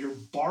general. So you're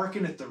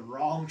barking at the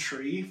wrong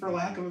tree, for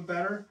lack of a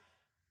better.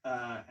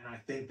 And I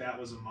think that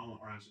was a moment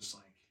where I was just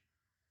like,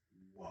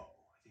 whoa.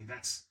 I think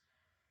that's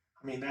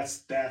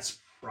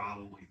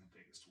probably the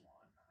biggest one.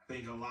 I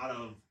think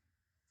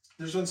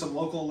there's been some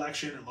local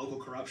election and local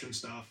corruption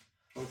stuff.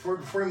 Before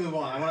we move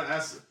on, I want to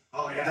ask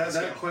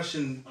that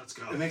question. Let's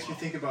go. It makes me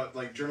think about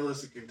like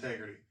journalistic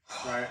integrity,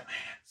 right?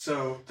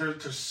 So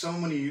there's so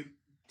many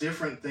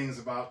different things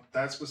about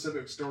that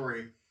specific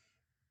story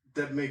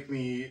that make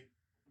me.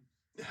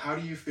 How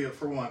do you feel?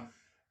 For one,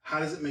 how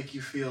does it make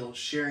you feel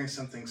sharing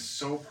something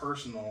so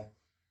personal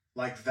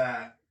like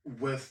that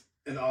with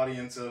an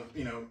audience of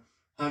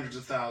hundreds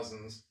of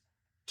thousands?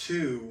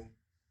 Two,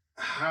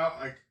 how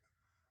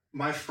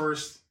my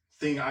first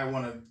thing I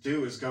want to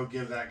do is go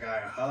give that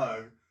guy a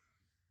hug.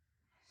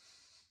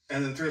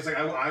 And then three, it's like,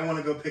 I want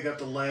to go pick up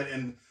the lead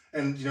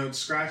and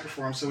scratch it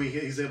for him so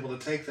he's able to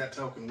take that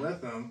token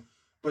with him.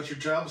 But your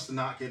job is to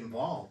not get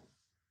involved.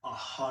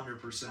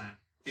 100%.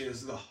 It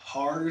is the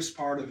hardest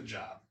part of the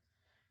job.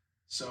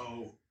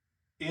 So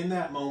in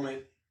that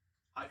moment,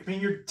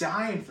 you're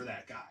dying for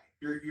that guy.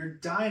 You're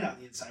dying on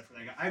the inside for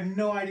that guy. I have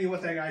no idea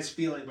what that guy's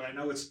feeling, but I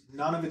know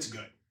none of it's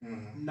good.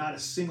 Mm-hmm. Not a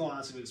single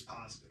ounce of it is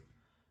positive.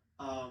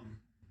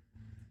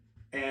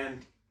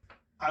 And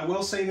I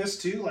will say this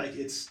too, like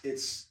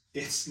it's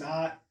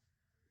not.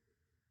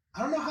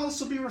 I don't know how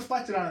this will be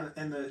reflected on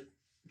in the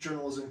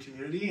journalism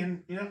community,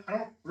 and I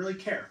don't really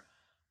care.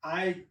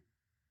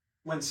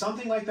 When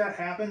something like that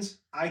happens,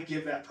 I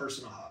give that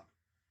person a hug.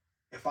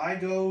 If I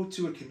go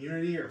to a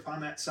community or if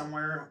I'm at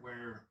somewhere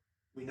where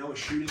we know a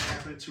shooting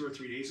happened 2 or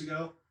 3 days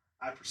ago,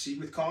 I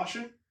proceed with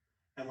caution.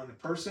 And when the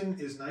person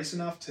is nice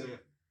enough to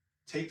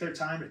take their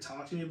time to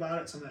talk to me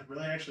about it, something that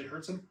really actually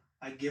hurts them,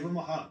 I give them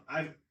a hug.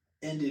 I've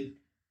ended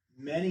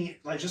many,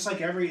 just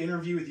like every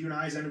interview with you and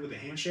I has ended with a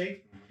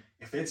handshake. Mm-hmm.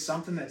 If it's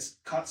something that's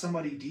cut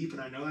somebody deep and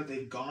I know that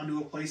they've gone to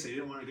a place they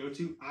didn't want to go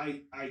to,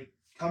 I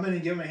come in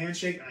and give them a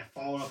handshake and I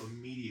follow up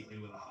immediately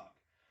with a hug.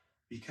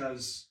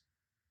 Because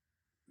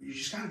you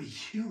just got to be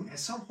human. At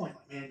some point,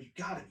 you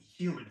got to be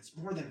human. It's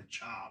more than a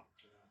job.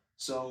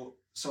 Yeah.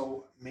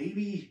 So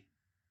maybe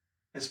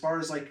as far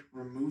as like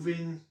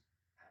removing,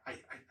 I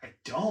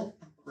don't,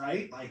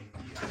 right? Like,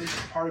 I think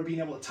part of being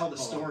able to tell the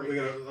story. We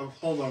gotta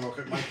hold on real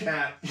quick. My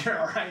cat. You're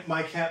all right.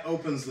 My cat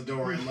opens the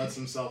door and lets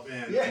himself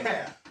in.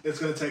 Yeah. It's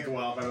gonna take a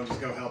while if I don't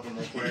just go help him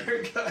real quick.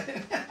 You're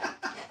good.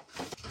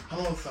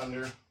 Hello,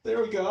 Thunder.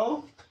 There we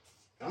go.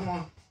 Come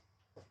on.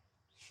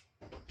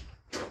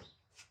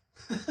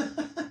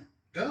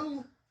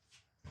 Go.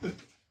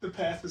 The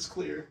path is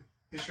clear.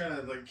 He's trying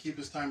to like keep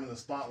his time in the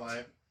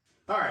spotlight.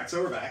 All right,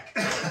 so we're back.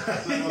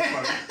 That was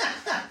funny.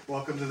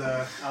 Welcome to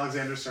the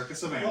Alexander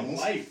Circus of Animals.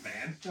 Life,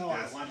 man. Oh,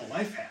 Yes. I want a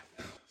life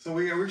happen. So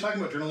we were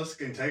talking about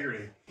journalistic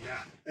integrity,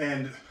 Yeah.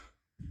 and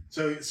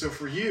so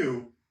for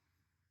you,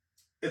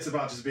 it's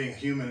about just being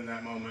human in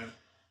that moment.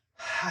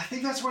 I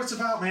think that's what it's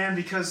about, man,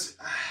 because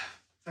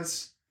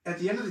that's at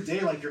the end of the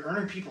day, like, you're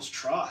earning people's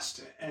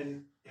trust,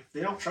 and if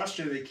they don't trust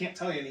you, they can't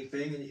tell you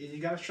anything, and you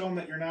got to show them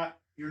that you're not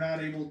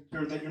able,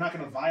 or that you're not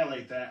going to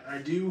violate that. And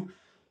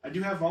I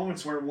do have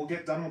moments where we'll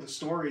get done with a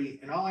story,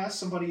 and I'll ask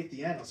somebody at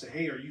the end. I'll say,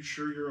 "Hey, are you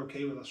sure you're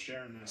okay with us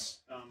sharing this?"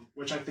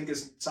 Which I think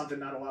is something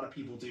not a lot of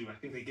people do. I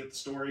think they get the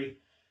story,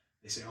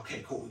 they say,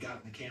 "Okay, cool, we got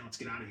it in the can. Let's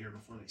get out of here,"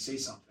 before they say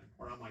something.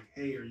 Or I'm like,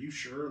 "Hey, are you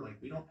sure? Like,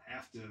 we don't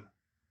have to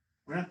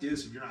do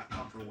this if you're not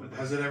comfortable with it."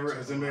 Has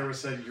anybody ever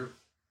said you're?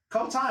 A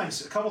couple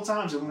times.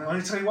 And let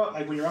me tell you what,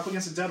 like, when you're up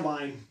against a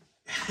deadline,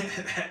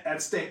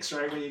 that stinks,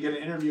 right? When you get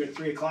an interview at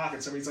 3:00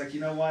 and somebody's like,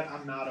 "You know what?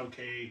 I'm not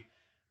okay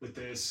with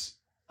this."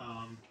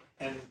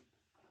 And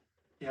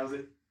you know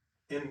that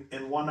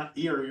in one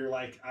ear you're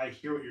like, I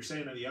hear what you're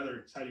saying, and the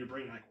other side of your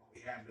brain you're like, "Well,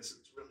 we have this.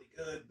 It's really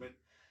good." But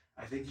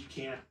I think you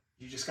can't.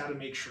 You just got to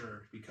make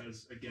sure,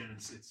 because again,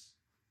 it's.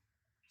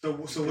 So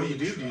what do you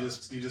do? Do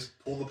you just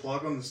pull the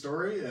plug on the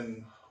story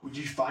and? Would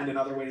you find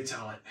another way to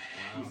tell it?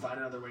 Wow. You find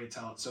another way to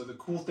tell it. So the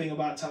cool thing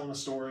about telling a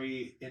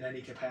story in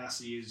any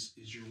capacity is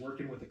you're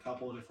working with a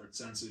couple of different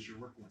senses. You're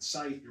working with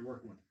sight, you're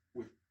working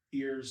with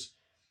ears.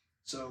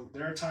 So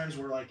there are times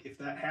where, like, if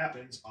that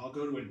happens, I'll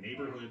go to a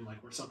neighborhood and,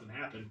 like, where something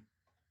happened,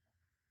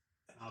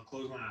 and I'll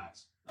close my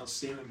eyes. I'll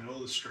stand in the middle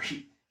of the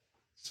street.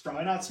 It's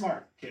probably not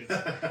smart, kids.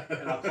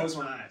 And I'll close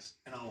my eyes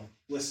and I'll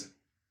listen.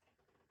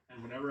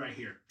 And whenever I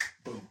hear,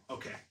 boom,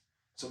 okay.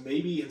 So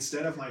maybe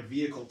instead of my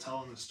vehicle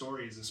telling the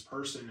story is this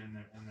person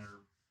and their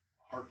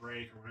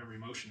heartbreak or whatever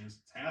emotion is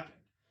that's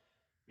happened,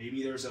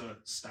 maybe there's a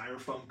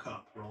styrofoam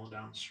cup rolling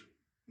down the street.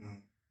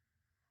 Mm.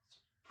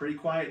 Pretty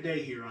quiet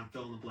day here on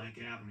fill in the blank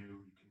avenue.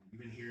 You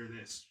can even hear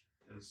this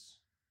because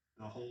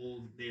the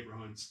whole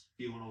neighborhood's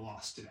feeling a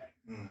loss today.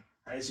 Mm.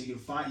 Right? So you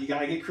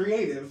gotta get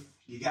creative.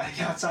 You gotta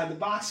get outside the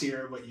box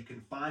here, but you can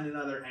find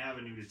another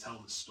avenue to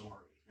tell the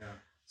story. Yeah.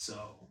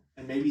 So,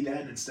 and maybe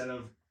then instead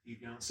of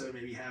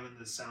maybe having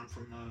the sound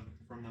from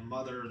the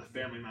mother or the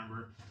family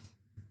member,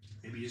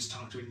 maybe you just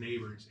talk to a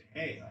neighbor and say,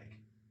 "Hey, like,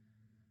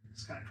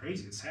 it's kind of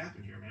crazy. This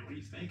happened here, man. What are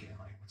you thinking?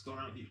 Like, what's going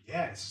on with you?"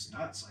 "Yeah, it's just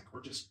nuts. Like,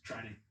 we're just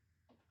trying to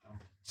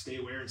stay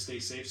aware and stay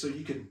safe." So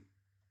you can,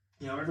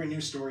 every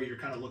news story you're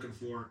kind of looking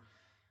for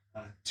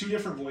two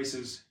different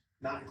voices,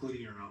 not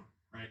including your own,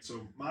 right?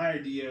 So my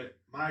idea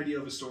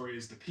of a story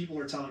is the people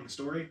are telling the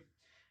story,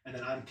 and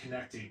then I'm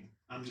connecting.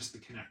 I'm just the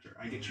connector.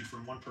 I get you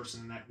from one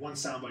person, that one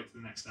soundbite to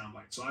the next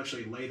soundbite. So I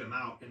actually lay them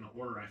out in the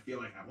order I feel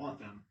like I want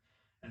them.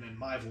 And then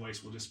my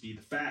voice will just be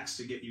the facts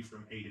to get you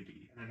from A to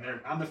B. And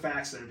then I'm the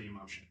facts, they're the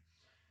emotion.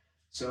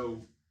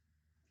 So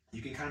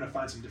you can kind of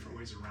find some different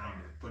ways around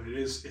it. But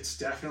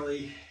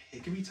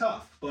it can be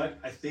tough. But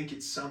I think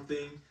it's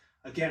something,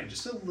 again,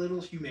 just a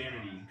little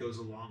humanity goes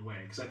a long way.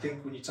 Because I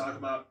think when you talk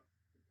about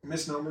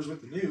misnomers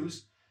with the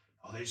news,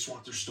 they just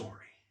want their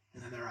story.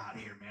 And then they're out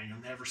of here, man.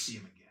 You'll never see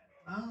them again.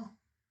 Well,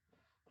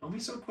 don't be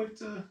so quick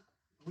to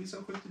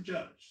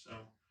judge. So,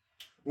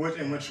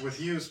 which with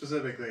you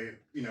specifically,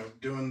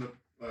 doing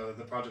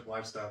the Project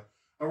Live stuff,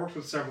 I worked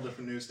with several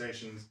different news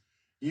stations.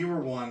 You were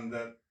one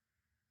that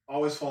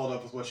always followed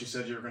up with what you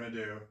said you were going to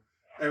do.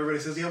 Everybody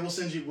says, "Yeah, we'll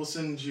send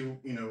you,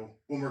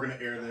 when we're going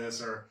to air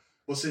this, or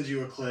we'll send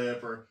you a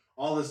clip," or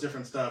all this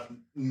different stuff.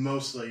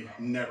 Mostly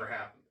never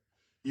happened.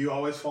 You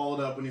always followed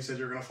up when you said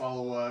you were going to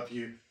follow up.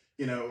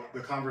 The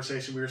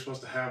conversation we were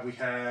supposed to have, we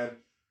had.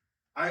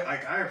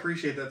 I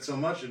appreciate that so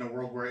much in a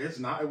world where it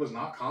was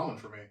not common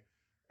for me.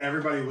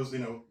 Everybody was,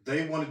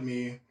 they wanted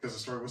me because the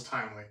story was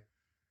timely,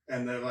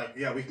 and they're like,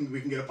 "Yeah, we can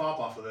get a pop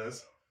off of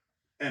this,"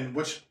 and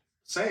which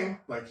same,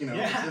 like,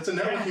 it's a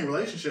networking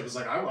relationship. It's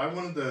like I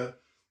wanted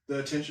the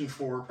attention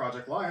for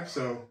Project Live,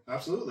 so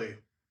absolutely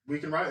we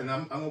can write, and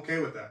I'm okay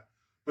with that.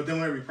 But then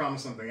whenever you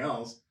promise something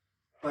else,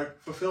 like,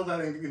 fulfill that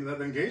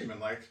that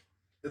engagement. Like,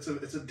 it's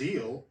a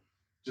deal,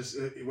 just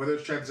whether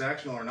it's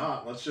transactional or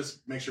not. Let's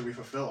just make sure we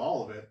fulfill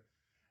all of it.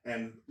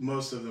 And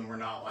most of them were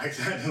not like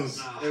that.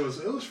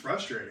 It was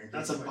frustrating.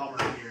 That's a bummer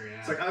to hear. Yeah.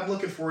 It's like, I'm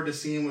looking forward to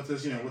seeing what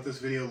this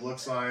video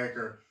looks like,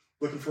 or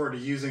looking forward to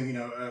using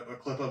a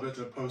clip of it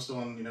to post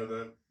on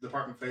the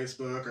department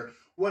Facebook or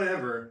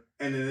whatever.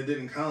 And then it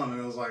didn't come,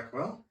 and it was like,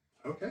 well,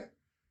 okay.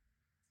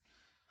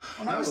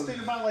 And I was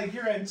thinking about, like,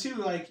 your end too.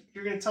 Like,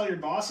 you're gonna tell your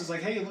bosses,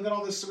 like, "Hey, look at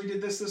all this. So we did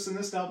this, and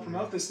this to help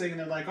promote this thing," and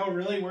they're like, "Oh,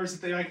 really? Where's the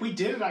thing?" Like, "We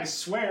did it, I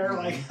swear." Mm-hmm.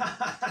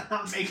 Like, I'm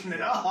not making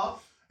it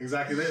up.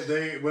 exactly.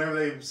 They whenever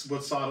they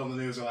saw it on the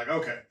news, they're like,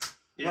 okay.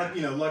 Yeah.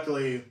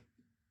 Luckily,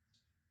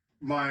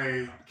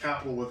 my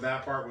capital with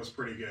that part was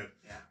pretty good.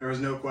 Yeah. There was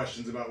no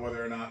questions about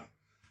whether or not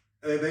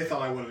they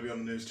thought I wanted to be on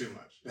the news too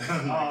much.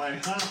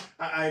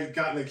 I'd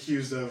gotten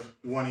accused of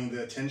wanting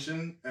the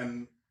attention,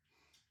 and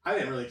I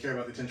didn't really care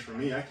about the attention for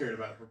me. I cared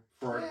about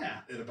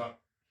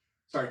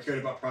cared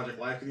about Project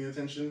Life getting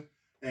attention,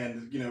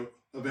 and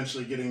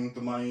eventually getting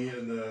the money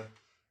and the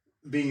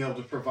being able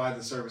to provide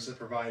the service it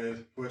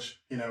provided. Which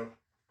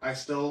I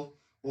still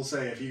will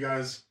say, if you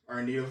guys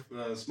are in need of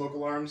smoke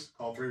alarms,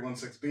 call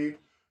 316-BEEP.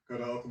 Go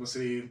to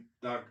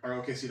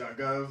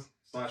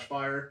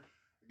okc.gov/fire.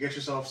 Get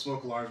yourself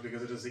smoke alarms,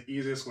 because it is the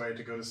easiest way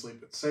to go to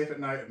sleep safe at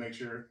night and make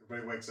sure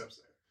everybody wakes up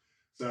safe.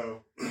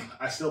 So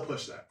I still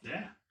push that.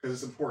 Yeah. Because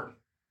it's important.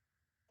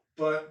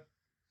 But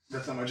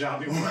that's not my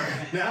job anymore.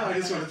 Now I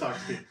just want to talk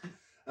to people.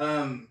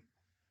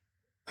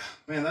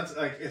 Man, that's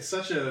it's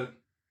such a,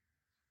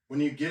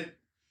 when you get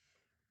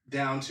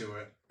down to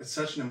it, it's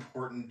such an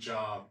important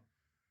job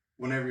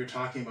whenever you're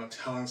talking about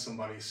telling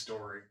somebody's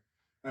story.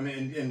 I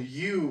mean, and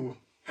you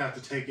have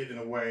to take it in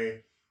a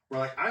way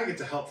where, I get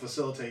to help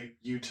facilitate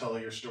you tell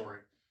your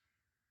story.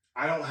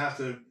 I don't have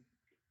to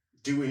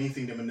do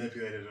anything to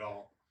manipulate it at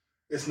all.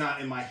 It's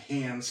not in my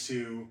hands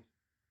to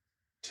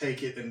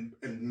take it and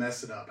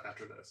mess it up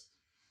after this.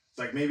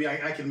 It's maybe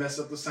I could mess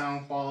up the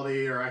sound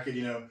quality, or I could,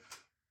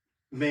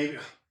 maybe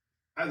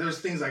there's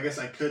things I guess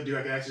I could do.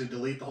 I could actually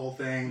delete the whole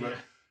thing, but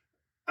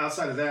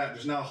outside of that,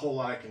 there's not a whole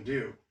lot I can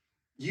do.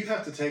 You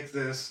have to take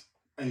this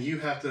and you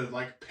have to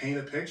paint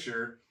a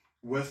picture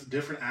with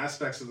different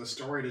aspects of the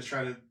story to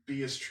try to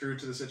be as true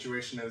to the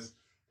situation as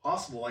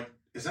possible.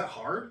 Is that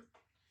hard?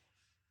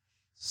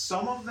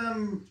 Some of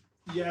them,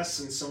 yes,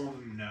 and some of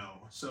them,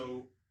 no.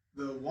 So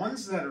the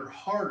ones that are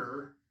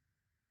harder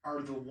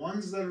are the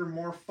ones that are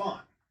more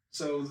fun.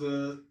 So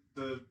the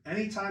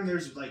anytime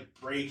there's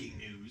breaking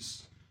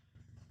news,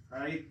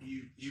 right?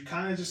 You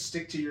kind of just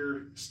stick to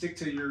your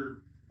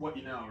what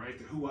you know, right?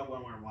 The who, what,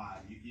 when, where, why.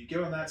 You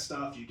give them that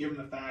stuff, you give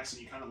them the facts,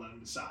 and you kind of let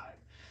them decide.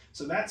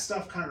 So that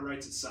stuff kind of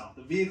writes itself.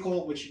 The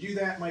vehicle, which you do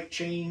that, might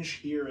change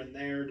here and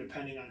there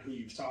depending on who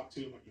you've talked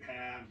to and what you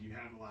have. You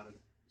have a lot of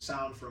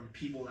sound from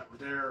people that were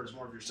there, or is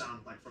more of your sound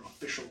from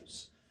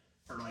officials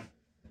or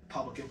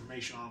public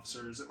information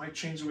officers. It might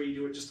change the way you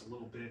do it just a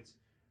little bit.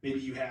 Maybe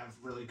you have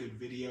really good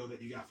video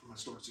that you got from a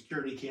store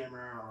security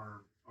camera,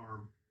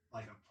 or a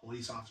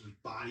police officer's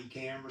body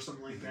cam or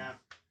something like that.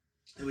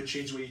 It would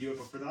change the way you do it,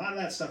 but for a lot of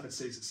that stuff, it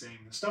stays the same.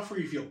 The stuff where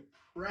you feel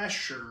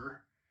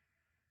pressure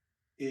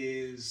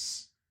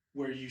is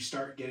where you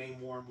start getting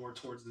more and more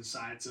towards the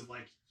sides of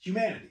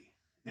humanity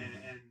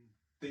and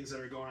things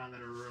that are going on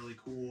that are really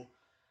cool.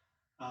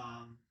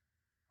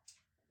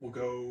 We'll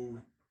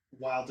go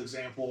wild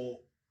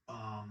example,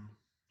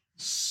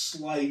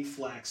 slight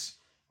flex.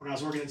 When I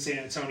was working in San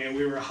Antonio,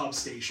 we were a hub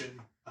station.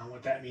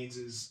 What that means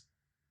is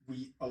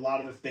a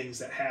lot of the things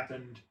that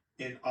happened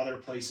in other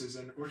places,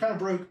 and we're kind of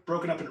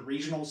broken up into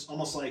regionals,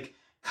 almost like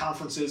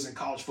conferences in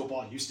college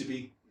football used to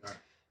be. Right.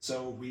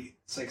 So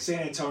it's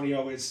San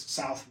Antonio is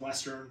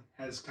southwestern,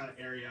 has kind of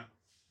area.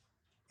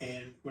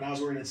 And when I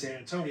was working in San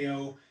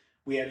Antonio,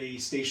 we had a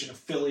station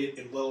affiliate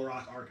in Little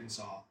Rock,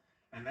 Arkansas,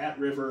 and that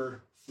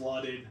river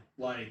flooded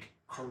like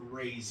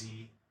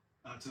crazy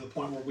to the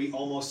point where we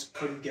almost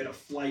couldn't get a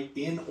flight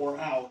in or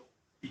out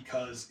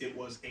because it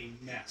was a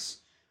mess.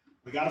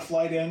 We got a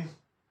flight in.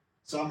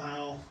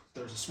 Somehow,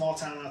 there's a small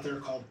town out there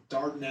called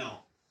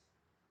Dardanelle.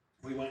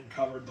 We went and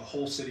covered the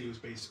whole city. Was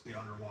basically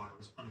underwater. It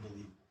was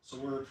unbelievable. So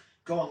we're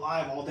going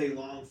live all day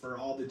long for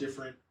all the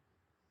different,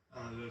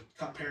 the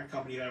parent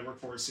company that I work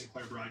for is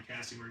Sinclair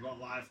Broadcasting. We're going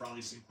live for all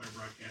these Sinclair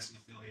Broadcasting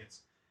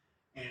affiliates.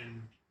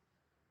 And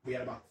we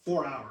had about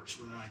 4 hours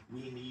where they're like,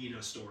 we need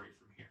a story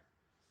from here.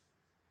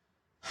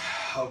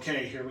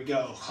 Okay, here we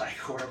go.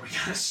 Where are we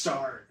going to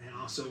start?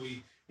 So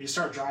we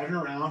start driving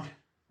around.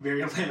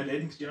 Very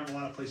limited because you don't have a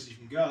lot of places you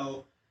can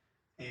go,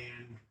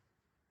 and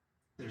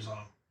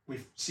we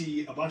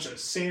see a bunch of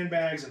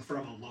sandbags in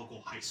front of a local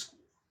high school.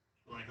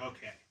 We're like,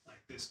 okay,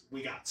 this,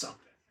 we got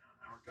something.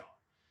 Now we're going.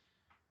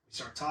 We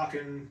start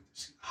talking.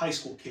 High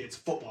school kids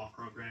football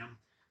program.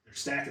 They're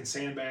stacking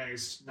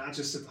sandbags not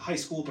just at the high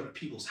school but at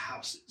people's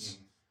houses.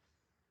 Mm-hmm.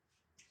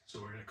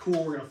 So we're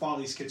gonna follow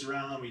these kids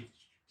around. We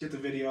get the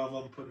video of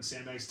them putting the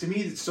sandbags. To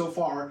me, so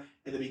far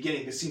in the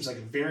beginning, this seems like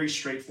a very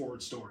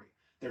straightforward story.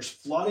 There's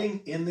flooding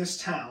in this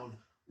town.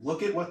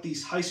 Look at what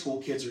these high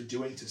school kids are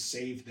doing to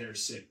save their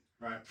city.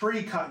 Right.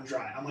 Pretty cut and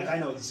dry. I'm like, I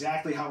know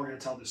exactly how we're going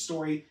to tell this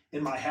story.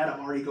 In my head, I'm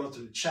already going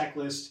through the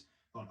checklist.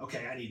 Going,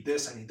 okay, I need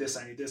this, I need this,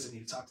 I need this. I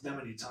need to talk to them.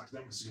 This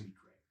is going to be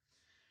great.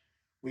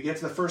 We get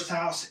to the first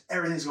house.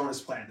 Everything's going as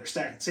planned. They're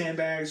stacking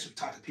sandbags. We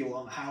talk to people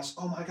on the house.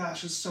 Oh my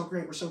gosh, this is so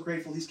great. We're so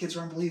grateful. These kids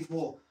are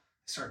unbelievable.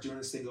 They start doing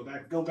this thing.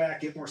 Go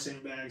back, get more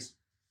sandbags.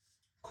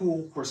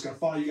 Cool. We're just going to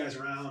follow you guys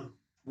around.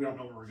 We don't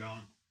know where we're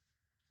going.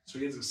 So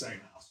we get to the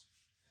second house.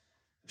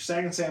 They're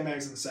stacking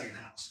sandbags in the second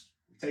house.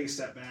 We take a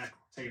step back,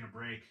 taking a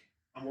break.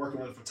 I'm working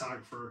with a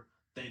photographer.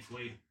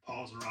 Thankfully,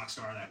 Paul's a rock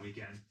star that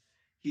weekend.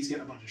 He's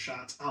getting a bunch of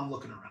shots. I'm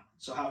looking around.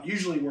 So how it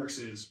usually works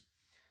is,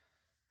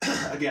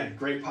 again,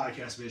 great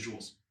podcast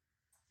visuals.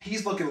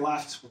 He's looking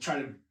left. We'll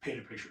try to paint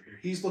a picture here.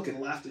 He's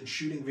looking left and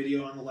shooting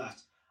video on the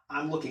left.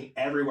 I'm looking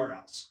everywhere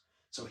else.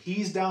 So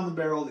he's down the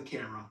barrel of the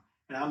camera,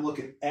 and I'm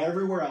looking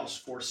everywhere else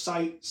for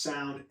sight,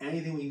 sound,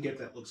 anything we can get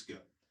that looks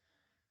good.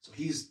 So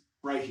he's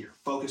right here,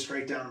 focused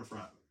right down in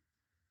front of him.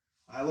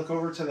 I look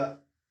over to the,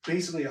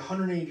 basically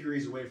 180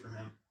 degrees away from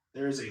him.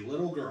 There is a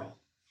little girl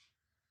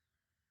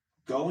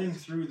going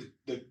through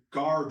the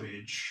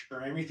garbage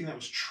or everything that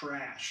was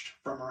trashed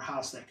from her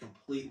house that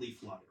completely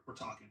flooded. We're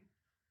talking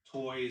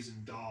toys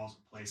and dolls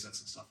and play sets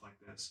and stuff like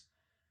this.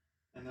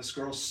 And this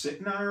girl's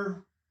sitting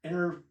on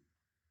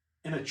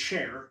in a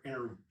chair in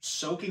her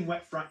soaking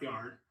wet front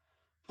yard,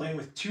 playing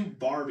with 2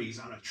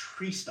 Barbies on a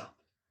tree stump.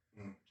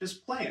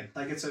 Just playing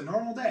like it's a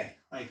normal day.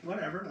 Like,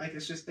 whatever. Like,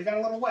 it's just, they got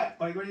a little wet.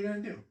 Like, what are you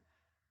going to do?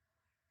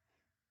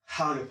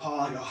 I look at Paul.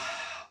 I go,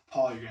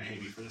 Paul, you're going to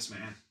hate me for this,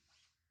 man.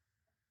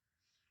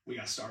 We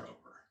got to start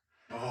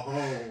over.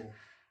 Oh.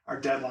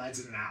 Our deadline's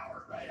in an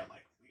hour, right? I'm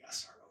like, we got to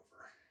start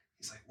over.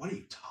 He's like, what are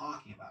you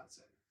talking about? I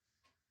said,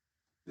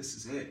 this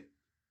is it.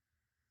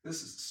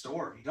 This is the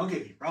story. Don't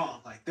get me wrong.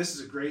 Like, this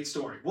is a great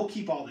story. We'll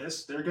keep all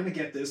this. They're going to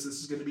get this.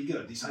 This is going to be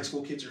good. These high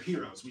school kids are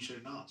heroes. We should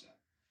acknowledge that.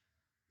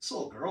 This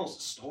little girl's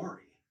a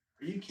story.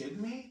 Are you kidding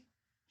me?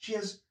 She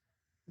has,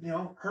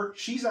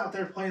 she's out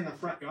there playing in the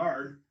front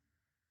yard.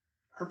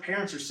 Her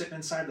parents are sitting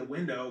inside the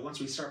window. Once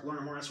we start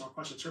learning more, ask more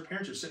questions. Her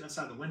parents are sitting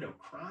inside the window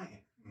crying.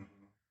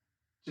 Mm-hmm.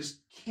 Just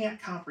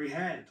can't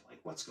comprehend, like,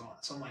 what's going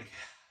on. So I'm like,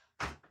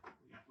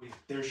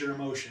 there's your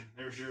emotion.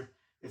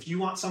 If you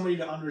want somebody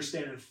to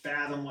understand and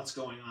fathom what's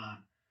going on,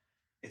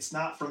 it's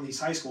not from these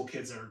high school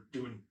kids that are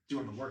doing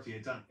the work they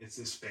get done. It's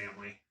this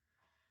family.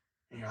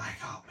 And you're like,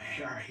 oh,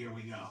 man, all right, here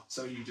we go.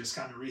 So you just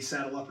kind of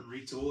resettle up and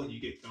retool and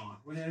you get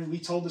going. And we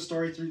told the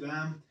story through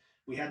them.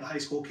 We had the high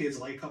school kids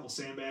lay a couple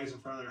sandbags in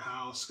front of their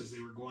house because they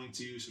were going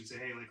to. So we say,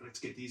 hey, like, let's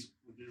get these.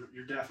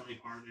 You're definitely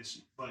part of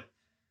this. But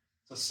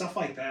so stuff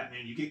like that,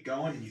 man, you get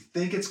going and you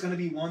think it's going to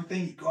be one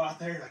thing. You go out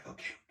there, you're like,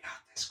 okay, we got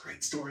this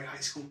great story. High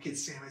school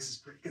kids sandbags is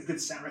pretty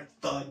good sound, right?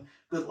 Thud,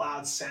 good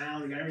loud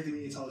sound. We got everything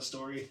we need to tell the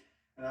story.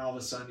 And then all of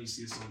a sudden you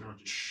see this little girl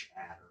just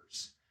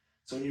shatters.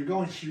 So when you're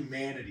going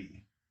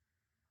humanity,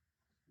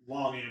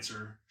 long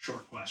answer,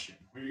 short question.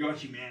 When you're going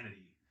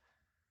humanity,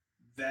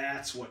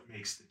 that's what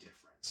makes the difference.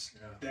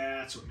 Yeah.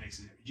 That's what makes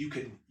it. You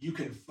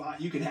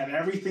can have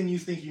everything you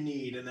think you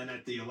need, and then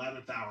at the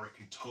 11th hour, it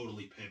can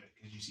totally pivot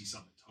because you see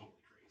something totally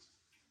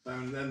crazy.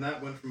 And then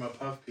that went from a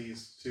puff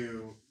piece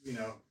to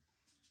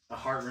a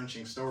heart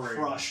wrenching story.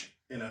 Crushing.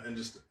 In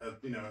just a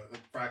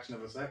fraction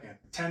of a second.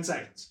 10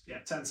 seconds. Yeah,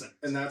 10 seconds.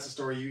 And that's a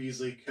story you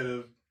easily could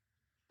have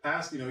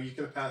passed. You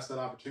could have passed that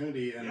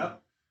opportunity and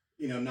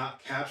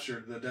not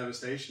captured the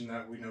devastation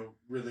that we know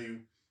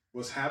really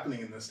was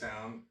happening in this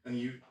town, and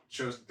you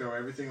chose to throw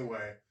everything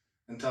away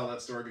and tell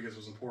that story because it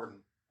was important.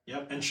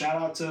 Yep, and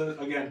shout out to,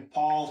 again,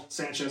 Paul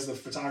Sanchez, the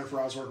photographer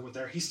I was working with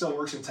there. He still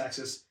works in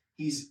Texas.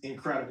 He's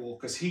incredible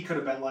because he could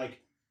have been like,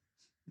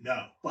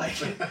 no. Like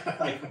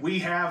we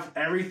have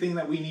everything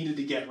that we needed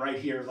to get right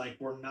here. Like,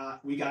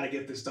 we got to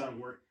get this done.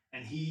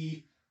 And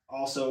he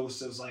also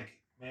says, like,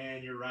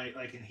 man, you're right.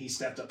 Like, and he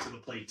stepped up to the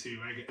plate too.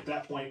 Like, at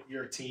that point,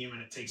 you're a team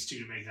and it takes 2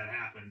 to make that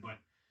happen. But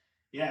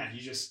yeah,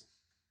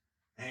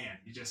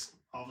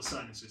 all of a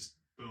sudden it's just,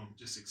 boom,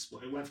 just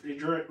explode. It went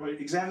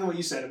exactly what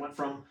you said. It went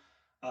from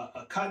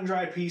a cut and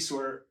dry piece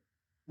where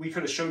we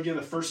could have showed you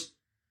the first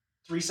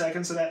 3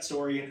 seconds of that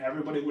story and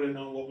everybody would have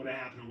known what would have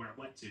happened and where it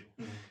went to.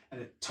 Mm-hmm.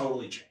 And it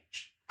totally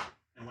changed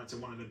and went to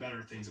one of the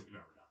better things that we've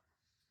ever done.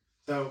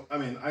 So, I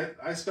mean,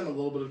 I spent a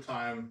little bit of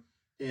time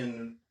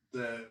in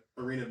the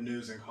arena of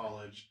news in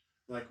college,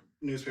 like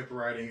newspaper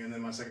writing, and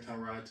then my second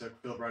time around I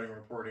took field writing and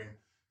reporting.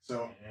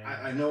 So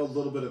I know a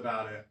little bit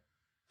about it.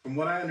 From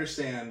what I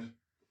understand,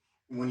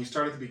 when you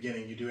start at the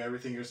beginning, you do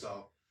everything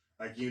yourself.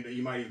 Like you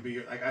might even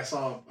be like, I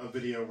saw a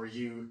video where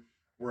you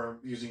were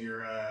using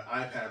your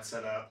iPad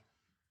setup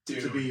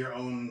to be your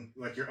own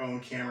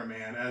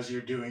cameraman as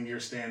you're doing your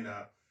stand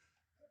up.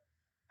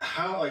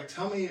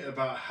 Tell me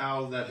about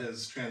how that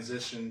has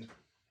transitioned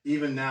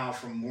even now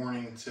from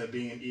morning to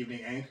being an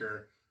evening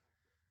anchor.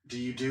 Do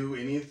you do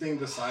anything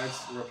besides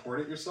report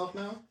it yourself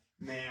now?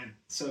 Man,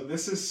 so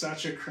this is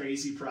such a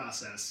crazy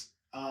process.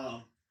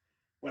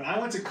 When I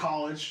went to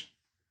college,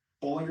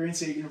 Bowling Green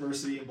State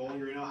University in Bowling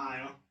Green,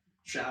 Ohio,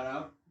 shout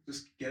out,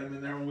 just get them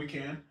in there when we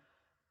can.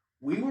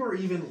 We were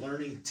even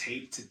learning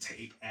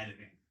tape-to-tape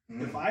editing.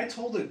 If I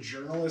told a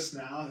journalist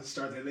now to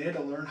start that they had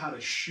to learn how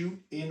to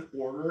shoot in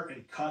order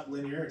and cut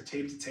linear and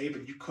tape-to-tape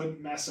and you couldn't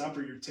mess up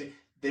or your tape,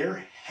 their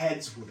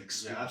heads would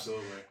explode. Yeah,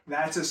 absolutely.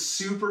 That's a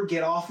super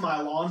get off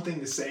my lawn thing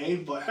to say,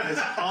 but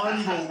it's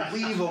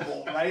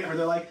unbelievable, right? Where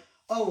they're like,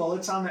 oh, well,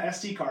 it's on the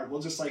SD card.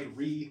 We'll just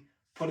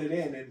put it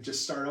in and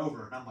just start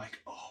over. And I'm like,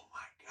 oh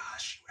my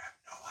gosh, you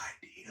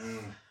have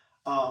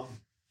no idea.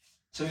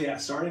 So yeah,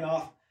 starting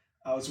off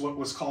was what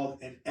was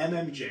called an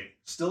MMJ.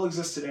 Still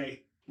exists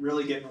today,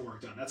 really getting the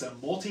work done. That's a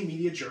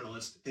multimedia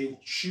journalist. They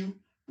will shoot,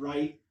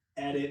 write,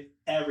 edit,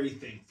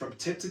 everything from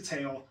tip to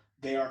tail,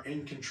 they are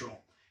in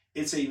control.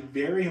 It's a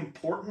very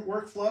important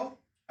workflow.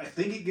 I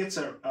think it gets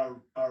a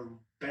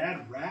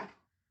bad rap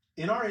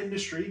in our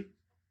industry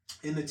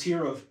in the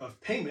tier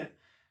of payment.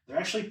 They're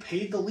actually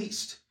paid the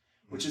least,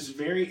 which is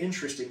very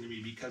interesting to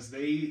me because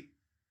they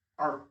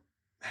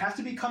have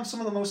to become some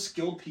of the most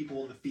skilled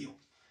people in the field.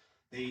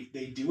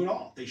 They do it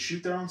all. They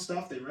shoot their own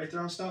stuff. They write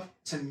their own stuff.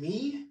 To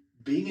me,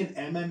 being an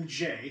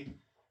MMJ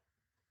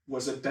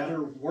was a better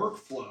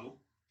workflow,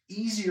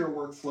 easier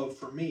workflow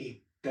for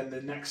me than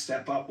the next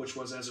step up, which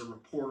was as a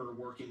reporter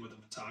working with a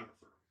photographer.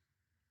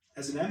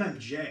 As an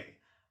MMJ,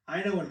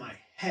 I know in my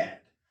head,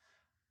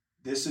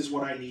 this is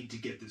what I need to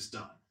get this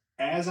done.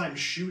 As I'm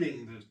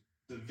shooting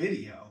the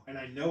video and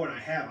I know what I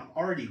have, I'm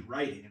already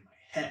writing in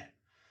my head.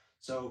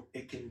 So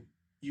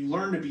you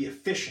learn to be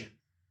efficient.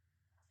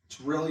 It's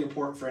really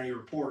important for any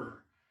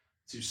reporter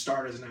to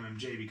start as an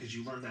MMJ because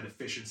you learn that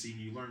efficiency and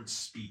you learn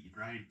speed,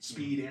 right?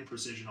 Speed and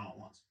precision all at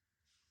once.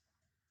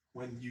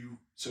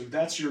 So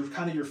that's your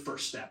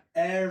first step.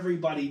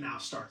 Everybody now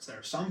starts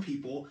there. Some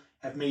people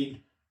have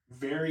made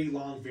very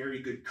long,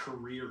 very good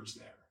careers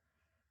there.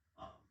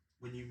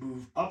 When you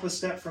move up a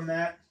step from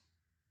that,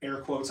 air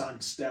quotes on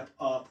step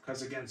up,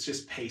 because again, it's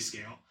just pay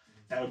scale,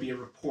 that would be a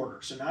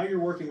reporter. So now you're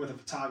working with a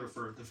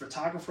photographer. The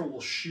photographer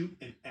will shoot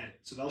and edit.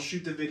 So they'll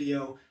shoot the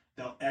video,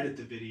 they'll edit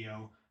the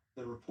video.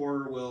 The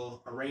reporter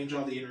will arrange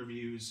all the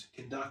interviews,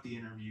 conduct the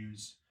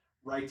interviews,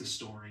 write the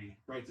story,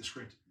 write the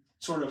script,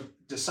 sort of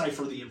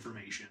decipher the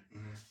information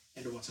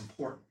into what's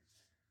important.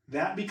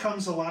 That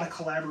becomes a lot of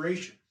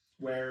collaboration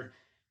where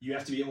you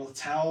have to be able to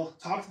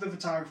talk to the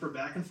photographer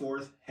back and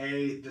forth.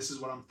 Hey, this is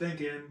what I'm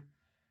thinking.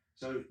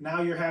 So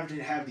now you're having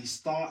to have these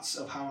thoughts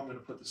of how I'm going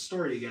to put the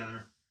story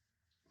together,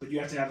 but you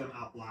have to have them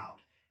out loud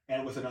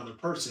and with another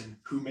person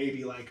who may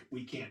be like,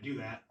 we can't do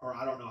that, or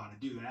I don't know how to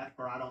do that,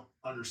 or I don't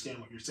understand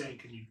what you're saying.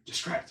 Can you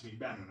describe it to me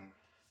better?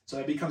 So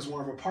it becomes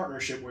more of a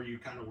partnership where you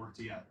kind of work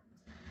together.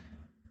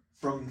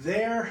 From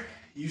there,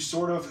 you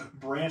sort of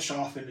branch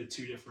off into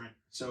two different.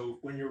 So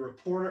when you're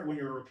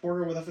a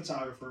reporter with a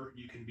photographer,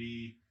 you can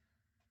be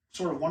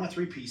sort of one of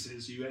three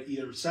pieces. You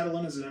either settle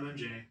in as an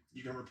MMJ,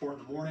 you can report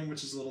in the morning,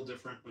 which is a little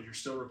different, but you're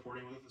still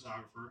reporting with a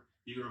photographer.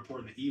 You can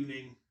report in the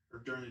evening or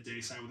during the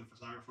day side with a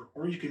photographer,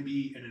 or you can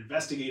be an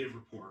investigative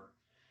reporter,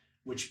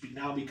 which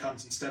now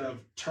becomes, instead of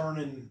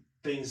turning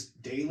things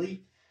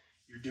daily,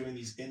 you're doing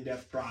these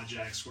in-depth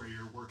projects where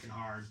you're working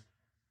hard,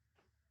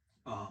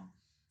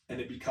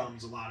 and it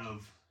becomes a lot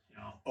of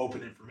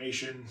open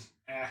information,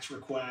 ask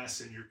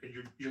requests, and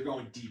you're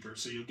going deeper.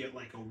 So you'll get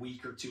like a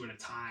week or two at a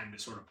time to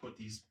sort of put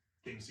these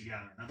things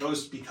together. Now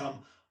those become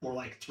more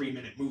like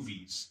 3-minute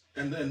movies.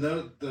 And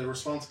the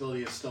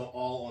responsibility is still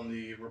all on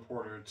the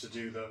reporter to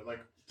do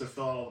to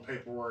fill out all the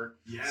paperwork,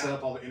 set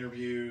up all the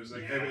interviews.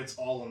 It's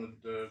all on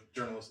the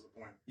journalist at the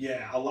point.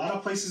 Yeah, a lot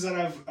of places that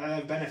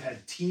I've been have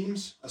had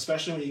teams,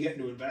 especially when you get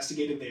into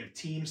investigative, they have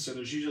teams. So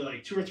there's usually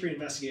like 2 or 3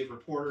 investigative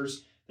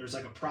reporters. There's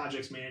like a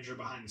projects manager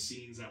behind the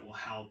scenes that will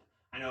help.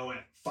 I know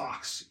at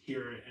Fox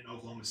here in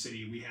Oklahoma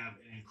City, we have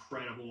an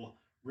incredible,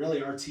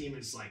 really our team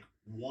is like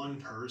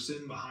one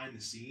person behind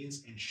the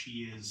scenes, and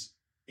she is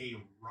a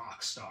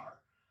rock star.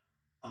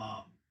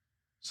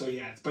 So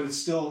yeah, but it's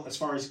still, as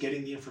far as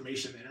getting the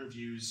information, the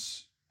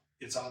interviews,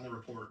 it's on the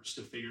reporters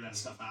to figure that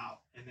stuff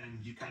out. And then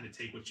you kind of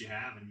take what you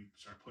have and you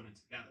start putting it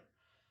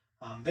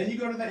together. Then you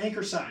go to the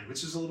anchor side,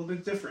 which is a little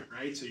bit different,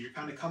 right? So you're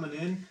kind of coming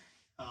in.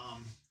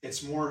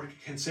 It's more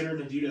considered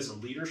and viewed as a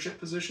leadership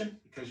position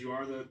because you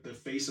are the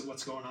face of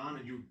what's going on,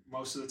 and you,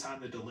 most of the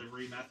time, the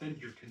delivery method,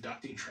 you're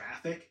conducting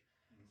traffic.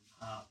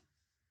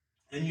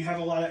 And you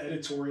have a lot of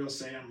editorial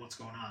say on what's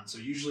going on. So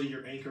usually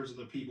your anchors are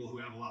the people who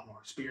have a lot more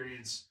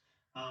experience.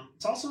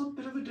 It's also a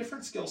bit of a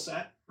different skill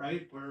set,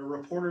 right? Where a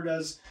reporter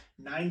does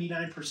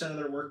 99% of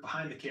their work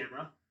behind the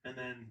camera, and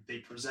then they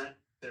present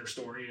their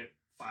story at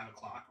 5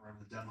 o'clock, wherever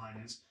the deadline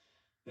is.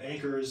 The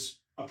anchor is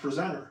a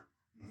presenter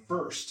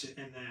first,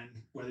 and then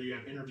whether you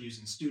have interviews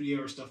in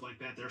studio or stuff like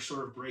that, they're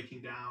sort of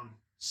breaking down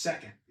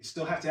second. You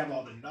still have to have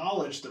all the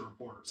knowledge the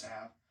reporters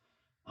have.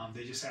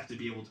 They just have to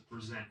be able to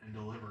present and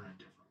deliver in a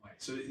different way.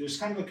 So there's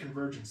kind of a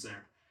convergence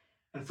there.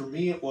 And for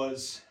me, it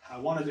was, I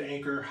wanted to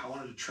anchor, I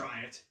wanted to try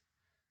it.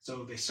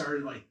 So they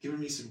started like giving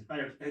me I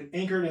had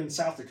anchored in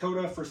South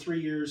Dakota for 3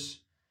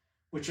 years,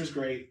 which was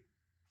great,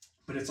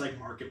 but it's like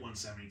market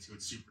 172.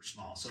 It's super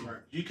small. So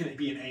you can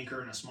be an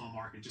anchor in a small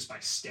market just by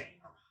staying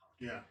around.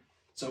 Yeah.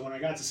 So when I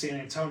got to San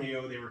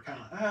Antonio, they were kind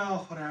of like,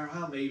 oh, whatever,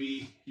 well,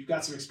 maybe. You've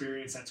got some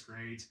experience, that's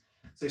great.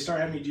 So they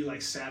started having me do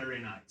like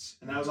Saturday nights.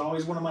 And that was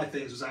always one of my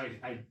things was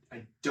I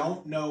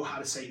don't know how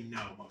to say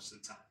no most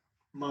of the time.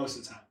 Most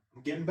of the time.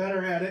 I'm getting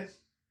better at it,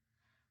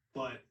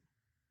 but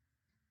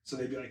so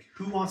they'd be like,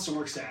 who wants to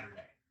work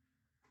Saturday?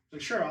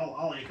 Like, sure,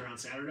 I'll anchor on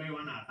Saturday.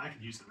 Why not? I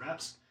can use the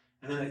reps.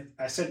 And then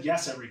I said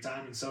yes every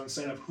time. And so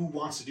instead of who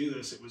wants to do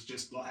this, it was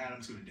just, well,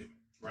 Adam's going to do it.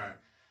 Right.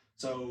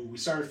 So we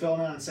started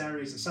filming on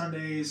Saturdays and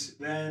Sundays.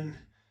 Then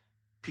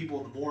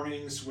people in the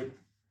mornings would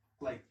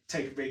like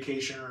take a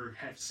vacation or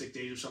have sick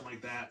days or something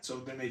like that. So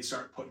then they'd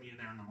start putting me in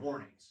there in the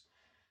mornings.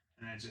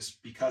 And I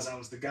just, because I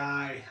was the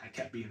guy, I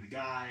kept being the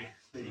guy.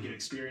 Then you get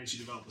experience,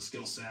 you develop a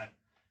skill set,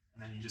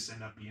 and then you just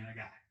end up being a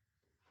guy.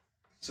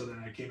 So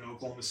then I came to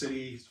Oklahoma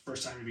City,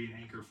 first time to be an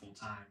anchor full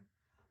time.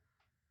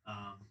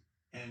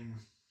 And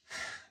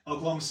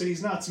Oklahoma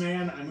City's nuts,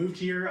 man. I moved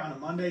here on a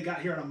Monday,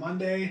 got here on a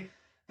Monday.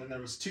 Then there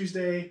was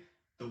Tuesday,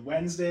 the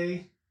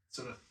Wednesday.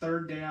 So the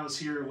third day I was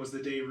here was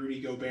the day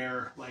Rudy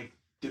Gobert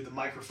did the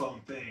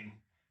microphone thing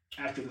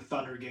after the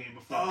Thunder game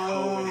before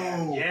COVID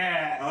happened.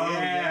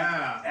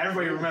 Yeah.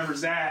 Everybody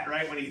remembers that,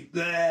 right? When he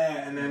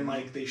and then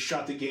they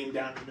shut the game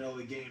down in the middle of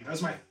the game. That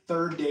was my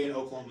third day in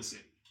Oklahoma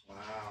City. Wow.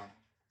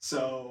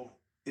 So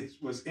it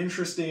was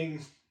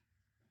interesting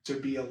to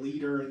be a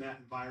leader in that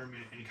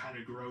environment and kind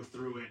of grow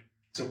through it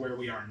to where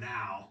we are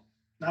now.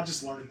 Not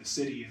just learning the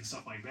city and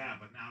stuff like that,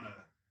 but now to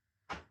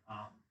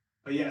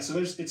but yeah, so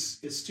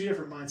it's two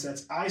different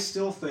mindsets. I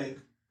still think,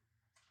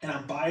 and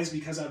I'm biased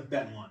because I've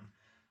been one,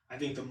 I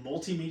think the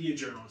multimedia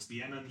journalist,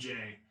 the MMJ,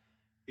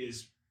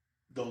 is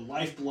the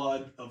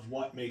lifeblood of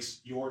what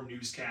makes your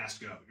newscast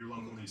go, your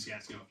local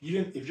newscast go.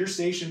 If your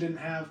station didn't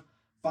have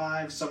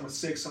 5, some with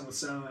 6, some with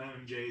 7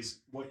 MMJs,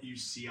 what you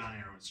see on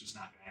air was just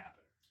not going to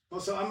happen. Well,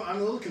 so I'm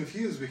a little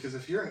confused because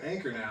if you're an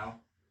anchor now,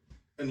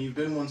 and you've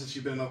been one since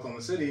you've been in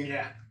Oklahoma City,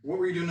 what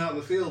were you doing out in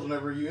the field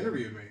whenever you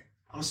interviewed me?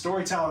 I'm a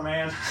storyteller,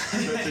 man.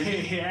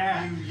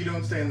 You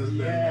don't stay in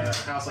the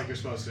house like you're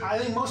supposed to. I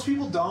think most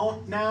people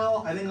don't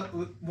now. I think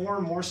more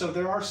and more so.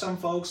 There are some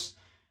folks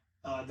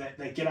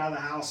that get out of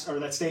the house or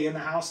that stay in the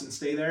house and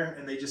stay there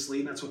and they just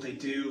leave. That's what they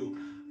do.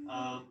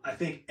 I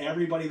think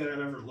everybody that I've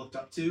ever looked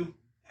up to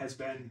has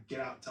been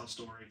get out and tell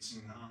stories.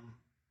 Mm-hmm.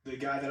 The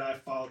guy that I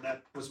followed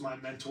that was my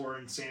mentor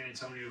in San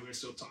Antonio, who I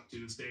still talk to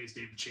this day, is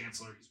David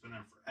Chancellor. He's been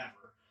there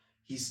forever.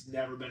 He's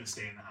never been a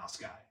stay-in-the-house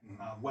guy.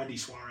 Mm-hmm. Wendy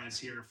Suarez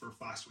here for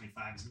Fox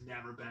 25 has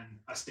never been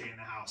a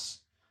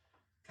stay-in-the-house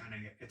kind of.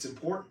 It's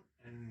important,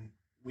 and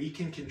we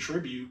can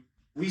contribute.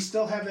 We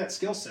still have that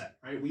skill set,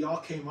 right? We all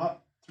came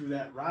up through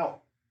that route.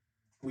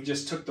 We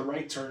just took the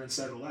right turn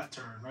instead of the left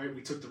turn, right?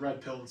 We took the red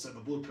pill instead of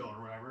the blue pill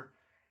or whatever,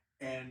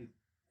 and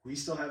we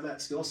still have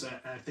that skill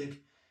set. And I think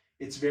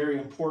it's very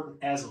important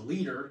as a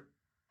leader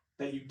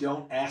that you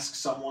don't ask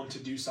someone to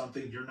do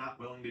something you're not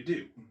willing to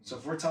do. Mm-hmm. So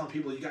if we're telling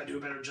people you got to do a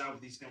better job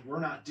with these and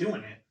we're not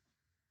doing it,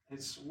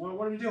 it's what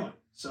are we doing?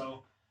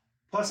 So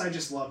plus I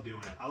just love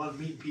doing it. I love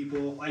meeting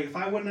people. Like if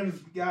I wouldn't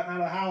have gotten out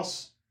of the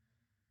house,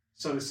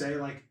 so to say,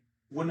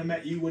 wouldn't have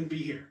met you, wouldn't be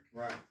here.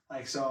 Right.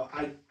 So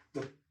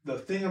the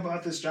thing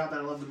about this job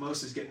that I love the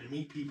most is getting to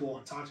meet people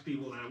and talk to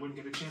people that I wouldn't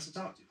get a chance to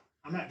talk to.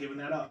 I'm not giving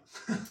that up.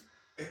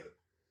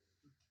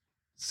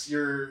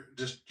 Your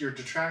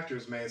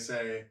detractors may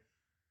say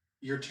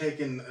you're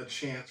taking a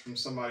chance from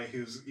somebody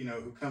who's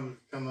who come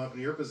up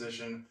in your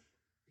position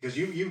because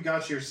you've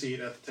got your seat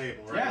at the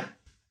table, right? Yeah.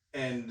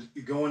 And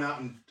going out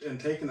and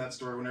taking that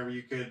story whenever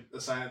you could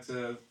assign it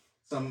to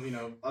some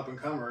up and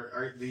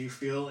comer. Do you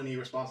feel any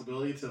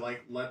responsibility to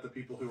let the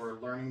people who are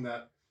learning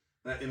that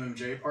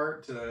MMJ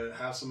part to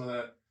have some of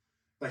that,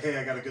 hey,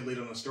 I got a good lead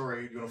on the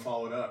story. Do you want to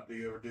follow it up? Do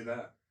you ever do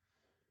that?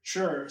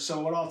 Sure.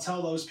 So what I'll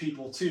tell those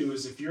people too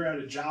is if you're at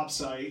a job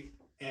site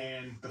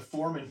and the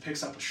foreman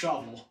picks up a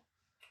shovel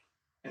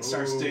and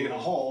starts digging a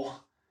hole,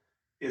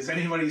 is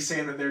anybody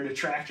saying that they're a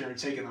detractor and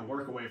taking the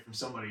work away from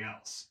somebody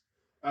else?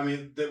 I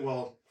mean,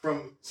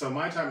 so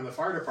my time in the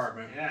fire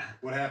department,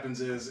 what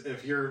happens is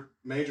if your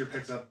major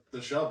picks up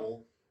the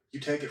shovel, you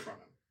take it from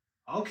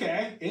him.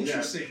 Okay,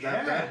 interesting.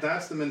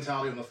 That's the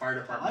mentality in the fire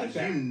department. I like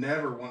that. You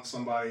never want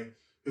somebody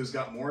who's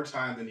got more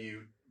time than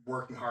you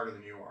working harder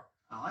than you are.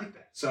 I like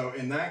that. So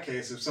in that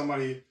case, if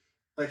somebody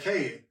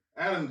hey,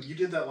 Adam, you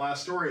did that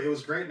last story. It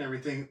was great and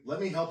everything. Let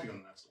me help you on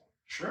the next one.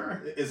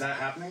 Sure. Is that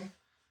happening?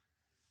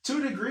 To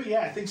a degree,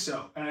 yeah, I think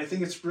so. And I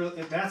think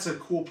that's a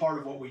cool part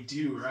of what we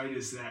do, right?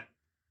 Is that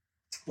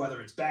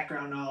whether it's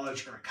background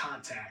knowledge or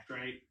contact,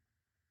 right?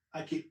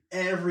 I keep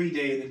every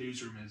day in the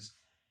newsroom is,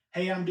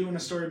 hey, I'm doing a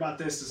story about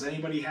this. Does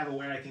anybody have a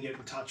way I can get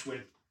in touch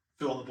with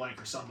fill in the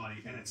blank or somebody?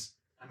 And it's,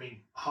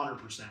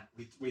 100%.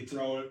 We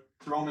throw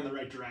them in the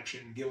right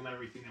direction, give them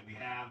everything that we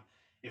have.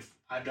 If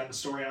I've done a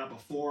story on it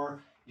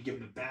before, you give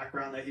them the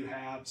background that you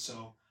have.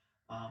 So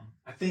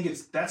I think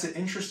that's an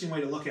interesting way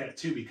to look at it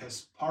too,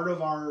 because part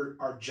of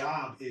our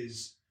job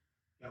is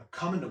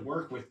coming to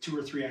work with 2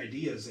 or 3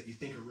 ideas that you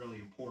think are really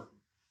important.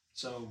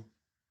 So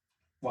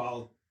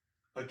while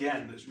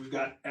again we've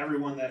got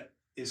everyone that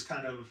is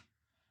kind of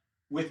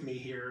with me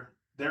here,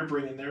 they're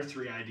bringing their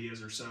 3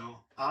 ideas or so.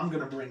 I'm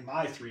going to bring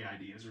my 3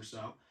 ideas or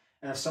so.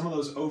 And if some of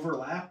those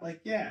overlap,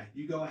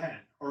 you go ahead.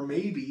 Or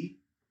maybe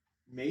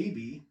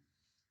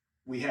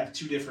we have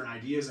 2 different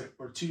ideas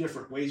or 2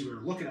 different ways we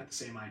were looking at the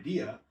same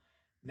idea.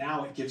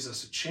 Now it gives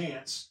us a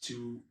chance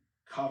to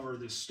cover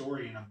this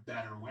story in a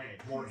better way,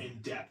 more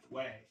in-depth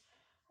way.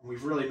 And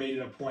we've really made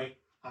it a point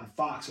on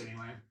Fox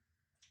anyway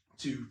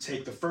to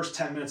take the first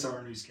 10 minutes of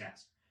our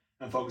newscast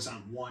and focus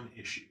on one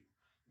issue.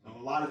 So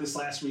a lot of this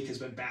last week has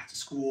been back to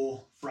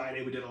school.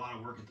 Friday we did a lot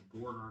of work at the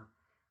border.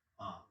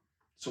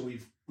 So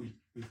we've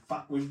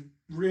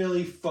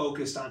really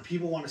focused on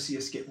people want to see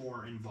us get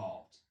more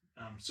involved.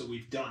 So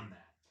we've done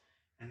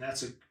that. And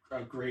that's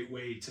a great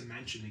way to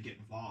mention to get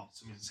involved.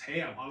 Somebody says,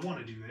 hey, I want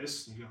to do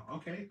this. And you go,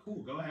 okay,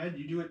 cool, go ahead.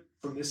 You do it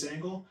from this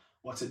angle.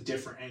 What's a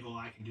different angle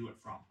I can do it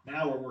from?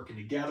 Now we're working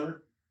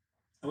together.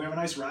 And we have a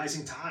nice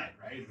rising tide,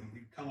 right? And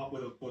we come up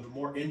with a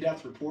more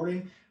in-depth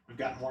reporting. We've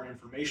got more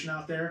information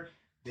out there.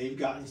 They've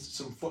gotten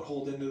some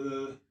foothold into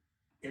the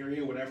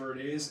area, whatever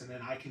it is, and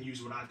then I can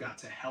use what I've got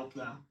to help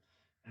them,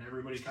 and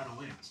everybody kind of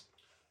wins.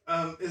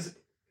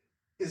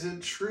 Is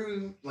it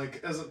true?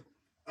 Like,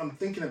 I'm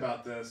thinking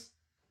about this,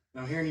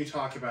 and I'm hearing you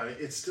talk about it.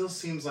 It still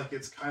seems like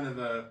it's kind of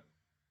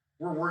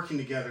we're working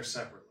together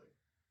separately.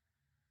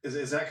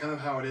 Is that kind of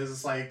how it is?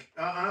 It's like,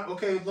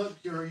 okay, look,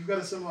 you got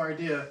a similar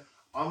idea.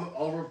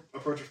 I'll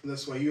approach it from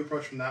this way. You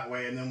approach from that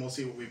way, and then we'll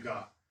see what we've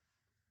got.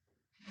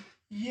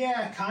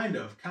 Yeah, kind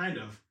of.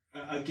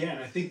 Again,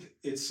 I think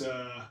it's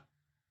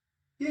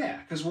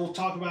because we'll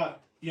talk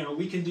about,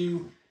 we can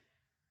do.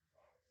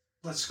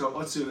 Let's do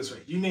it this way.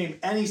 You name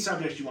any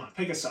subject you want.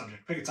 Pick a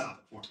subject. Pick a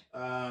topic for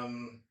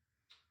me.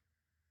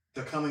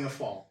 The coming of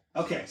fall.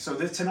 Okay, so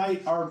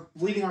tonight,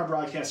 leading our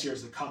broadcast here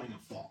is the coming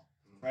of fall,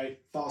 right?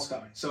 Fall's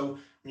coming. So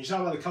when you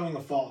talk about the coming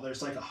of fall,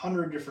 there's like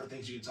 100 different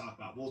things you can talk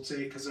about. We'll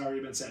say, because it's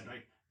already been said,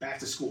 right? Back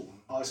to school.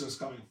 All this is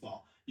coming of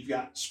fall. You've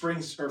got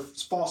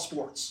fall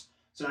sports.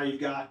 So now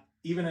you've got,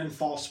 even in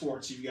fall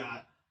sports, you've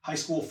got high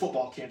school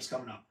football camps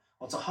coming up.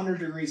 Well, it's 100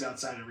 degrees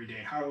outside every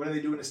day. What are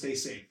they doing to stay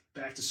safe?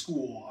 Back to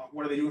school.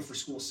 What are they doing for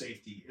school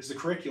safety? Is the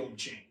curriculum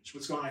change?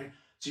 What's going on?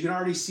 So you can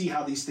already see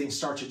how these things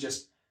start to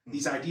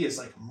these ideas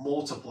like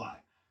multiply.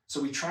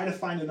 So we try to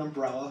find an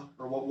umbrella,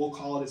 or what we'll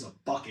call it is a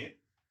bucket,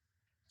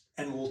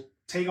 and we'll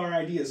take our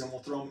ideas and we'll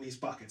throw them in these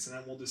buckets, and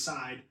then we'll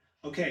decide,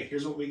 okay,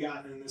 here's what we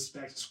got in this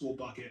back to school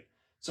bucket.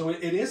 So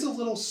it is a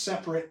little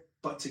separate,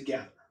 but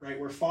together, right?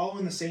 We're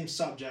following the same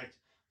subject,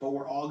 but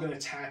we're all going to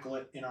tackle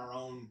it in our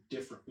own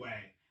different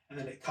way. And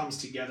then it comes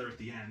together at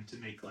the end to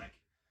make like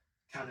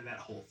kind of that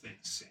whole thing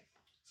sing.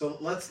 So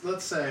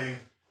let's say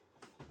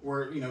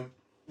we're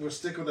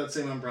sticking with that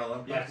same umbrella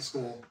back to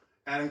school.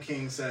 Adam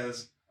King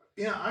says,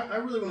 I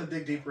really want to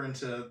dig deeper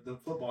into the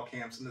football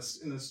camps in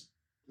this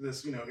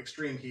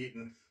extreme heat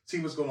and see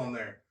what's going on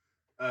there.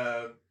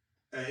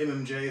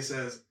 MMJ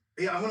says,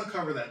 I want to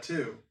cover that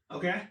too.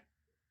 Okay.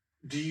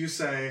 Do you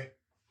say,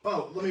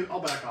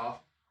 I'll back off,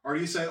 or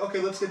do you say, okay,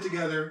 let's get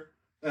together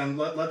and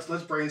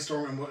let's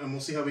brainstorm and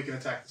we'll see how we can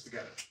attack this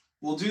together?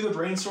 We'll do the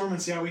brainstorm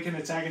and see how we can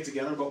attack it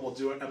together, but we'll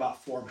do it in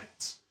about 4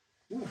 minutes.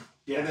 Ooh.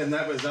 Yeah. And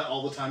then is that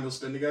all the time you'll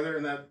spend together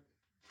in that?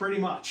 Pretty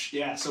much,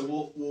 yeah.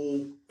 So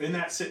we'll in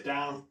that sit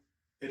down,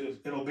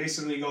 it'll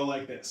basically go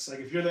like this. Like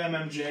if you're the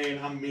MMJ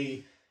and I'm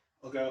me,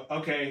 we'll go,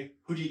 okay,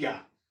 who do you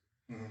got?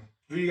 Mm-hmm.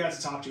 Who do you got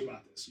to talk to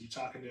about this? Are you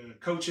talking to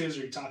coaches?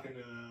 Are you talking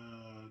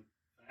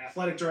to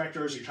athletic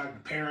directors? Are you talking to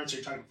parents? Are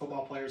you talking to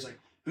football players? Like,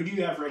 who do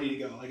you have ready to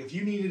go? Like, if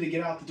you needed to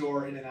get out the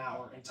door in an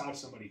hour and talk to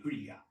somebody, who do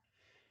you got?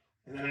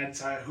 And then I'd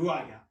tell you who I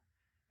got.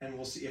 And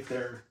we'll see if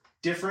they're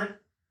different.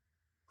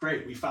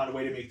 Great, we found a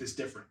way to make this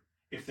different.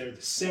 If they're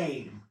the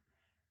same,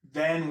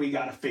 then we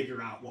got to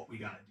figure out what we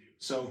got to do.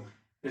 So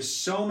there's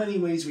so many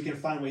ways we can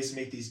find ways to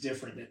make these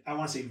different that I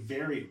want to say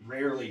very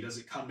rarely does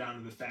it come down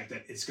to the fact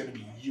that it's going to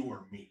be you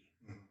or me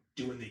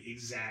doing the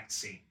exact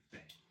same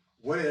thing.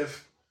 What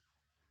if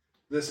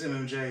this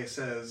MMJ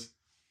says,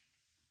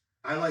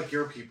 I like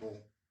your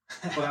people,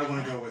 but I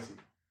want to go with you?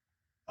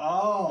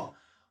 Oh,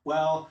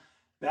 well,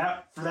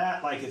 that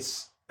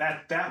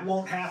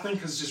won't happen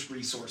because it's just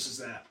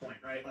resources at that point,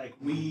 right? Like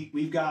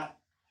we've got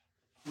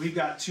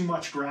too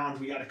much ground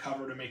we got to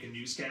cover to make a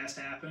newscast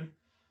happen.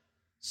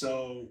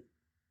 So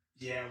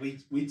yeah,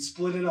 we'd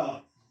split it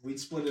up. We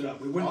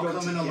wouldn't I'll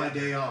come in on my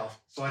day off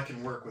so I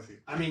can work with you.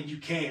 I mean, you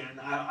can.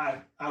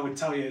 I would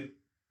tell you,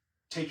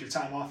 take your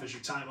time off as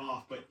your time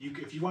off. But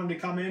if you wanted to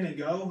come in and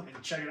go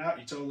and check it out,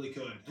 you totally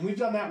could. And we've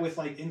done that with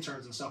like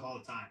interns and stuff all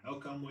the time. They'll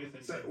come with.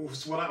 And so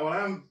what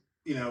I'm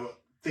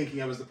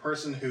thinking of is the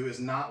person who is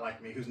not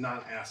like me, who's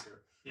not an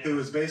asker, who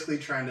is basically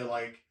trying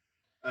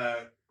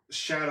to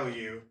shadow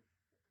you,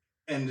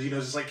 and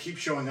just like keep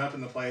showing up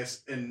in the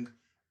place. And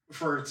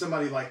for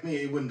somebody like me,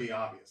 it wouldn't be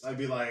obvious. I'd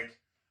be like,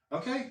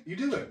 okay, you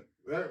do it.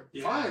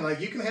 Fine, like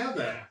you can have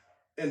that.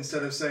 Yeah.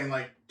 Instead of saying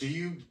like, do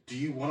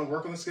you want to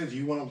work on this kid? Do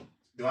you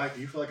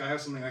feel like I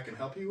have something I can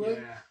help you with?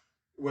 Yeah.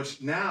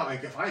 Which now,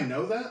 like, if I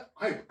know that,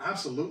 I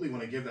absolutely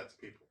want to give that to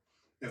people.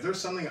 If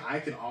there's something I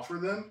can offer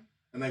them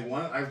and they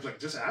want it, I was like,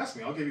 just ask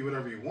me. I'll give you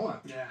whatever you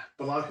want. Yeah.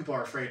 But a lot of people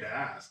are afraid to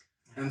ask.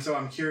 Yeah. And so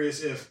I'm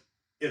curious if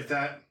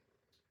that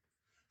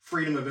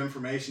freedom of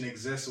information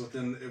exists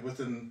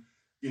within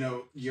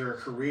your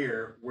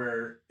career,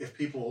 where if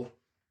people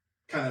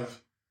kind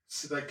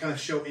of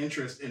show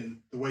interest in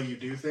the way you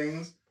do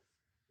things,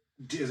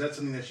 is that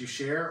something that you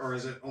share, or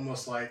is it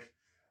almost like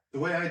the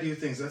way I do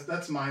things?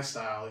 That's my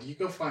style. You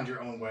go find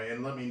your own way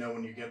and let me know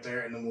when you get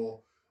there, and then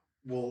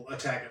we'll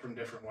attack it from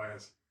different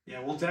ways.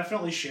 Yeah, we'll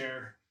definitely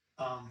share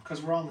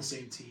because we're on the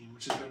same team,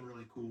 which has been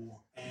really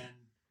cool. And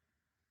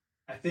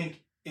I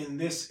think in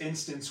this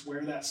instance,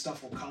 where that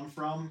stuff will come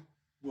from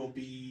will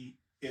be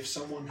if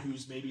someone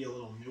who's maybe a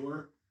little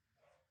newer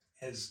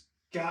has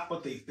got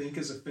what they think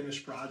is a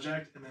finished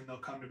project, and then they'll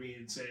come to me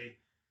and say,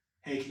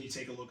 hey, can you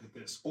take a look at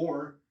this?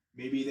 Or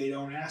maybe they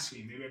don't ask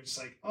me. Maybe I'm just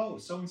like, oh,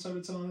 so and so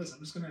did some of this. I'm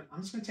just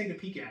gonna take a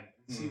peek at it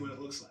and see what it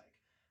looks like.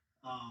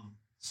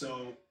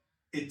 So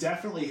it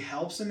definitely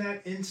helps in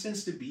that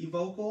instance to be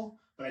vocal,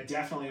 but I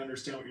definitely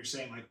understand what you're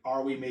saying. Like,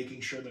 are we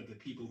making sure that the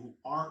people who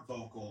aren't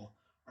vocal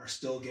are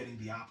still getting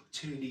the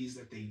opportunities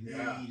that they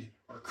need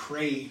or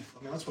crave?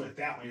 I mean, let's put it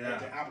that way. Right?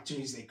 The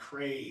opportunities they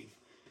crave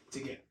to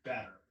get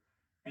better.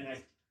 And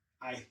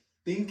I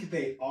think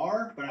they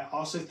are, but I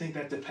also think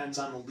that depends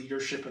on the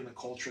leadership and the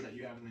culture that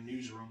you have in the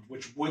newsroom,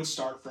 which would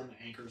start from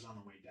the anchors on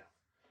the way down.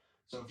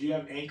 So if you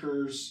have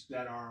anchors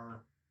that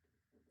are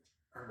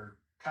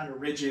kind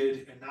of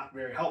rigid and not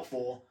very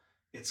helpful,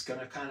 it's going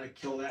to kind of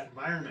kill that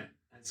environment.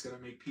 And it's going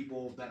to make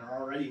people that are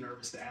already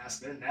nervous to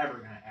ask, they're never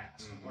going to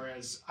ask. Mm-hmm.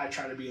 Whereas I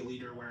try to be a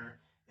leader where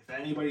if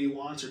anybody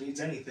wants or needs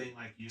anything,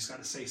 like, you just got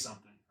to say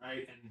something,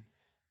 right?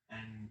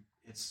 And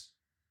it's,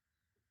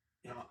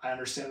 I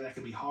understand that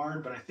can be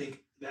hard, but I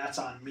think that's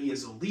on me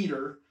as a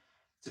leader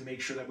to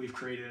make sure that we've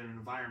created an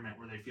environment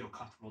where they feel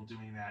comfortable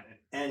doing that at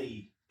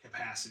any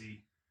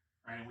capacity,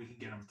 right? And we can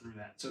get them through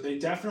that. So they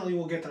definitely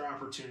will get their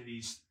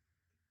opportunities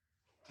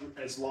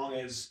as long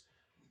as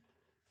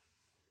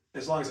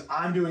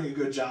I'm doing a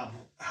good job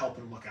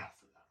helping look out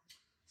for them.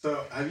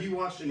 So have you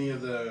watched any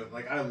of the,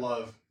 like, I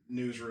love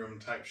newsroom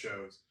type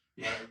shows.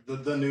 Yeah.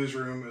 The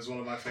Newsroom is one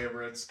of my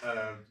favorites.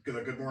 The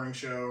Good Morning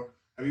Show.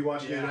 Have you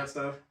watched any of that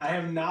stuff? I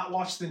have not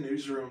watched The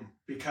Newsroom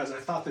because I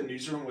thought The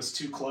Newsroom was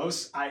too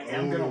close. I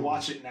am going to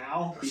watch it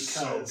now because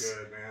so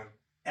good, man.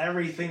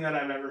 Everything that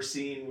I've ever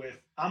seen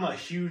I'm a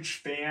huge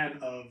fan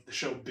of the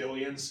show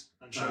Billions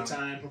on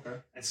Showtime. Okay.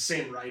 It's the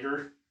same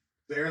writer.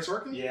 Aaron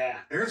Sorkin? Yeah.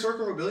 Aaron Sorkin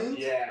wrote Billions?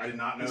 Yeah. I did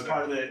not know that. He's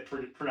part of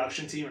the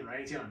production team and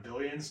writing team on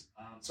Billions.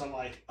 So I'm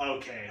like,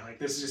 okay, like,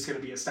 this is just going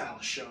to be a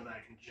stylish show that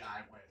I can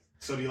jive with.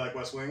 So do you like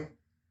West Wing?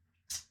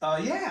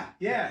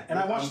 Yeah. And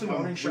I watched the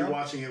morning show. I'm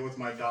rewatching it with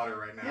my daughter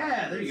right now.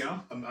 Yeah, there you go.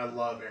 I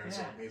love Aaron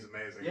Sorkin. He's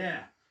amazing.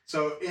 Yeah.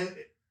 So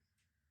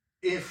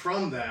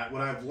from that,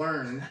 what I've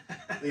learned,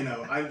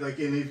 I like,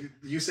 and if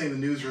you saying The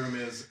Newsroom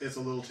it's a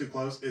little too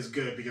close is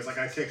good because, like,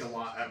 I take a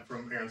lot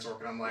from Aaron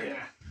Sorkin. I'm like,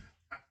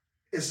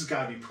 this has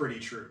got to be pretty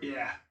true.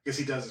 Yeah. Because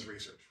he does his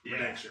research for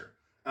next year.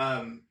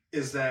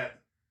 Is that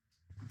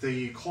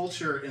the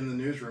culture in the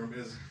newsroom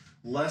is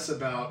less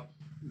about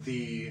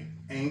the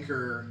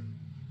anchor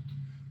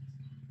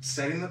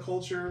setting the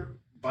culture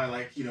by,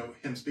 like,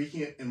 him speaking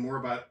it, and more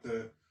about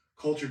the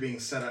culture being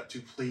set up to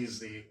please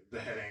the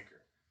head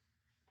anchor?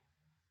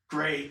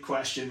 Great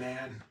question,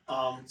 man.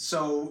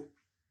 So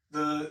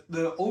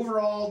the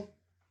overall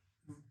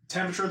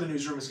temperature of the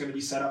newsroom is going to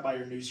be set up by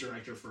your news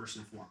director first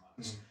and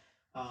foremost.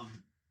 Mm-hmm.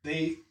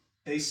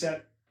 They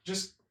set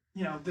just,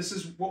 this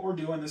is what we're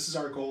doing. This is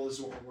our goal. This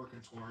is what we're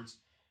working towards.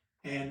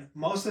 And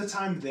most of the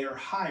time their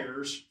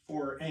hires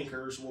for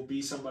anchors will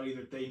be somebody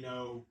that they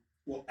know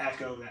will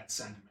echo that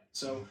sentiment.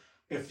 So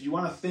if you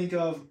want to think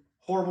of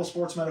horrible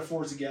sports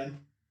metaphors again,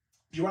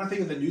 if you want to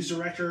think of the news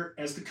director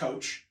as the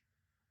coach,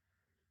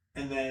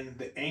 and then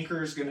the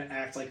anchor is going to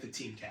act like the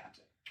team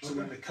captain. So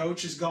when the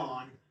coach is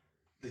gone,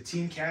 the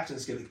team captain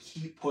is going to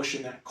keep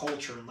pushing that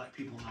culture and let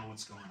people know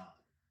what's going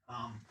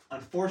on.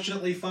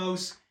 Unfortunately,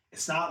 folks,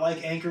 it's not like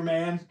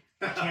Anchorman.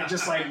 You can't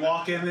just, like,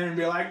 walk in there and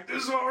be like,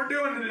 this is what we're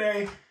doing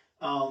today.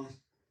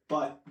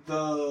 But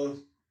the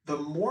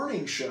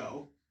morning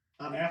show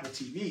on Apple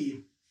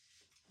TV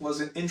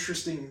was an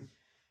interesting,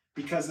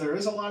 because there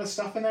is a lot of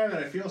stuff in there that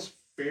I feel is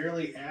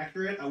fairly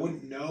accurate. I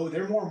wouldn't know.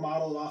 They're more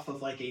modeled off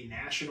of, like, a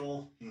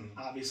national,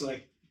 obviously,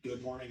 like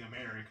Good Morning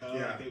America.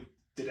 Yeah. Like, they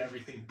did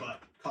everything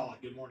but call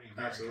it Good Morning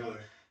America.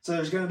 Absolutely. So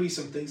there's going to be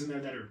some things in there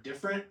that are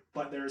different,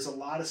 but there's a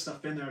lot of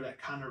stuff in there that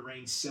kind of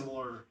reigns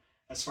similar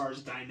as far as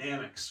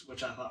dynamics,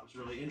 which I thought was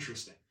really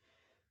interesting.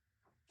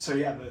 So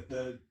yeah,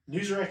 the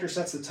news director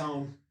sets the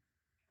tone.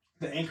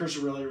 The anchors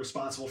are really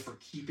responsible for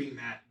keeping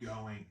that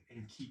going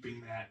and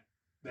keeping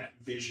that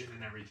vision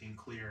and everything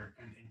clear,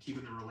 and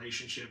keeping the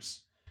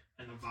relationships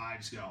and the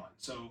vibes going.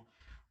 So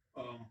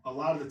a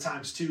lot of the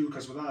times too,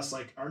 because with us,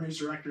 like, our news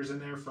director's in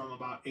there from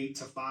about 8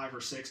 to 5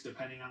 or 6,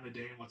 depending on the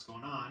day and what's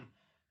going on.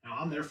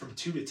 I'm there from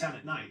 2 to 10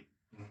 at night.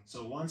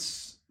 So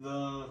once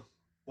the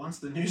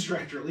news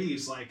director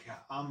leaves, like,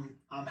 I'm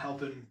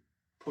helping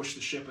push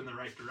the ship in the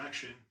right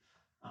direction.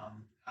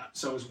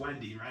 So is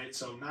Wendy, right?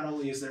 So not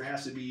only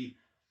has to be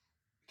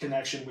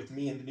connection with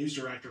me and the news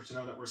director to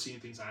know that we're seeing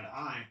things eye to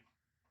eye,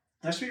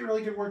 there has to be a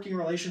really good working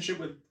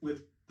relationship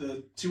with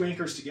the two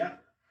anchors together,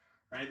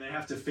 right? And they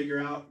have to figure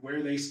out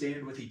where they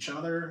stand with each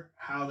other,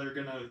 how they're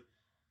going to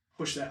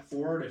push that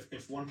forward.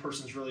 If one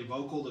person's really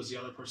vocal, does the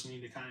other person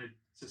need to kind of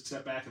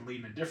step back and lead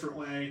in a different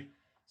way?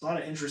 There's a lot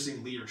of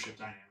interesting leadership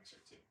dynamics there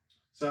too.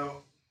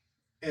 So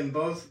in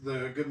both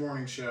the Good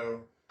Morning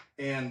Show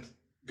and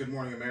Good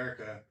Morning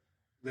America,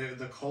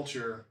 the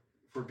culture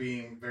for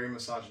being very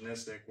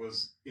misogynistic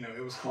was,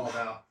 it was called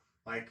out,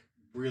 like,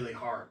 really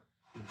hard.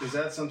 Is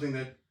that something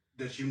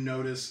that you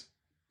notice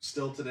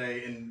still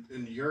today in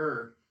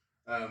your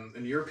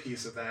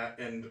piece of that,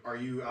 and are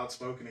you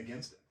outspoken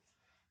against it?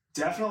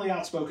 definitely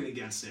outspoken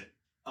against it.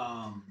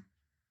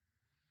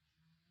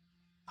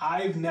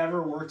 I've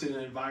never worked in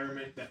an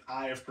environment that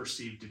I have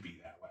perceived to be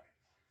that way.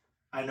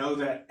 I know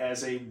that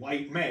as a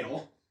white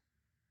male,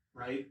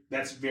 right,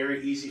 that's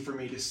very easy for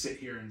me to sit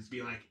here and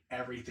be like,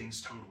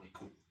 everything's totally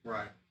cool.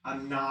 Right.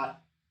 I'm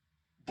not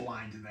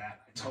blind to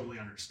that. I totally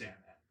understand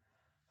that.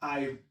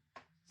 I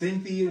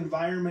think the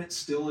environment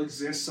still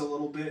exists a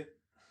little bit.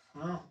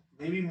 Well,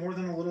 maybe more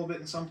than a little bit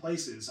in some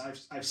places.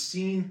 I've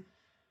seen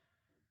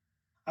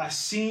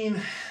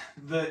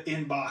the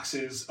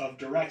inboxes of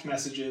direct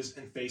messages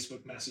and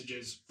Facebook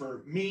messages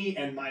for me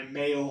and my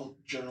male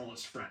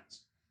journalist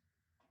friends.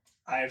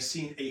 I have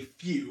seen a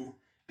few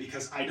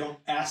because I don't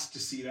ask to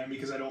see them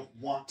because I don't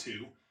want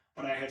to,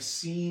 but I have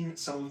seen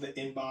some of the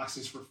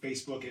inboxes for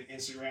Facebook and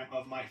Instagram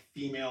of my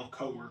female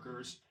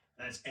coworkers,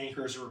 that's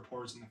anchors or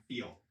reporters in the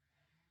field.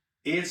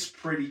 It's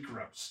pretty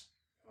gross.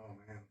 Oh,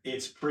 man.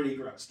 It's pretty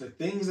gross. The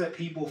things that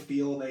people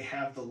feel they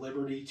have the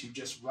liberty to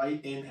just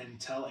write in and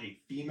tell a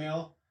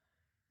female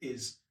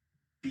is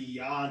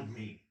beyond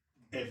me.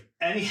 If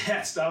any of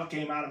that stuff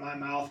came out of my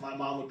mouth, my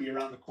mom would be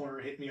around the corner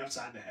hitting me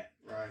upside the head.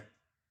 Right.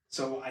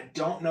 So I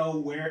don't know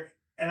where,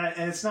 and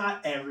it's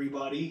not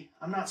everybody.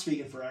 I'm not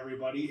speaking for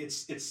everybody.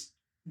 It's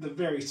the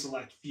very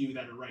select few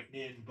that are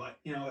writing in. But,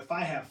 you know, if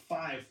I have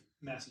 5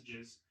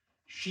 messages,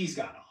 she's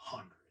got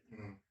 100.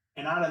 Mm.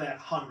 And out of that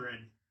 100,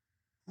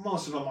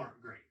 most of them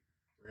aren't great.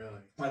 Really?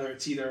 Whether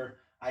it's either,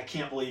 I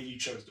can't believe you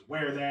chose to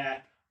wear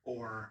that,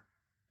 or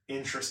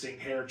interesting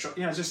hair,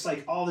 you know, just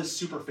like all this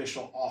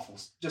superficial,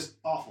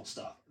 awful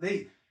stuff.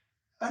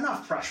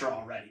 Enough pressure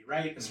already,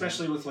 right? Mm-hmm.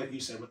 Especially with, like you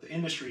said, what the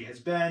industry has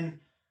been,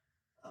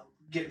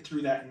 getting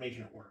through that and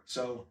making it work.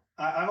 So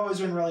I've always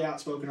been really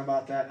outspoken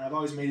about that, and I've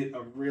always made it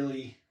a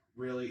really,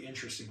 really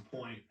interesting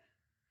point.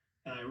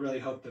 And I really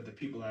hope that the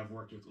people that I've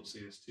worked with will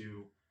see this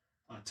too,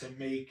 to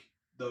make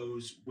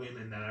those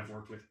women that I've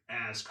worked with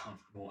as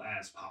comfortable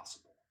as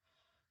possible.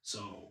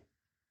 So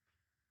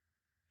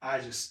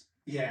it's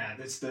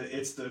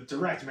the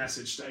direct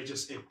message.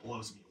 It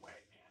blows me away,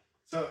 man.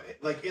 So,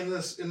 like in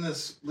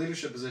this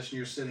leadership position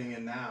you're sitting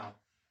in now,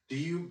 do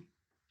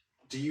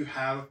you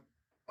have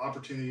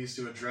opportunities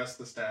to address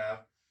the staff,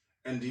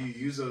 and do you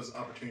use those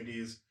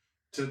opportunities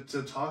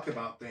to talk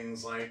about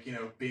things like, you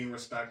know, being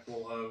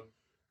respectful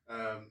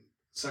of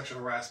sexual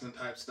harassment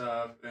type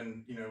stuff,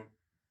 and, you know,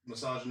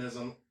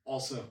 misogynism,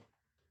 also,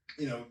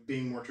 you know,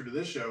 being more true to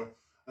this show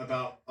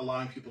about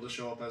allowing people to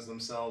show up as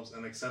themselves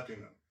and accepting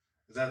them?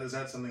 Is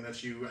that something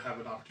that you have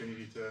an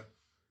opportunity to,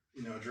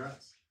 you know,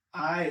 address?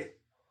 I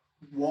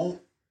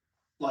won't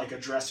like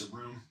address a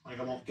room. Like,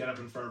 I won't get up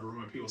in front of a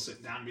room of people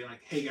sitting down and be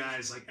like, hey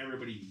guys, like,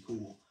 everybody be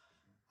cool.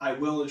 I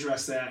will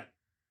address that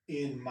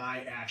in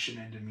my action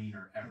and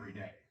demeanor every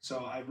day.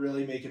 So I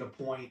really make it a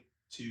point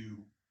to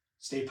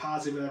stay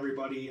positive with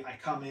everybody. I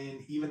come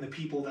in, even the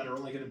people that are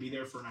only going to be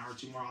there for an hour or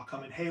two more, I'll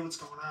come in, hey, what's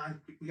going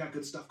on? We got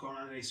good stuff going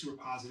on today, super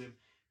positive,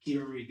 keep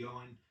everybody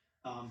going.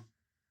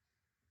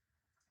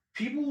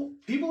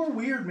 People are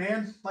weird,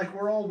 man. Like,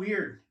 we're all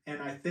weird.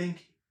 And I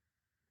think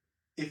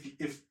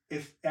if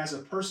as a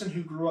person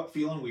who grew up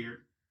feeling weird,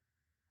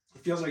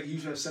 it feels like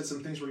you have said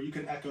some things where you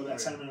can echo that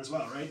sentiment as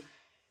well, right?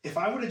 If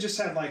I would have just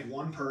had like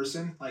one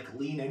person like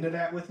lean into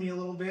that with me a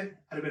little bit,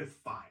 I'd have been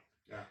fine.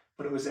 Yeah.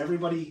 But it was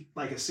everybody,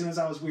 like, as soon as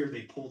I was weird,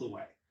 they pulled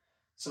away.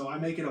 So I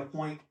make it a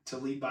point to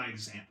lead by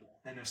example.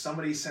 And if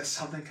somebody says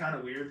something kind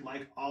of weird,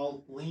 like,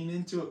 I'll lean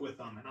into it with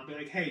them, and I'll be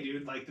like, hey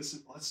dude, like,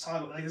 let's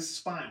talk about, like, this is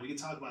fine. We can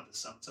talk about this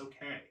stuff. It's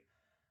okay.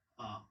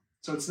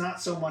 So it's not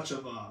so much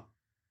of a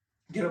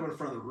get up in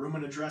front of the room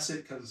and address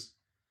it, because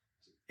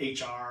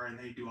HR and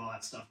they do all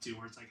that stuff too,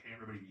 where it's like, hey,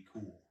 everybody be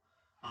cool.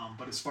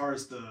 But as far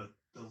as the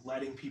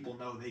letting people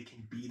know they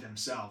can be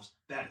themselves,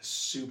 that is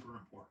super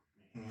important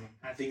to me. Mm-hmm.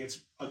 I think it's,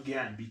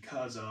 again,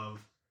 because of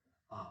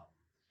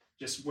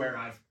just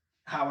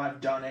how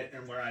I've done it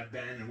and where I've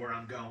been and where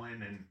I'm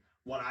going and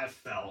what I've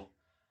felt,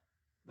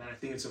 that I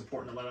think it's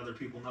important to let other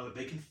people know that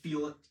they can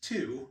feel it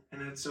too,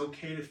 and it's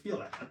okay to feel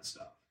that kind of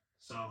stuff.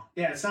 So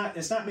yeah,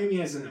 it's not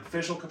maybe as an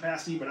official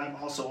capacity, but I've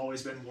also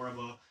always been more of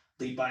a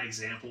lead by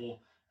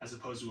example as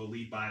opposed to a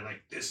lead by,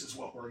 like, this is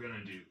what we're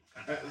gonna do.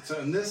 So,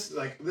 and this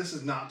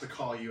is not to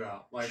call you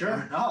out. Like,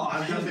 sure,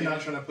 I'm definitely not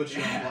trying to put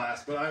you on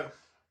blast, but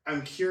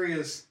I'm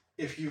curious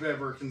if you've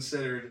ever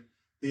considered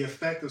the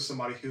effect of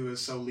somebody who is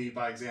so lead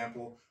by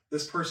example.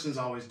 This person's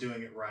always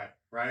doing it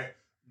right?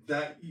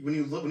 That when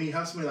you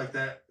have somebody like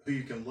that who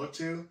you can look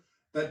to,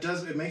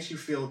 it makes you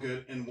feel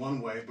good in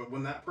one way. But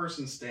when that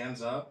person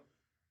stands up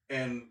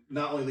and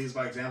not only leads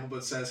by example,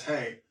 but says,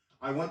 hey,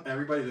 I want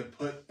everybody to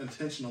put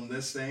attention on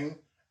this thing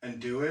and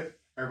do it,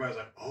 everybody's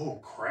like,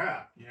 oh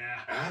crap. Yeah.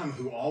 Adam,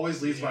 who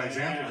always leads by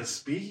example, is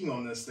speaking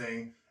on this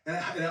thing. And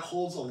it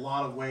holds a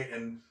lot of weight.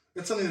 And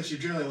it's something that you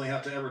generally only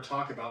have to ever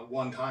talk about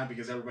one time,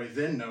 because everybody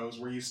then knows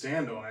where you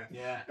stand on it.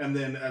 Yeah. And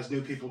then as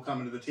new people come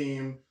into the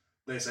team,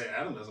 they say,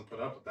 Adam doesn't put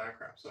up with that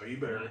crap. So you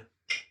better,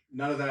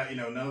 none of that,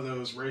 none of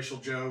those racial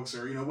jokes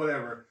or,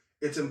 whatever.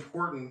 It's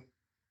important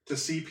to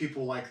see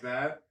people like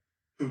that,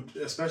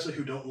 especially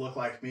who don't look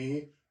like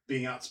me,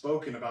 being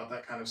outspoken about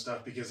that kind of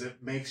stuff because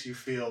it makes you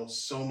feel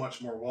so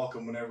much more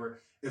welcome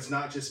whenever it's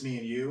not just me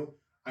and you.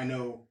 I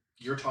know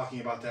you're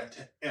talking about that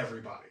to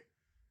everybody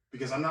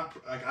because I'm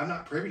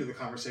not privy to the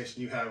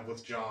conversation you have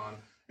with John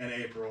and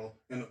April,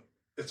 and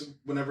it's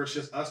whenever it's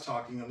just us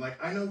talking. I'm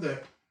like, I know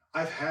that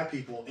I've had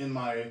people in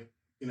my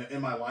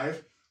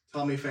life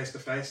tell me face to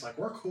face like,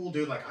 we're cool,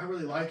 dude, like I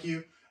really like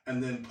you,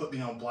 and then put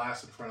me on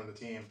blast in front of the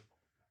team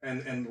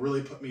and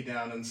really put me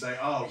down and say,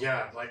 oh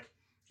yeah, like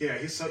yeah,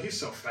 he's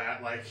so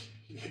fat, like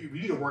you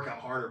need to work out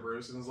harder,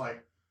 Bruce. And it's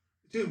like,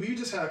 dude, we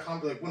just had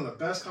like one of the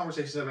best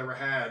conversations I've ever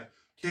had,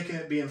 kicking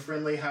it, being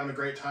friendly, having a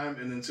great time,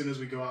 and then as soon as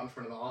we go out in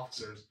front of the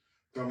officers,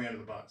 throw me under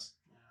the bus.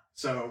 Yeah.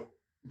 So,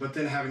 but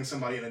then having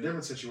somebody in a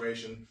different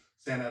situation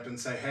stand up and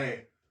say,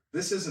 hey,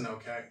 this isn't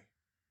okay.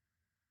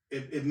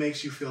 It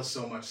makes you feel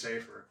so much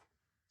safer.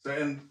 So,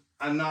 and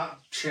I'm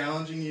not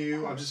challenging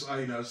you. I'm just,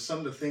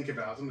 something to think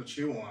about, something to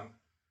chew on,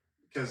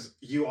 because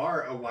you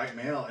are a white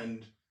male,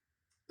 and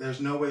there's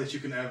no way that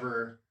you can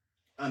ever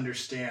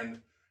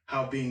understand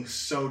how being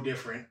so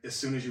different as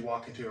soon as you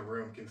walk into a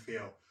room can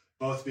feel.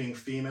 Both being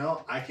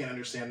female, I can't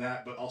understand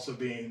that, but also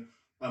being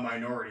a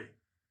minority.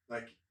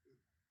 Like,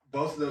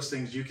 both of those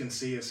things you can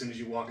see as soon as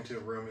you walk into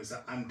a room is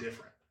that I'm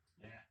different.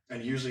 Yeah.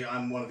 And usually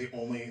I'm one of the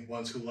only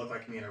ones who look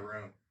like me in a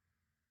room.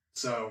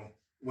 So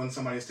when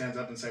somebody stands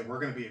up and say, we're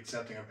going to be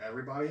accepting of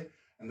everybody,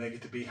 and they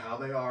get to be how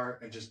they are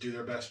and just do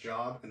their best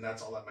job, and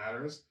that's all that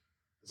matters,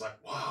 it's like,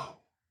 wow,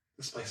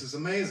 this place is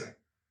amazing.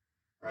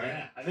 Right?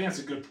 Yeah, I think that's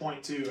a good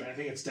point too. I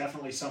think it's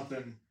definitely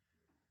something.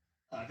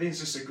 I think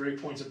it's just a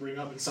great point to bring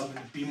up and something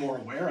to be more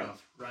aware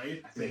of,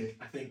 right? I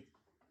think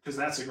because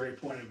that's a great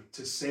point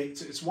to say.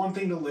 It's one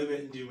thing to live it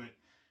and do it.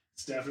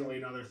 It's definitely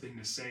another thing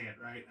to say it,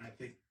 right? And I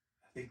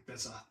think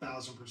that's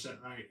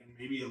 1,000% right. And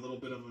maybe a little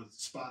bit of a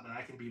spot that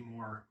I can be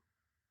more.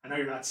 I know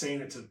you're not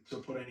saying it to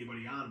put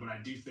anybody on, but I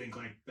do think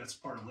like that's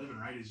part of living,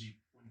 right? Is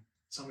when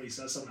somebody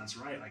says something that's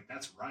right, like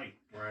that's right.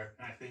 Right.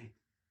 And I think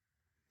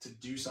to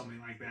do something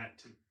like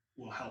that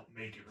will help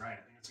make it right.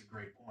 I think that's a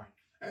great point.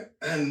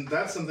 And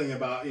that's something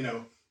about,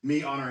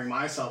 me honoring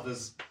myself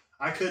is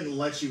I couldn't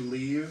let you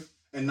leave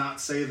and not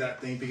say that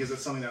thing because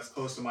it's something that's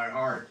close to my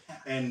heart.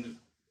 And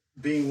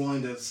being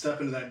willing to step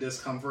into that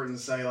discomfort and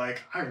say,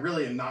 like, I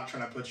really am not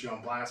trying to put you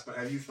on blast, but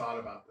have you thought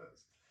about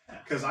this?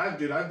 Because I've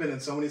been in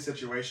so many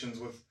situations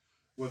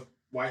with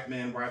white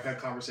men where I've had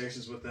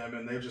conversations with them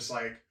and they're just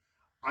like,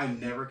 I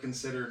never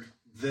considered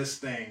this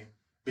thing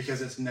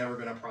because it's never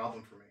been a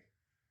problem for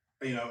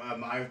me.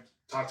 I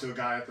talked to a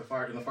guy in the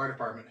fire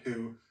department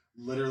who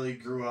literally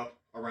grew up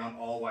around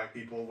all white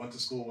people, went to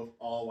school with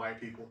all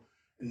white people,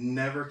 and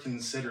never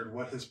considered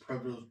what his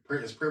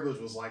privilege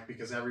was like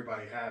because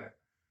everybody had it.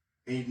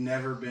 He'd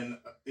never been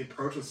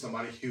approached with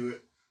somebody who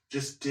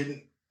just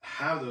didn't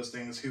have those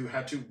things, who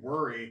had to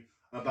worry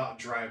about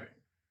driving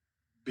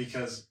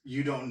because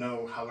you don't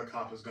know how the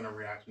cop is going to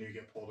react when you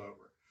get pulled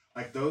over.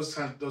 Like those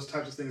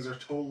types of things are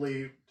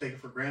totally taken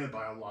for granted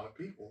by a lot of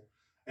people.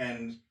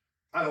 And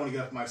I don't want to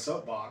get off my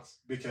soapbox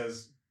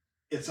because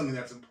it's something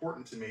that's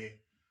important to me.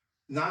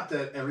 Not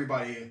that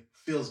everybody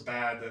feels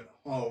bad that,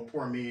 oh,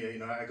 poor me,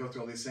 I go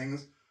through all these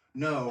things.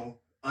 No,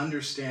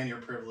 understand your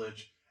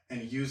privilege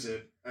and use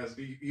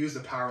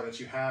the power that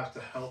you have to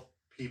help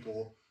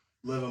people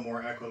live a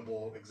more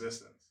equitable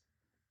existence.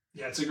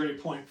 Yeah, it's a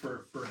great point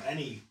for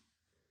any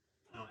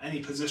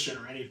position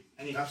or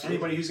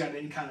anybody who's got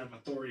any kind of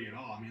authority at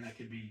all. I mean, that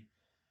could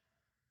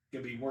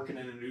be working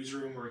in a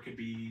newsroom, or it could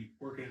be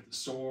working at the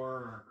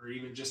store, or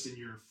even just in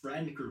your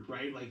friend group,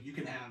 right? Like you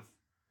can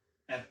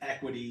have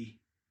equity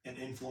and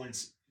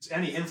influence. It's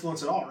any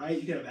influence at all, right?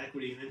 You can have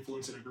equity and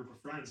influence in a group of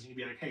friends, and you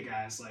can be like, hey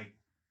guys, like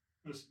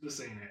this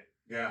ain't it.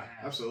 Yeah,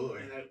 absolutely.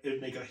 And it'd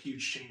make a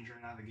huge change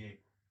right out of the gate.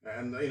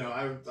 And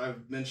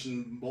I've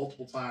mentioned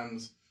multiple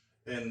times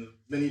in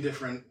many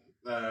different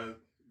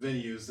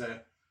venues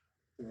that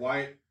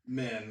white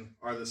men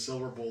are the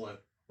silver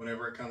bullet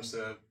whenever it comes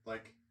to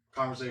like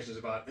conversations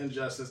about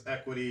injustice,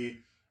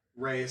 equity,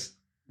 race,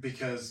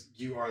 because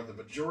you are the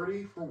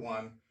majority for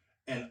one,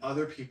 and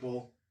other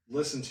people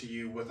listen to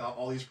you without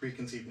all these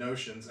preconceived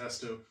notions as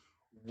to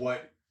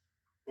what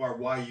or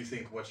why you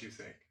think what you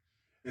think.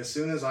 As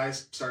soon as I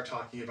start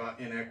talking about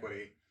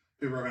inequity,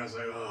 people are going to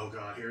say, oh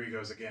God, here he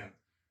goes again.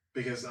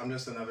 Because I'm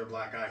just another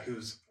black guy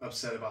who's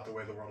upset about the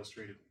way the world has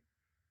treated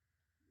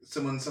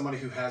me. Somebody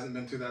who hasn't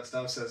been through that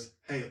stuff says,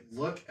 hey,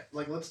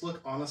 let's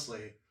look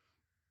honestly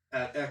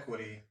at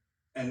equity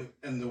and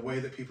the way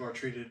that people are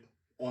treated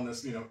on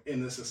this,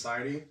 in this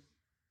society.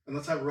 And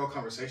let's have a real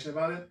conversation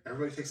about it.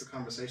 Everybody takes the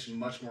conversation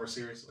much more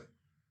seriously.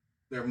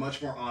 They're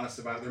much more honest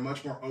about it. They're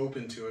much more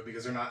open to it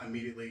because they're not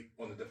immediately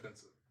on the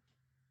defensive.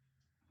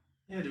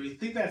 Yeah, do we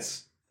think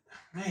that's...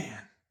 Man,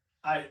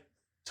 I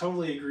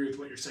totally agree with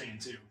what you're saying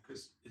too,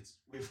 because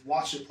we've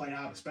watched it play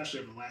out,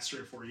 especially over the last 3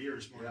 or 4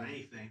 years more than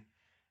anything.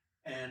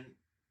 And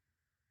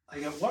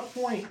like, at what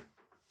point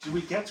do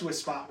we get to a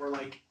spot where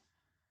like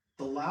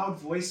the loud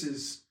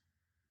voices,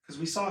 because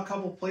we saw a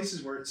couple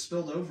places where it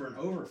spilled over and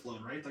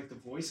overflowed, right? Like the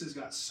voices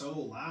got so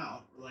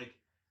loud,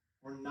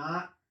 we're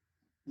not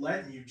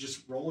letting you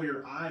just roll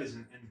your eyes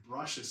and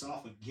brush this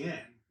off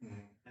again. Mm-hmm.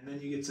 And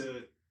then you get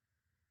to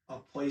a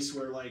place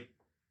where like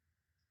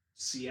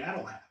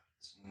Seattle happens,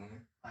 Mm-hmm.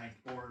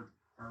 like, or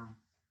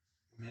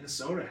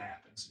Minnesota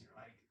happens. And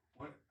you're like,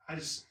 what?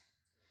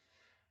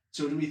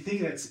 So do we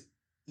think that's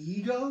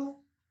ego?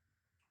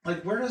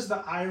 Like, where does the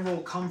eye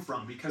roll come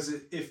from? Because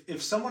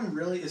if someone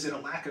really, is it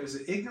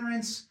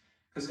ignorance?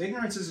 Because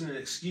ignorance isn't an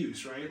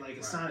excuse, right? Like,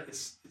 it's not,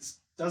 it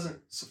doesn't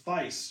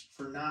suffice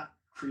for not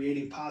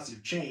creating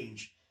positive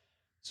change.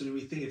 So do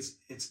we think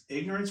it's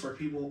ignorance where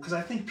people, because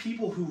I think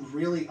people who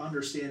really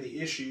understand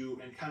the issue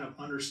and kind of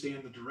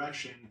understand the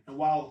direction, and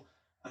while,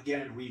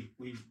 again,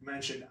 we've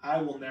mentioned,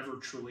 I will never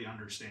truly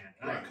understand,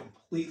 and I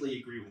completely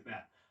agree with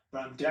that,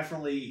 but I'm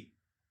definitely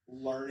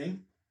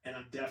learning, and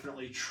I'm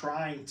definitely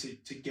trying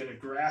to get a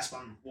grasp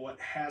on what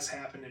has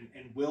happened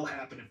and will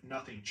happen if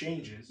nothing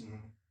changes,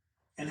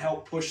 and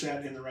help push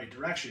that in the right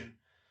direction.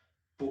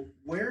 But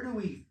where do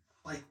we,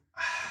 like,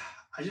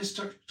 I just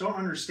don't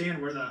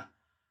understand where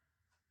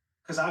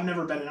because I've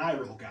never been an eye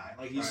roll guy.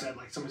 Like you said,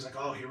 like somebody's like,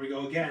 oh, here we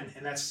go again.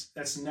 And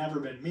that's never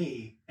been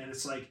me. And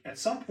it's like, at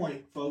some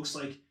point, folks,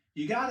 like,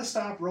 you got to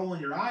stop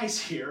rolling your eyes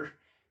here,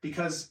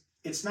 because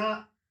this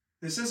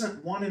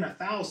isn't 1 in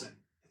 1,000.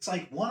 It's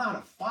like 1 out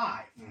of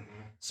 5. Mm-hmm.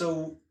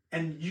 So,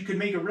 and you could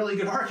make a really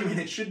good argument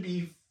it should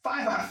be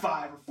 5 out of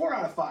 5 or 4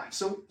 out of 5.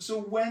 So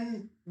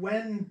when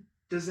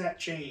does that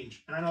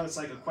change? And I know it's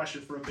like a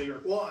question for a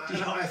bigger. Well,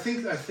 I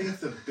think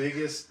the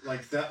biggest,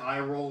 like, that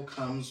eye roll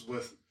comes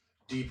with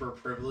deeper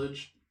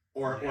privilege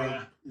or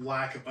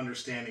lack of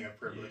understanding of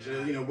privilege.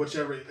 You know,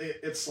 whichever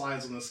it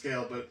slides on the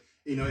scale. But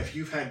you know, if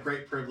you've had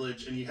great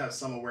privilege and you have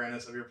some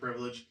awareness of your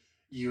privilege,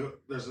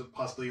 there's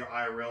possibly your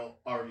eye roll.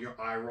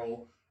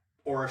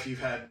 Or if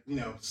you've had, you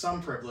know,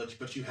 some privilege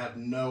but you have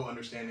no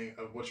understanding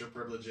of what your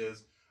privilege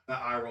is,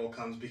 that eye roll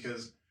comes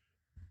because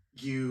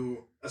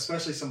you,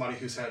 especially somebody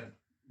who's had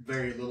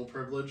very little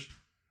privilege,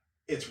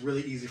 it's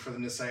really easy for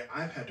them to say,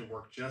 I've had to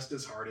work just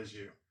as hard as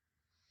you.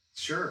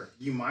 Sure,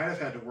 you might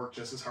have had to work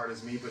just as hard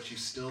as me, but you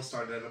still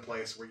started at a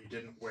place where you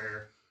didn't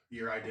wear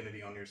your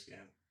identity on your skin.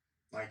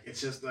 Like,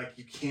 it's just like,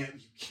 you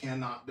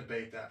cannot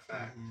debate that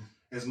fact. Mm-hmm.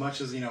 As much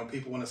as, you know,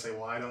 people want to say,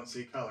 well, I don't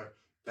see color.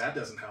 That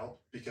doesn't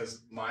help, because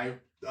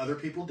other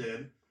people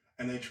did,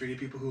 and they treated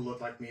people who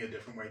look like me a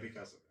different way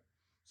because of it.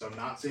 So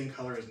not seeing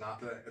color is not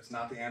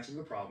the answer to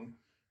the problem.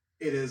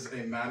 It is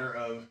a matter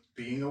of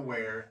being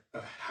aware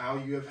of how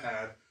you have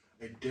had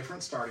a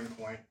different starting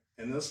point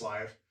in this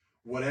life.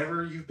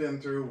 Whatever you've been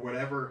through,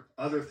 whatever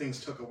other things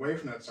took away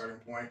from that starting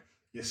point,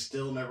 you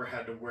still never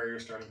had to wear your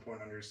starting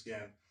point on your skin.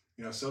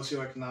 You know,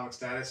 socioeconomic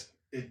status,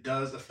 it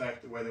does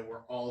affect the way that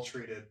we're all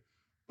treated,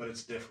 but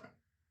it's different.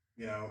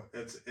 You know,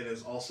 it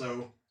is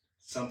also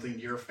something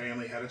your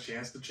family had a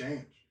chance to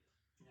change.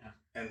 Yeah.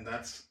 And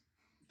that's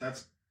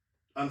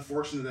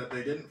unfortunate that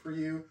they didn't for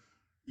you.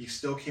 You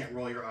still can't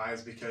roll your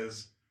eyes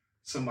because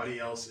somebody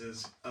else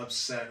is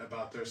upset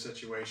about their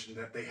situation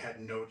that they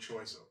had no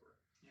choice over.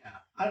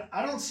 Yeah.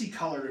 I don't see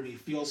color to me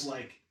feels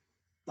like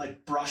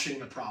brushing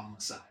the problem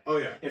aside. Oh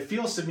yeah. It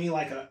feels to me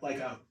like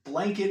a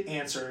blanket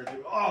answer.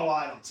 Oh, well,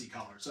 I don't see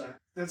color. So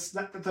that's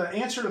not, the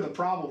answer to the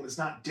problem is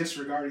not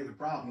disregarding the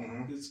problem.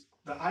 Mm-hmm. It's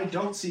the I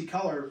don't see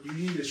color. You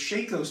need to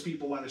shake those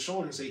people by the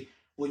shoulder and say,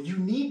 well, you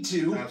need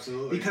to.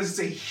 Absolutely. Because it's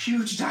a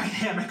huge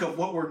dynamic of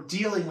what we're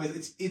dealing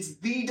with. It's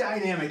the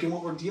dynamic in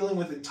what we're dealing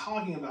with and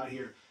talking about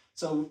here.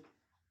 So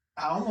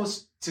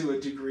almost to a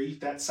degree,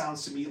 that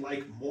sounds to me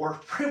like more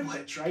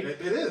privilege, right?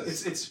 It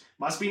is. It's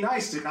must be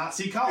nice to not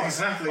see color.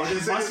 Exactly.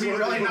 It must be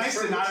really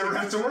nice to not ever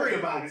have to worry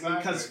about it. Exactly.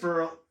 Because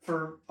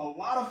for a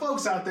lot of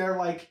folks out there,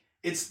 like,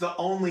 it's the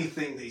only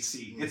thing they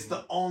see. Mm-hmm. It's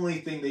the only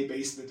thing they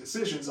base the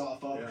decisions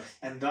off of. Yes.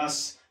 And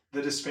thus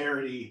the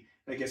disparity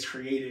that gets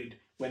created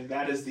when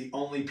that is the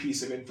only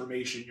piece of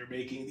information you're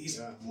making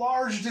these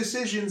large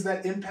decisions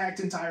that impact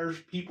entire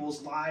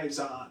people's lives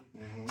on,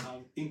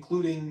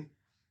 including,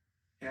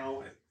 you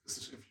know,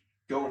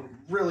 going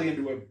really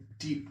into a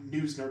deep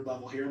news nerd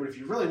level here, but if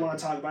you really want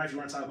to talk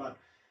about,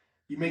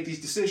 you make these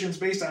decisions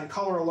based on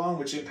color alone,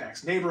 which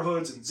impacts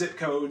neighborhoods and zip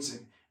codes,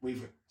 and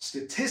we've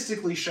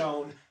statistically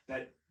shown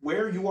that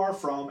where you are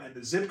from and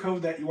the zip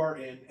code that you are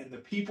in and the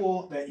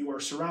people that you are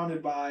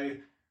surrounded by,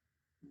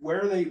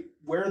 where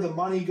the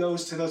money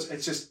goes to those,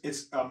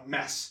 it's a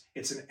mess.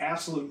 It's an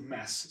absolute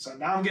mess. So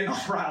now I'm getting all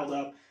riled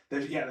up.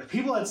 The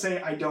people that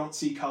say I don't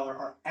see color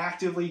are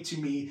actively, to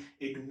me,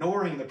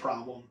 ignoring the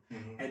problem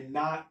and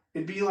not.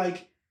 It'd be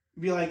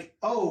like,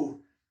 oh,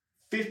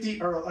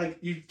 50, or like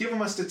you give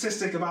them a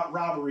statistic about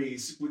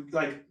robberies,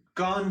 like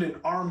gunned and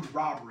armed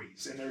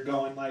robberies, and they're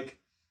going like,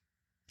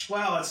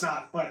 well, it's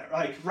not, whatever,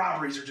 like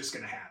robberies are just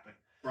going to happen.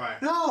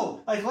 Right.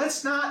 No, like,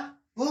 let's not.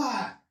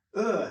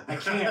 I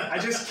can't. I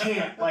just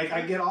can't. Like,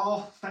 I get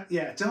all.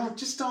 Yeah.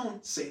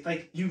 Don't say,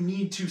 like, you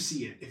need to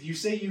see it. If you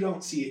say you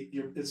don't see it,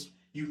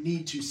 you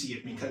need to see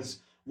it, because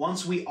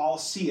once we all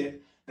see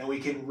it, then we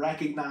can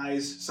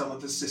recognize some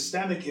of the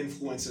systemic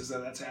influences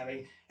that's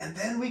having, and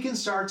then we can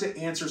start to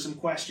answer some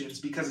questions,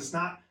 because it's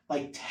not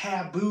like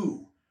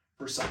taboo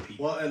for some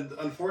people. Well, and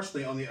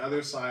unfortunately, on the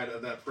other side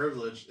of that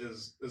privilege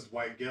is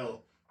white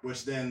guilt,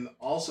 which then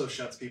also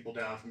shuts people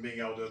down from being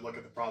able to look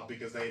at the problem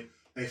because they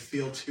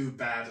feel too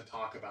bad to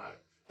talk about it.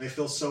 They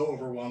feel so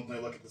overwhelmed when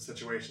they look at the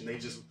situation.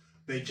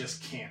 They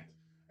just can't.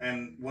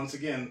 And once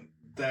again,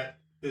 that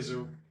is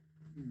a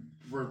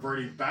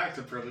reverting back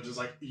to privilege. Is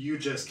like, you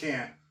just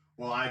can't.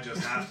 Well, I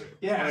just have to.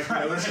 Yeah, like,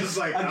 right. It's just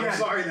like, Again, I'm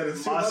sorry that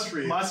it's too much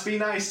for you. Must be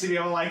nice to be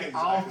able to, like,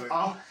 Exactly.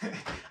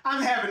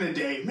 I'm having a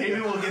day.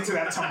 Maybe we'll get to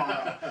that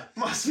tomorrow.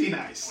 Must be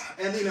nice.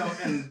 And,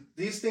 and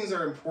these things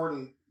are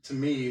important to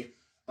me.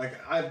 Like,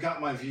 I've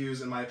got my views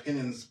and my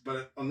opinions,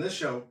 but on this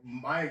show,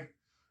 my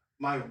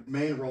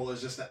main role is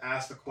just to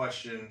ask the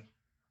question,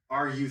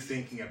 are you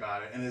thinking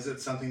about it? And is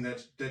it something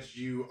that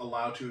you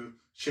allow to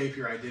shape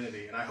your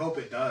identity? And I hope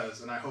it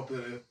does. And I hope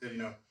that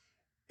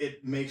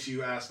it makes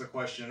you ask the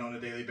question on a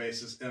daily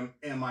basis,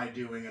 am I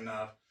doing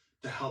enough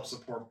to help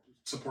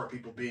support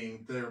people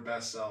being their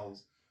best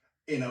selves,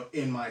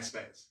 in my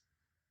space?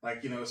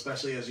 Like,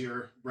 especially as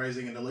you're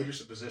raising into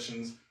leadership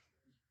positions,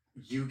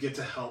 you get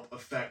to help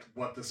affect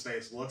what the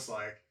space looks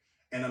like.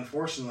 And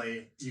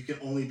unfortunately, you can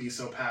only be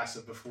so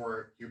passive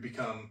before you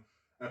become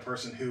a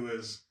person who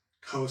is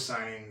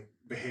co-signing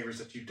behaviors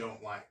that you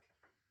don't like.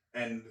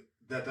 And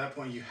at that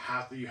point, you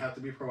have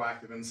to be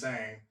proactive in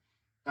saying,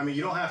 I mean,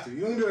 you don't have to.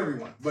 You can do whatever you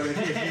want. But if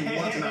you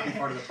want to not be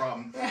part of the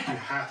problem, you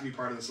have to be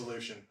part of the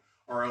solution.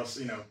 Or else,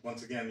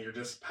 once again, you're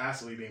just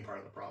passively being part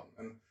of the problem.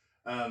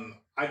 And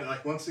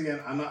once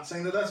again, I'm not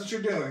saying that that's what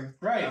you're doing.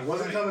 Right. I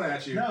wasn't coming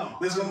at you. No.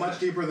 This went much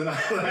deeper than I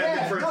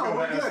had the first go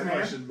to ask the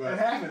question. But it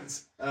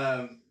happens.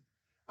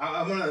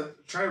 I'm going to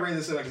try to rein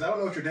this in because I don't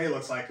know what your day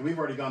looks like. We've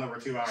already gone over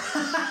 2 hours.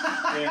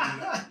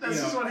 And,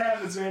 this is what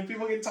happens, man.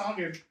 People get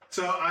talking.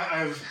 So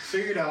I've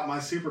figured out my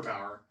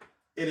superpower.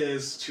 It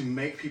is to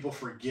make people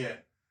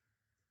forget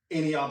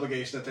any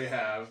obligation that they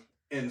have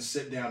and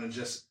sit down and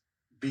just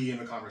be in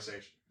the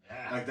conversation.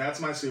 Yeah. Like,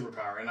 that's my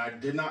superpower. And I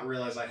did not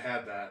realize I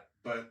had that.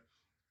 But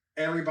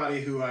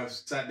everybody who I've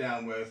sat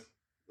down with,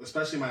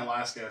 especially my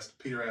last guest,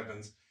 Peter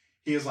Evans,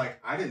 he is like,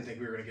 I didn't think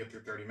we were going to get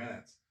through 30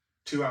 minutes.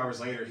 2 hours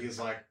later, he's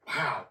like,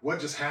 wow, what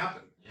just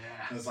happened? Yeah.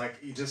 And it's like,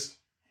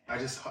 I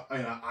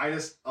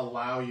just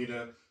allow you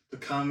to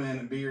come in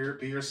and be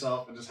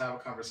yourself and just have a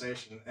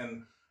conversation.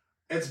 And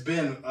it's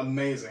been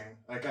amazing.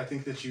 Like, I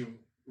think that you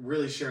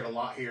really shared a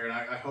lot here, and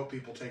I hope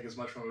people take as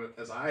much from it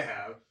as I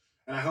have.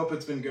 And I hope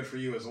it's been good for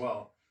you as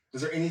well.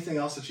 Is there anything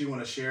else that you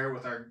want to share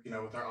with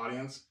our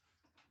audience?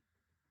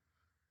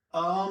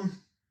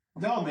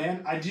 No,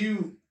 man, I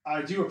do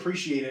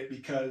appreciate it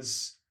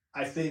because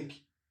I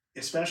think,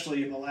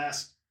 especially in the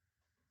last,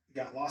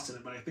 got lost in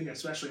it, but I think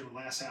especially in the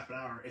last half an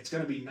hour, it's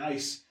going to be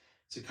nice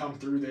to come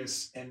through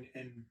this and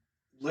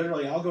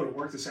literally I'll go to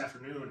work this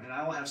afternoon and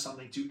I will have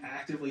something to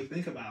actively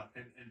think about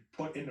and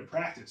put into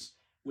practice,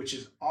 which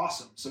is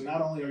awesome. So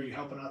not only are you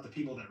helping out the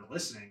people that are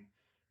listening,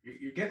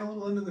 you're getting a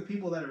little into the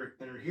people that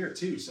are here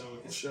too. So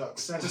it's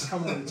not just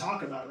coming in to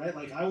talk about it, right?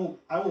 Like I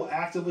will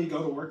actively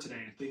go to work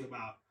today and think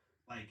about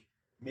like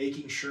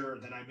making sure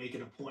that I make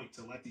it a point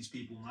to let these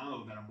people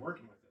know that I'm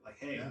working with it. Like,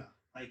 hey,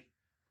 like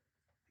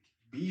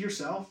be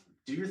yourself,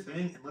 do your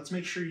thing, and let's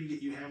make sure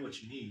you have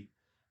what you need.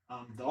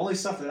 The only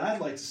stuff that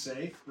I'd like to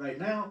say right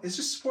now is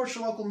just support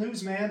your local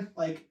news, man.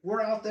 Like,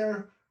 we're out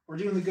there, we're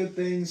doing the good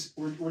things,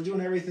 we're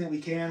doing everything that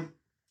we can.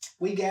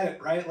 We get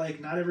it, right? Like,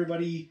 not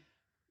everybody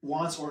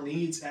wants or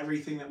needs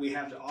everything that we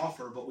have to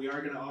offer, but we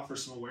are going to offer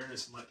some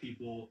awareness and let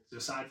people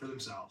decide for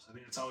themselves. I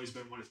think it's always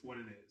been what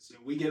it is.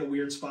 We get a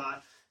weird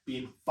spot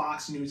being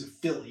Fox News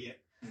affiliate,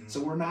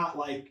 so we're not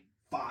like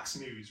Fox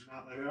News. We're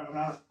not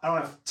like I don't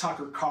have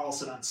Tucker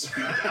Carlson on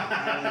speed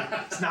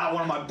dial. It's not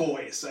one of my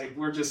boys. Like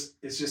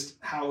it's just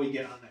how we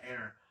get on the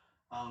air.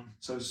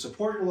 So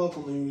support your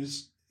local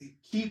news.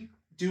 Keep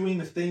doing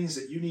the things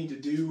that you need to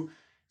do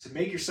to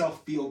make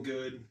yourself feel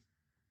good.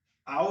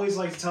 I always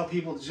like to tell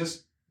people to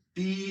just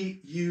be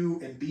you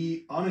and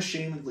be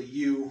unashamedly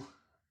you.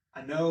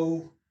 I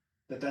know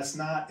that that's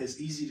not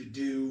as easy to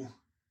do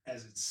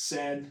as it's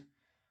said,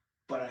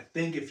 but I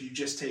think if you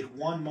just take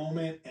one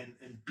moment and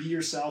be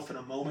yourself in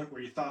a moment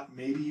where you thought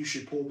maybe you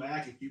should pull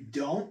back, if you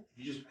don't,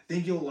 I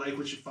think you'll like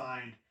what you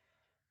find.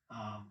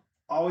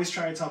 Always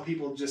try to tell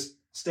people just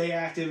stay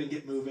active and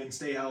get moving,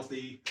 stay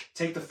healthy,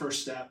 take the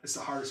first step. It's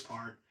the hardest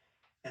part.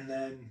 And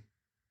then,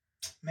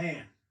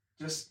 man,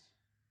 just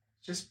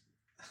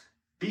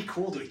be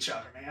cool to each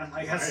other, man.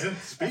 Like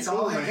that's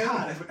all I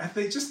got. I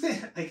think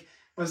like,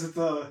 was it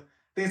I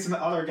think it's in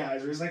the other guys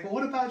where he's like, well,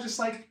 what about just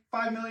like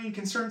 5 million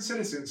concerned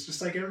citizens?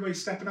 Just like everybody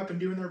stepping up and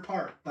doing their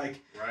part.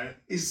 Like, right.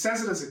 He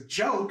says it as a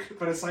joke,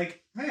 but it's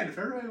like, man, if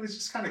everybody was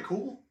just kind of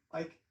cool,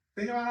 like,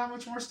 think about how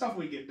much more stuff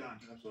we get done.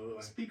 Absolutely.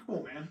 Just be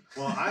cool, man.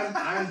 Well,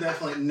 I'm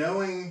definitely,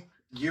 knowing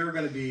you're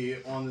going to be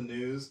on the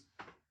news,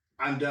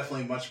 I'm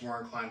definitely much more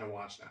inclined to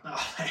watch now.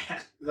 Oh, man.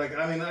 Like,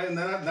 I mean,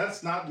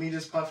 that's not me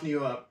just puffing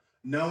you up.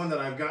 Knowing that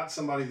I've got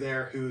somebody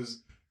there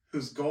whose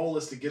goal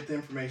is to get the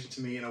information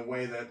to me in a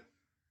way that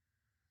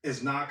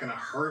is not going to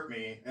hurt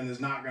me and is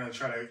not going to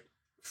try to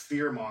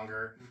fear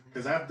monger,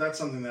 because that's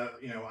something that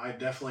I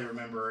definitely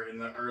remember in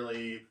the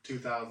early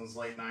 2000s,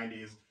 late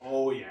 90s.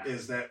 Oh yeah,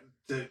 is that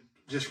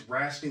just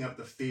ratcheting up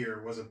the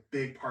fear was a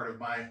big part of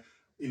my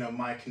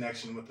my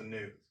connection with the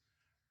news.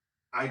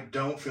 I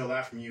don't feel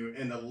that from you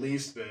in the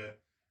least bit.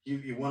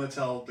 You want to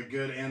tell the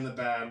good and the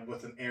bad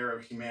with an air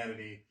of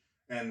humanity,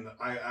 and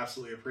I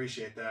absolutely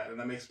appreciate that, and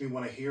that makes me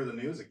want to hear the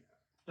news again.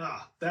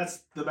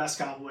 That's the best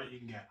compliment you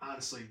can get.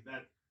 Honestly,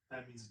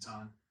 that means a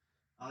ton.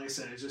 Like I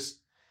said, it's just,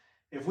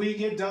 if we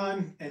get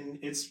done and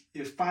it's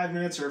 5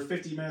 minutes or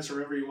 50 minutes or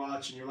whatever you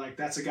watch, and you're like,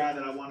 that's a guy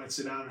that I want to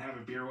sit down and have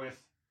a beer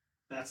with,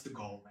 that's the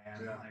goal,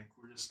 man. Yeah. Like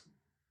we're just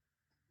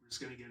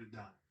gonna get it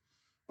done.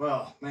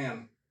 Well,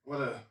 man,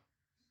 what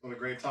a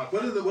great talk.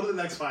 What do the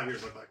next 5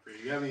 years look like for you?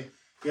 You have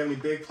any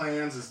big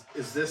plans?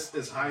 Is this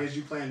as high as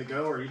you plan to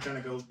go, or are you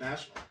trying to go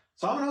national?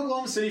 So I'm in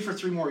Oklahoma City for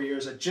 3 more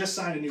years. I just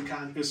signed a new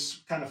contract.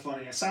 It's kind of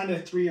funny. I signed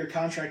a 3-year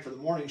contract for the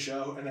morning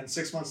show, and then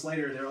 6 months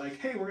later, they're like,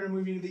 "Hey, we're gonna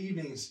move you to the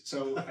evenings."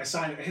 So I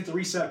hit the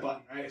reset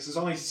button. Right, so it's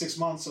only 6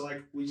 months, so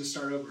like we just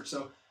start over.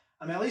 So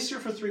I'm at least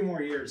here for 3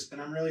 more years,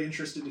 and I'm really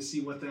interested to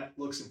see what that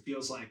looks and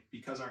feels like,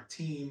 because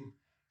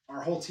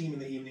our whole team in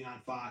the evening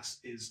on Fox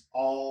is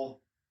all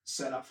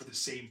set up for the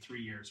same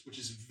 3 years, which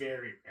is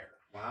very rare.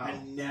 Wow,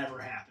 it never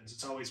happens.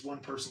 It's always one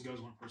person goes,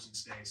 one person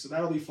stays. So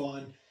that'll be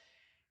fun.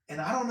 And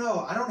I don't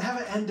know. I don't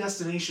have an end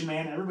destination,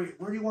 man. Everybody,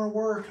 where do you want to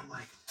work? I'm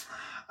like,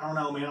 I don't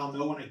know, man. I'll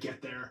know when I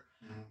get there.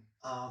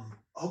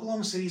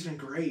 Oklahoma City's been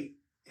great.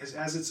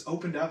 As it's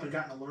opened up and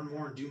gotten to learn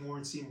more and do more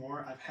and see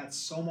more, I've had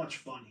so much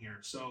fun here.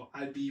 So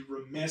I'd be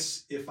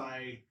remiss if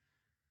I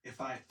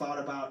thought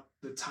about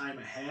the time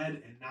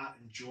ahead and not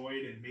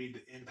enjoyed and made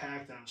the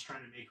impact that I was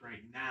trying to make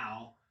right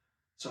now.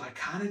 So I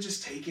kind of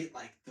just take it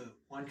like the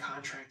one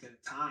contract at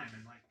a time.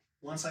 And like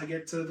once I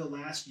get to the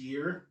last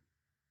year,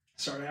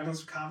 start having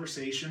some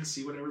conversations,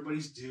 see what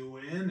everybody's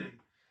doing, and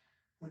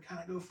we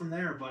kind of go from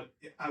there. But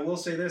I will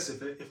say this,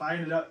 if I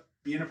ended up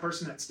being a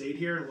person that stayed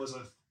here and was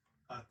a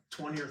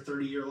 20 or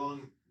 30 year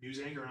long news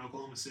anchor in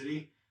Oklahoma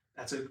City,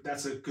 that's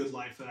a good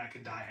life that I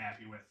can die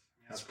happy with.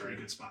 That's a pretty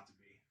good spot to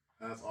be.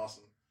 That's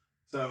awesome.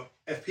 So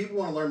if people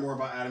want to learn more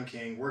about Adam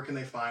King, where can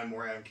they find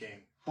more Adam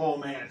King? Oh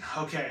man,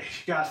 okay.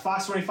 You got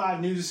Fox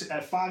 25 News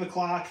at 5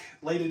 o'clock,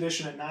 late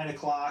edition at 9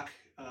 o'clock.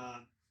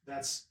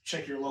 That's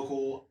check your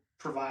local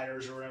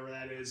providers or whatever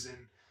that is, and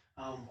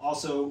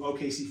also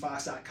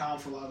okcfox.com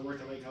for a lot of the work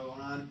that we got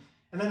going on,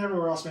 and then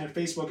everywhere else, man.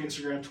 Facebook,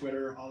 Instagram,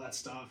 Twitter, all that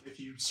stuff. If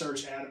you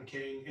search Adam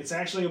King, it's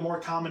actually a more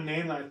common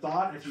name than I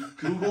thought. If you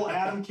Google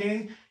Adam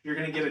King, you're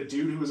gonna get a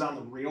dude who was on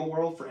The Real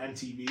World for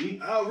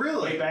MTV. Oh,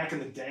 really? Way back in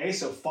the day.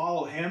 So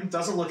follow him.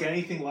 Doesn't look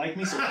anything like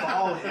me, so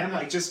follow him.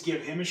 Like just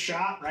give him a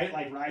shot, right?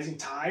 Like rising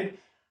tide.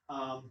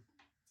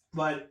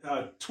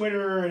 But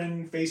Twitter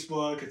and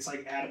Facebook, it's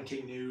like Adam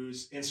King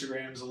News.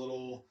 Instagram's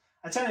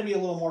I tend to be a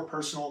little more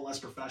personal and less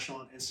professional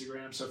on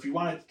Instagram. So if you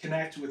want to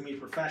connect with me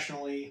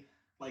professionally,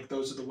 like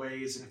those are the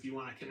ways. And if you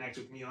want to connect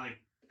with me like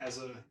as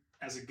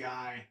a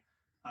guy,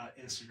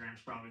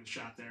 Instagram's probably the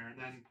shot there. And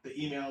then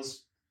the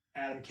email's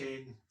Adam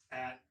King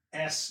at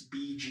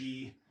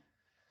SBG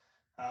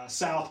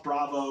South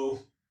Bravo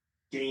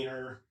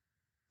Gainer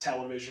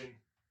Television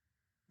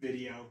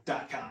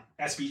Video.com,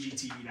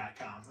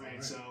 SBGTV.com,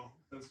 right? So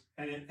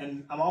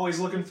and I'm always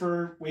looking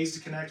for ways to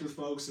connect with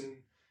folks and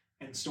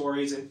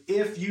stories. And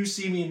if you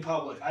see me in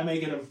public, I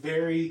make it a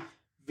very,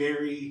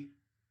 very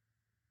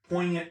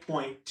poignant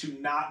point to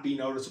not be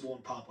noticeable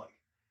in public.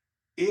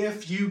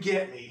 If you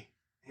get me,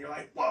 and you're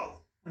like, whoa,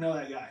 I know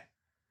that guy,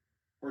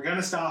 we're going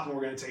to stop and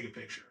we're going to take a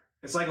picture.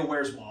 It's like a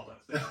Where's Waldo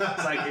thing.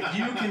 It's like, if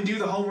you can do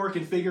the homework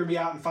and figure me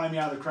out and find me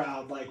out of the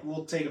crowd, like,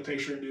 we'll take a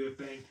picture and do a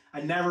thing. I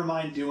never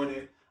mind doing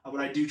it. But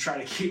I do try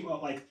to keep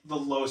like the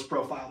lowest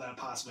profile that I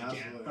possibly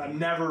can. But I'm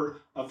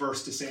never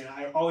averse to saying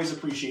I always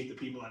appreciate the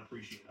people that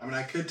appreciate us. I mean,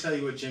 I could tell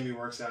you what Jimmy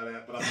works out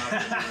at, but I'm not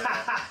going to do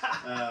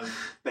that.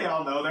 They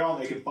all know. They're all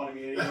making fun of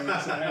me anyway,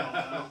 so they all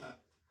know.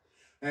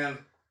 And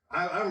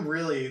I'm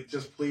really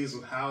just pleased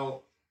with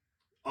how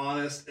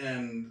honest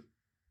and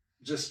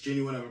just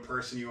genuine of a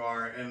person you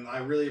are. And I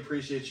really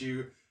appreciate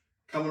you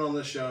coming on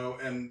the show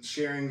and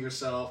sharing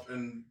yourself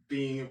and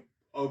being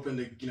open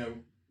to,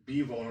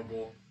 be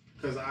vulnerable.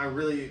 Because I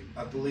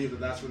believe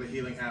that that's where the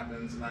healing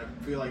happens, and I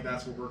feel like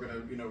that's where we're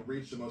gonna,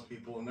 reach the most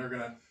people, and they're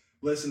gonna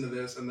listen to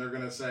this, and they're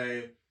gonna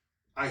say,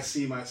 "I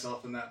see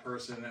myself in that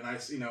person, and I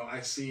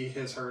see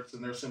his hurts,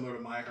 and they're similar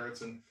to my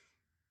hurts, and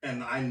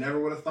I never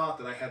would have thought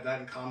that I had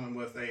that in common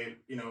with a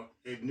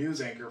news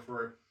anchor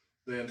for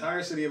the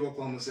entire city of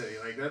Oklahoma City.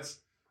 Like that's,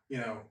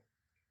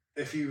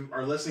 if you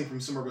are listening from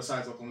somewhere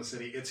besides Oklahoma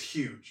City, it's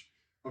huge.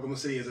 Oklahoma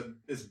City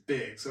is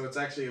big, so it's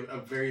actually a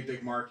very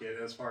big market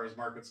as far as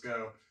markets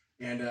go."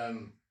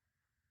 And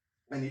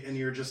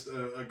you're just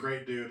a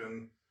great dude,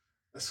 and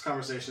this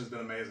conversation has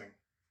been amazing.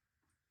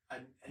 I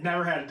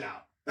never had a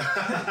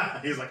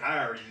doubt. He's like,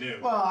 I already knew.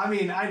 Well, I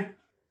mean,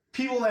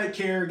 people that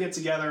care get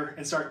together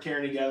and start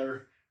caring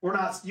together.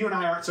 You and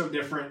I aren't so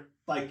different,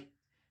 like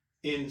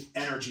in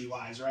energy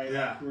wise, right?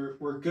 Yeah. Like,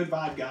 we're good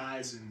vibe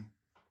guys, and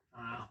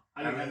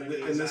I don't know.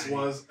 And this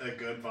was a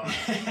good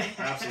vibe.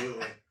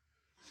 Absolutely.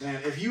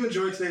 And if you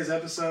enjoyed today's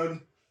episode,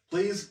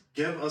 please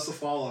give us a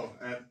follow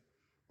at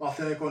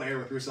Authentic on Air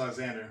with Bruce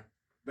Alexander.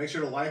 Make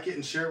sure to like it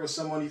and share it with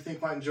someone you think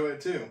might enjoy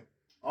it too.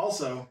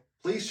 Also,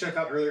 please check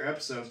out earlier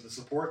episodes to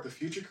support the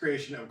future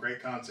creation of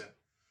great content.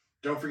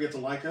 Don't forget to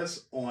like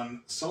us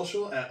on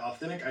social at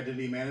Authentic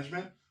Identity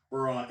Management.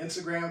 We're on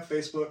Instagram,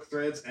 Facebook,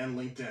 Threads, and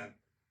LinkedIn.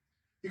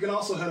 You can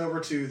also head over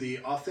to the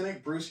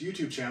Authentic Bruce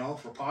YouTube channel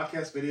for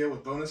podcast video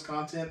with bonus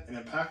content and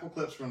impactful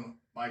clips from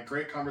my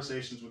great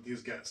conversations with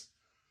these guests.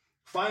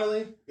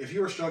 Finally, if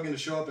you are struggling to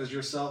show up as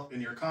yourself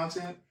in your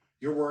content,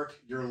 your work,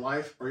 your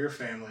life, or your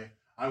family,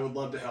 I would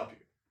love to help you.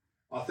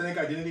 Authentic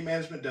Identity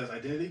Management does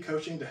identity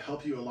coaching to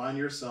help you align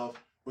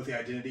yourself with the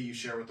identity you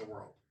share with the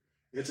world.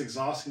 It's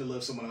exhausting to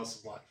live someone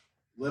else's life.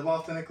 Live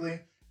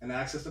authentically and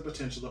access the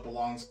potential that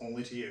belongs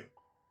only to you.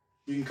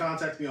 You can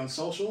contact me on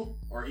social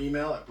or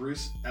email at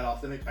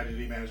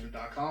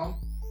bruce@AuthenticIdentityManagement.com,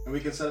 and we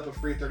can set up a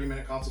free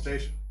 30-minute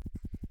consultation.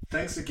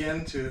 Thanks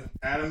again to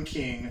Adam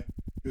King,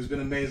 who's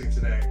been amazing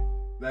today.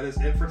 That is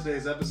it for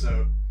today's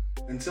episode.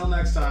 Until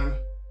next time,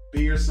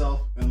 be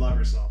yourself and love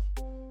yourself.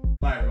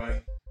 Bye,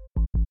 everybody.